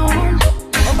alone.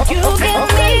 You give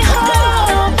me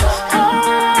hope, hope.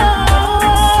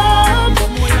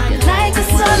 You're like the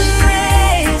sun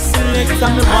rays,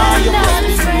 I'm not afraid.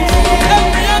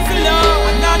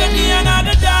 Another day,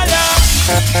 another dollar.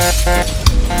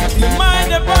 Me mind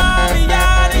the bomb,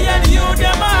 yeah, and you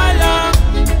them all up.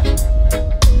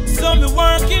 So me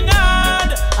working hard.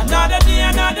 Another day,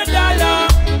 another dollar.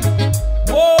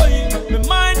 Boy, me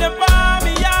mind the bomb,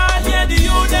 yeah, and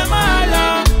you them all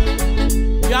up.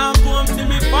 Can't come to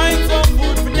me find some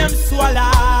food for them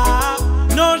swallow.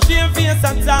 No shame face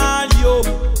at all, yo.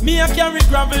 Me a carry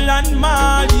gravel and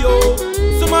Mario.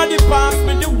 Somebody pass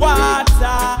me the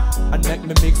water and make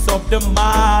me mix up the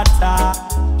matter.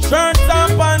 Shirts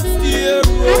and pants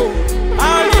stereo,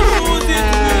 all the shoes in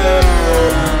wear.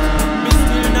 Me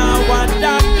still not want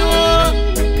that though,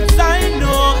 'cause I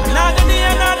know another day,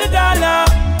 another dollar.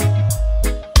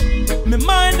 Me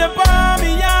mind the bomb,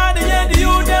 yeah, the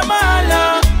you them all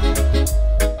up.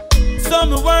 So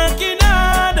me working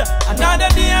hard, another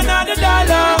day, another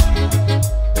dollar.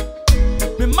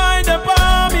 Me mind the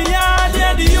bomb, yeah,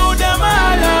 the you them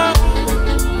all up.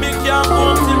 Me can't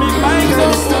come to me find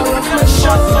some food.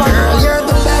 Girl, you're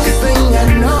the best thing I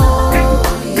know,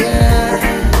 yeah.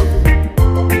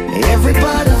 Every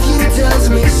part of you tells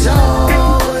me so,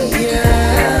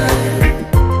 yeah.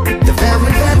 The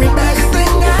very, very best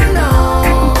thing I know,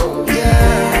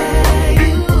 yeah.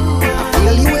 I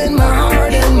feel you in my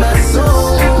heart and my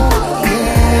soul,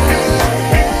 yeah.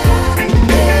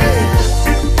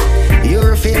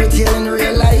 You're a fairy tale in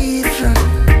real life.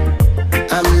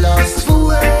 I'm lost for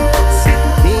words.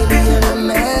 Baby, you're a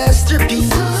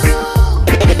masterpiece.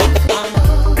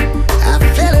 I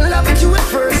fell in love with you at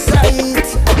first sight.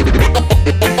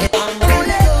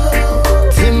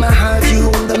 In my heart, you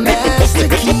hold the master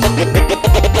key.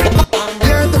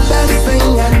 You're the best thing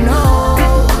I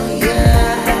know,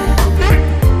 yeah.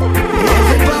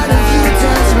 Every part of you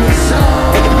tells me so,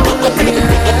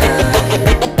 yeah.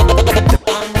 The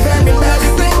very best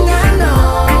thing I know,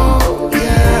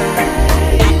 yeah.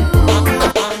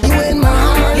 You in my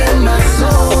heart and my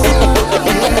soul,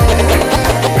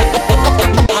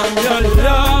 I'm your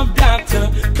love doctor,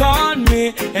 call me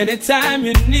anytime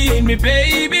you need me,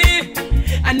 baby.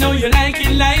 I know you like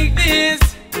it like this.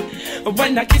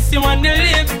 When I kiss you on the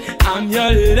lips, I'm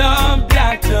your love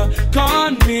doctor,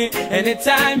 call me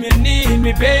anytime you need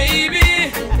me,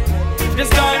 baby.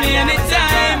 Just call me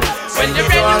anytime when you're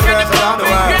ready for the bump and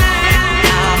grind.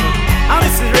 I'm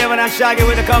Mrs. Raven and Shaggy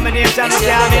with a combination of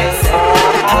candies.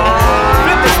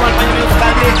 Flip this one for your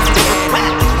musical mix.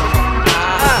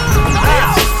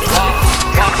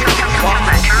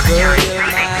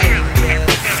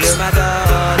 You're my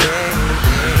darling,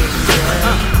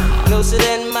 closer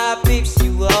than my peeps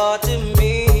you are to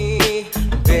me,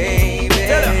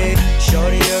 baby.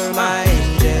 Shorty, you're my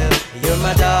angel, you're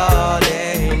my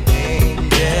darling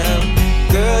angel.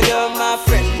 Girl, you're my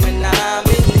friend when I'm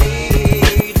in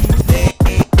need.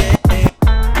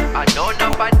 I know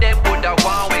nobody woulda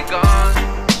want we gone.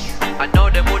 I know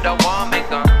them woulda want me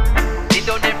gone. They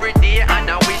done every day and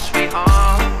I wish we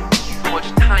all much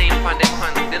time for them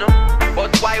hands, you know.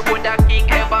 But why would a king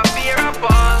ever fear a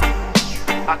ball?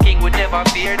 A king would never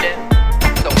fear them.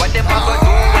 So what them a go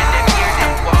do when they hear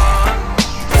them fall?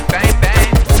 Bang bang.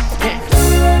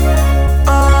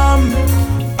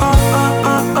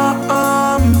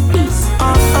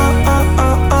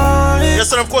 Yes,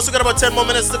 sir, of course, we got about 10 more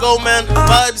minutes to go, man.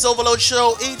 Vibes Overload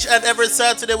Show. Each and every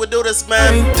Saturday we do this,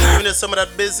 man. Giving you some of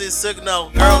that busy signal.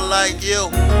 Girl like you.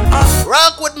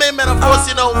 Rock with me, man. Of course,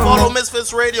 you know, follow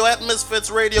Misfits Radio at Misfits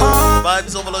Radio.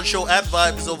 Vibes Overload Show at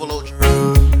Vibes Overload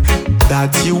Show.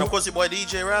 That's you. And of course, your boy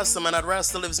DJ Rasta, man, at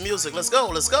Rasta Lives Music. Let's go,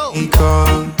 let's go.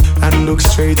 Come and look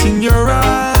straight in your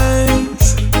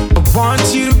eyes. I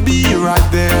want you to be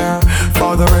right there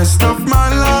for the rest of my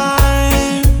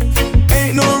life.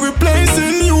 Ain't no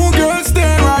replacing you, girl.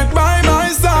 Stay right by my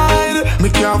side. Me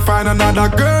can't find another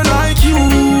girl like you.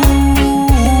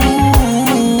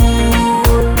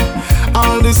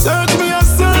 All the search me a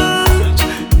search.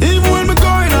 Even when me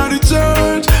going out of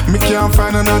church, me can't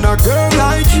find another girl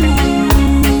like you.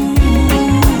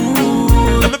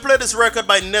 Let me play this record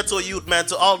by Netto Youth, man,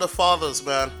 to all the fathers,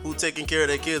 man, who taking care of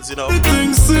their kids, you know.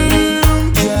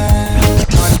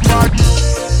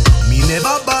 Me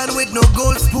never born with no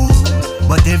gold spoon,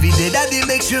 but every day daddy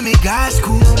make sure me gas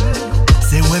cool.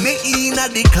 Say when me in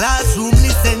at the classroom,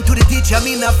 listen to the teacher,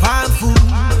 me na farm food.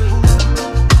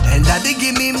 And daddy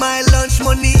give me my lunch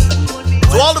money.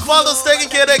 To all the fathers taking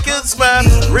care of their kids, man.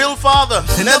 Real father.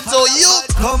 Neto, you.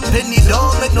 Company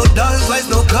don't make no dollars, wise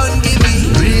no gun give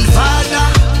me. Real father.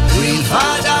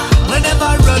 Whenever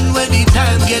I run when the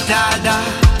time get harder.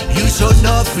 You show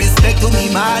enough respect to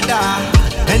me mother.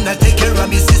 And I take care of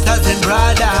my sisters and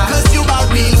brother. Cause you are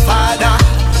real father.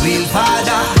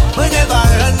 Whenever I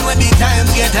run when the time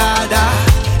get harder.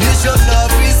 You show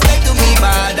enough respect to me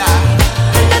mother.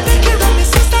 And I take care of my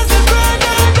sisters and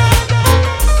brother.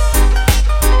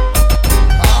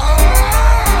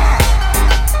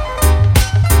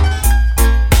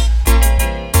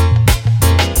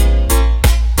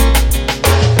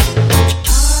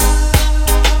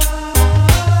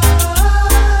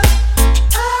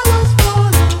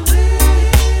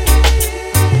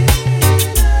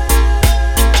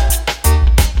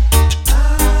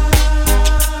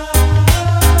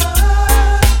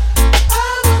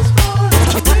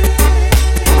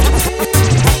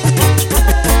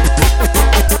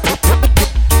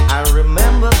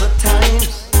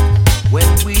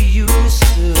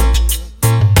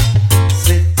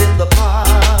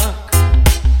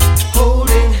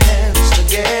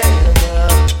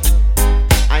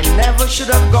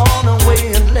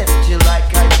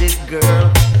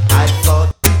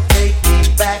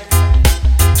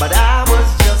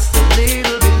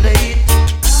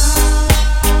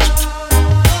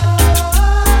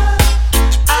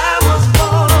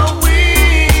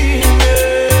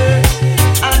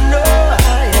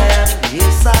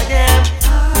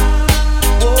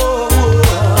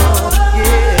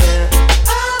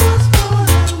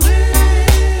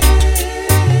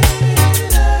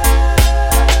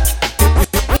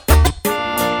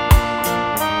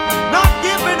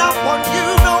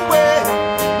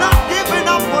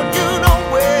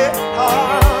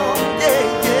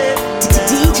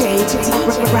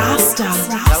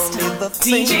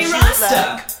 DJ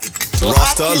Rasta.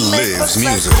 Rasta lives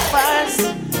music.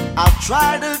 I'll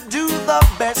try to do the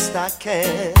best I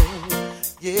can.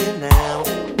 Yeah, now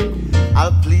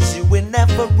I'll please you in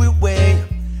every way.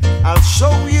 I'll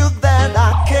show you that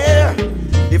I care.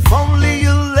 If only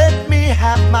you let me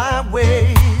have my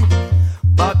way.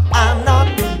 But I'm not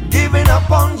giving up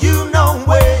on you, no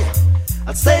way.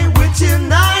 I'll stay with you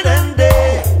night and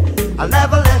day. I'll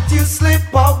never let you slip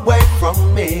away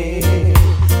from me.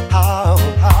 How,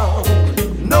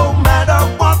 no matter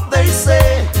what they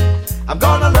say, I'm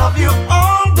gonna love you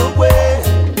all the way.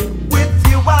 With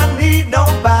you I need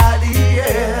nobody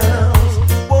else.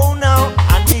 Oh no,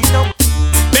 I need no.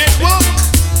 Bedrock,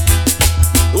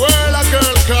 world a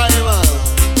girl cry man.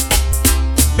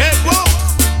 Bedrock,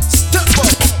 step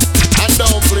up and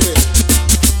don't play.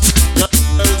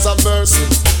 Girls of mercy,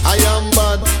 I am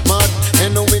bad, mad,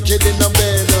 and no wicked in the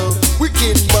bed.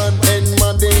 Wicked man and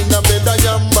mad in the bed. I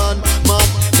am bad, mad,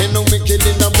 and no wicked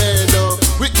in the bed.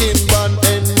 Wicked man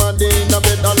and mad in the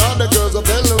bed. All of the girls of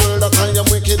tell the world that I am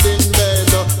wicked in bed.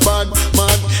 Bad,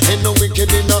 mad, and no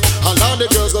wicked in the. All of the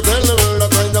girls of tell the world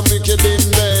that I am wicked in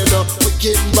bed.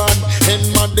 Wicked man and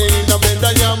mad in the bed.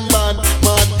 I am bad,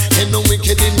 mad, and no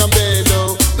wicked in the bed.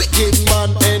 Wicked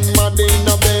man and mad in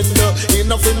the bed.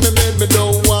 Enough in my bed, me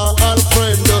don't want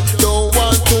Alfred. Don't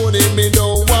want Tony, me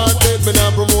don't want Ted. Me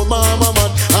not promote Mama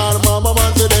Man, all Mama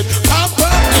Man to dead. Papa,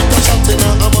 if I shot in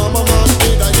a Mama Man,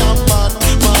 I am bad,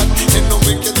 mad, and no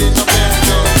wicked in the bed.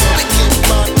 Wicked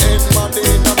man and mad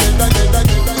in the bed.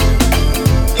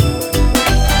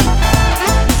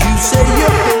 You say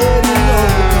you're hurting on,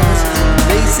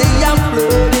 they say I'm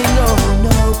flirting on.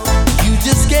 No, you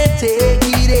just can't take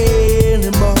it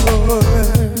anymore.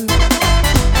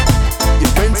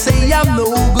 Your friends say I'm no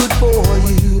good for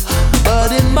you,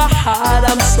 but in my heart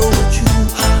I'm so true.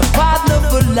 A partner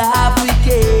for life, we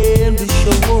can be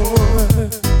sure.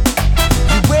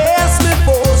 You asked me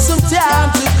for some time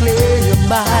to clear your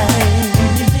mind.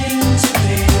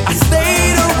 I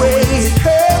stayed away, it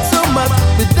hurt so much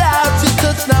without your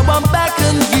touch. Now I'm back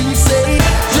and you say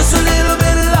just a little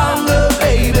bit longer,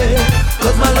 baby,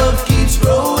 'cause my love keeps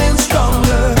growing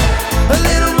stronger. A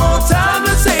little more time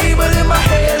to say, but in my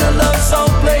head a love song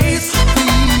plays.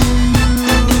 Please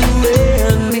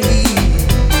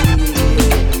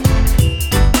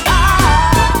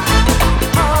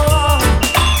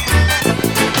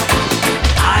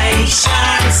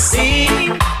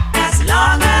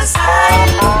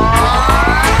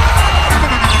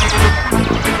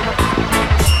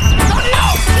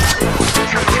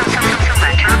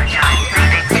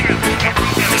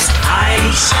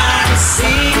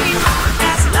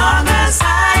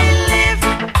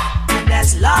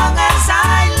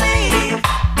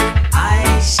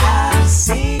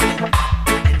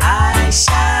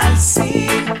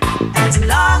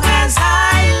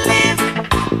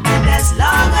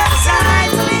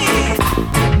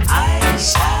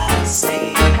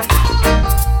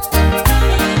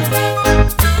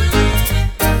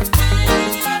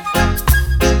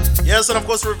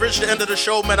course, we've reached the end of the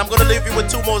show, man. I'm gonna leave you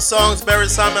with two more songs: Barry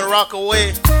Simon, Rock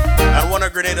Away, and one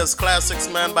of Grenada's classics,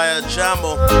 man, by a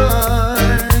Jambo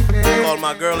called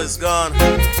My Girl Is Gone.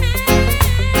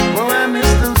 Oh, I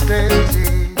miss those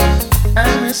days,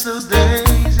 I miss those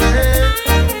days, yeah.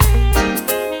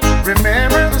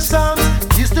 Remember the songs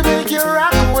used to make you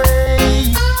rock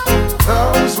away.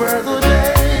 Those were the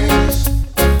days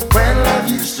when love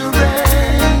used to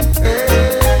rain,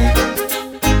 yeah.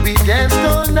 We danced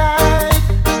all night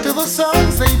to the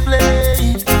songs they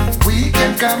played. We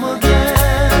can come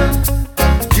again,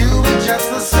 do it just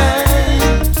the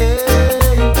same,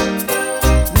 yeah.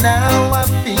 Now I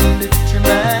feel it in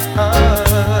my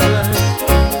heart.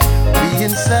 We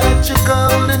in such a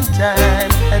golden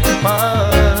time at the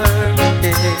park,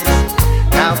 yes.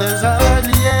 Now there's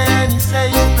hardly any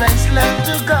safe place left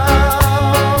to go.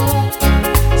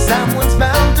 Someone's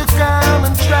bound to come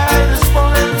and try to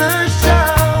spoil the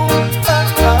show. Oh,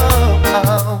 oh,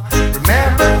 oh.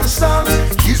 Remember the songs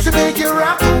used to make you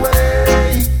rock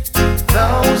away.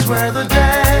 Those were the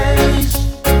days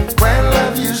when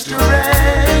love used to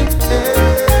rain,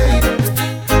 hey.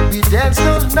 We danced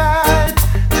all night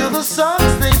to the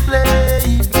songs they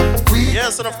played.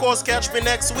 Yes, and of course, catch me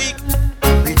next week.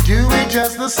 We do it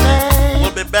just the same.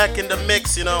 We'll be back in the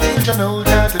mix, you know. Of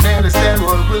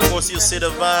course, you see the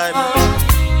vibe.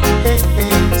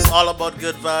 It's all about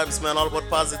good vibes, man. All about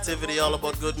positivity, all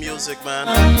about good music, man.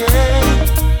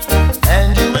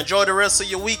 Enjoy the rest of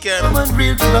your weekend.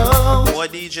 Boy,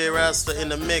 DJ Rasta in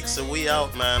the mix, and we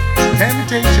out, man.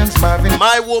 Temptations, Marvin.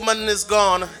 My Woman Is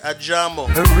Gone at Jambo.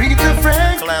 Aretha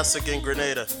Frank. Classic in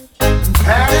Grenada.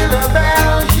 Patti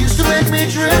LaBelle used to make me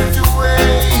drift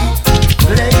away.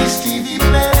 Play Stevie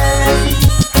Play,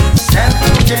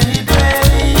 sample Jenny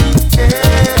Day,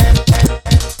 yeah.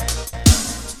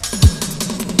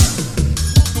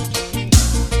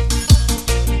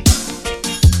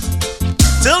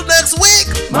 Till next week.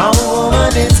 My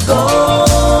woman is gone.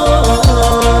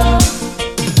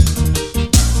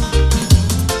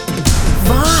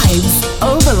 Vibes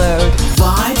overload.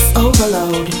 Vibes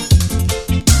overload.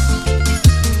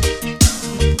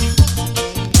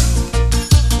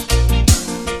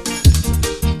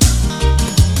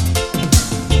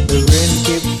 The rain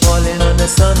keep falling on the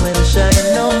sun will shine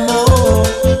no more.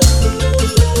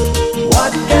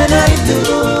 What can I do?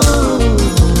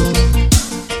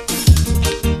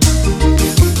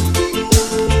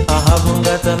 I haven't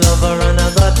got a lover and I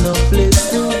got no place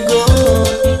to go.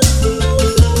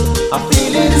 I'm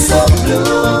feeling so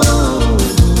blue.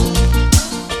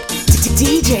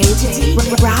 DJ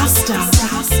Rasta.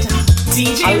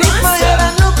 DJ I lift my head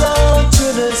and look out to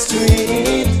the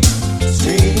street.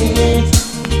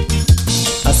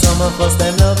 I saw my first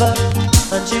time lover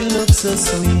and she looked so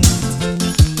sweet.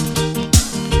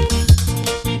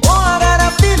 Oh, I got a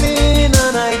feeling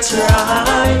and I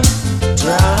tried,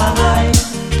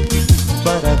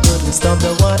 but I couldn't stop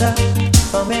the water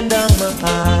coming down my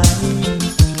eye.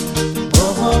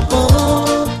 Oh, oh, oh,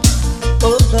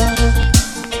 oh, God.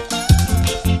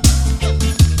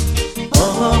 Oh,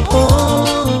 oh, oh.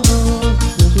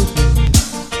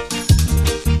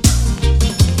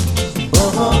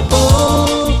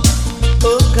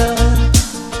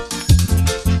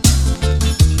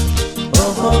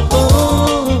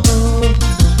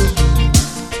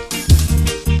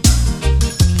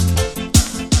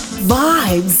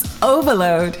 Vibes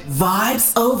overload.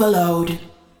 Vibes overload.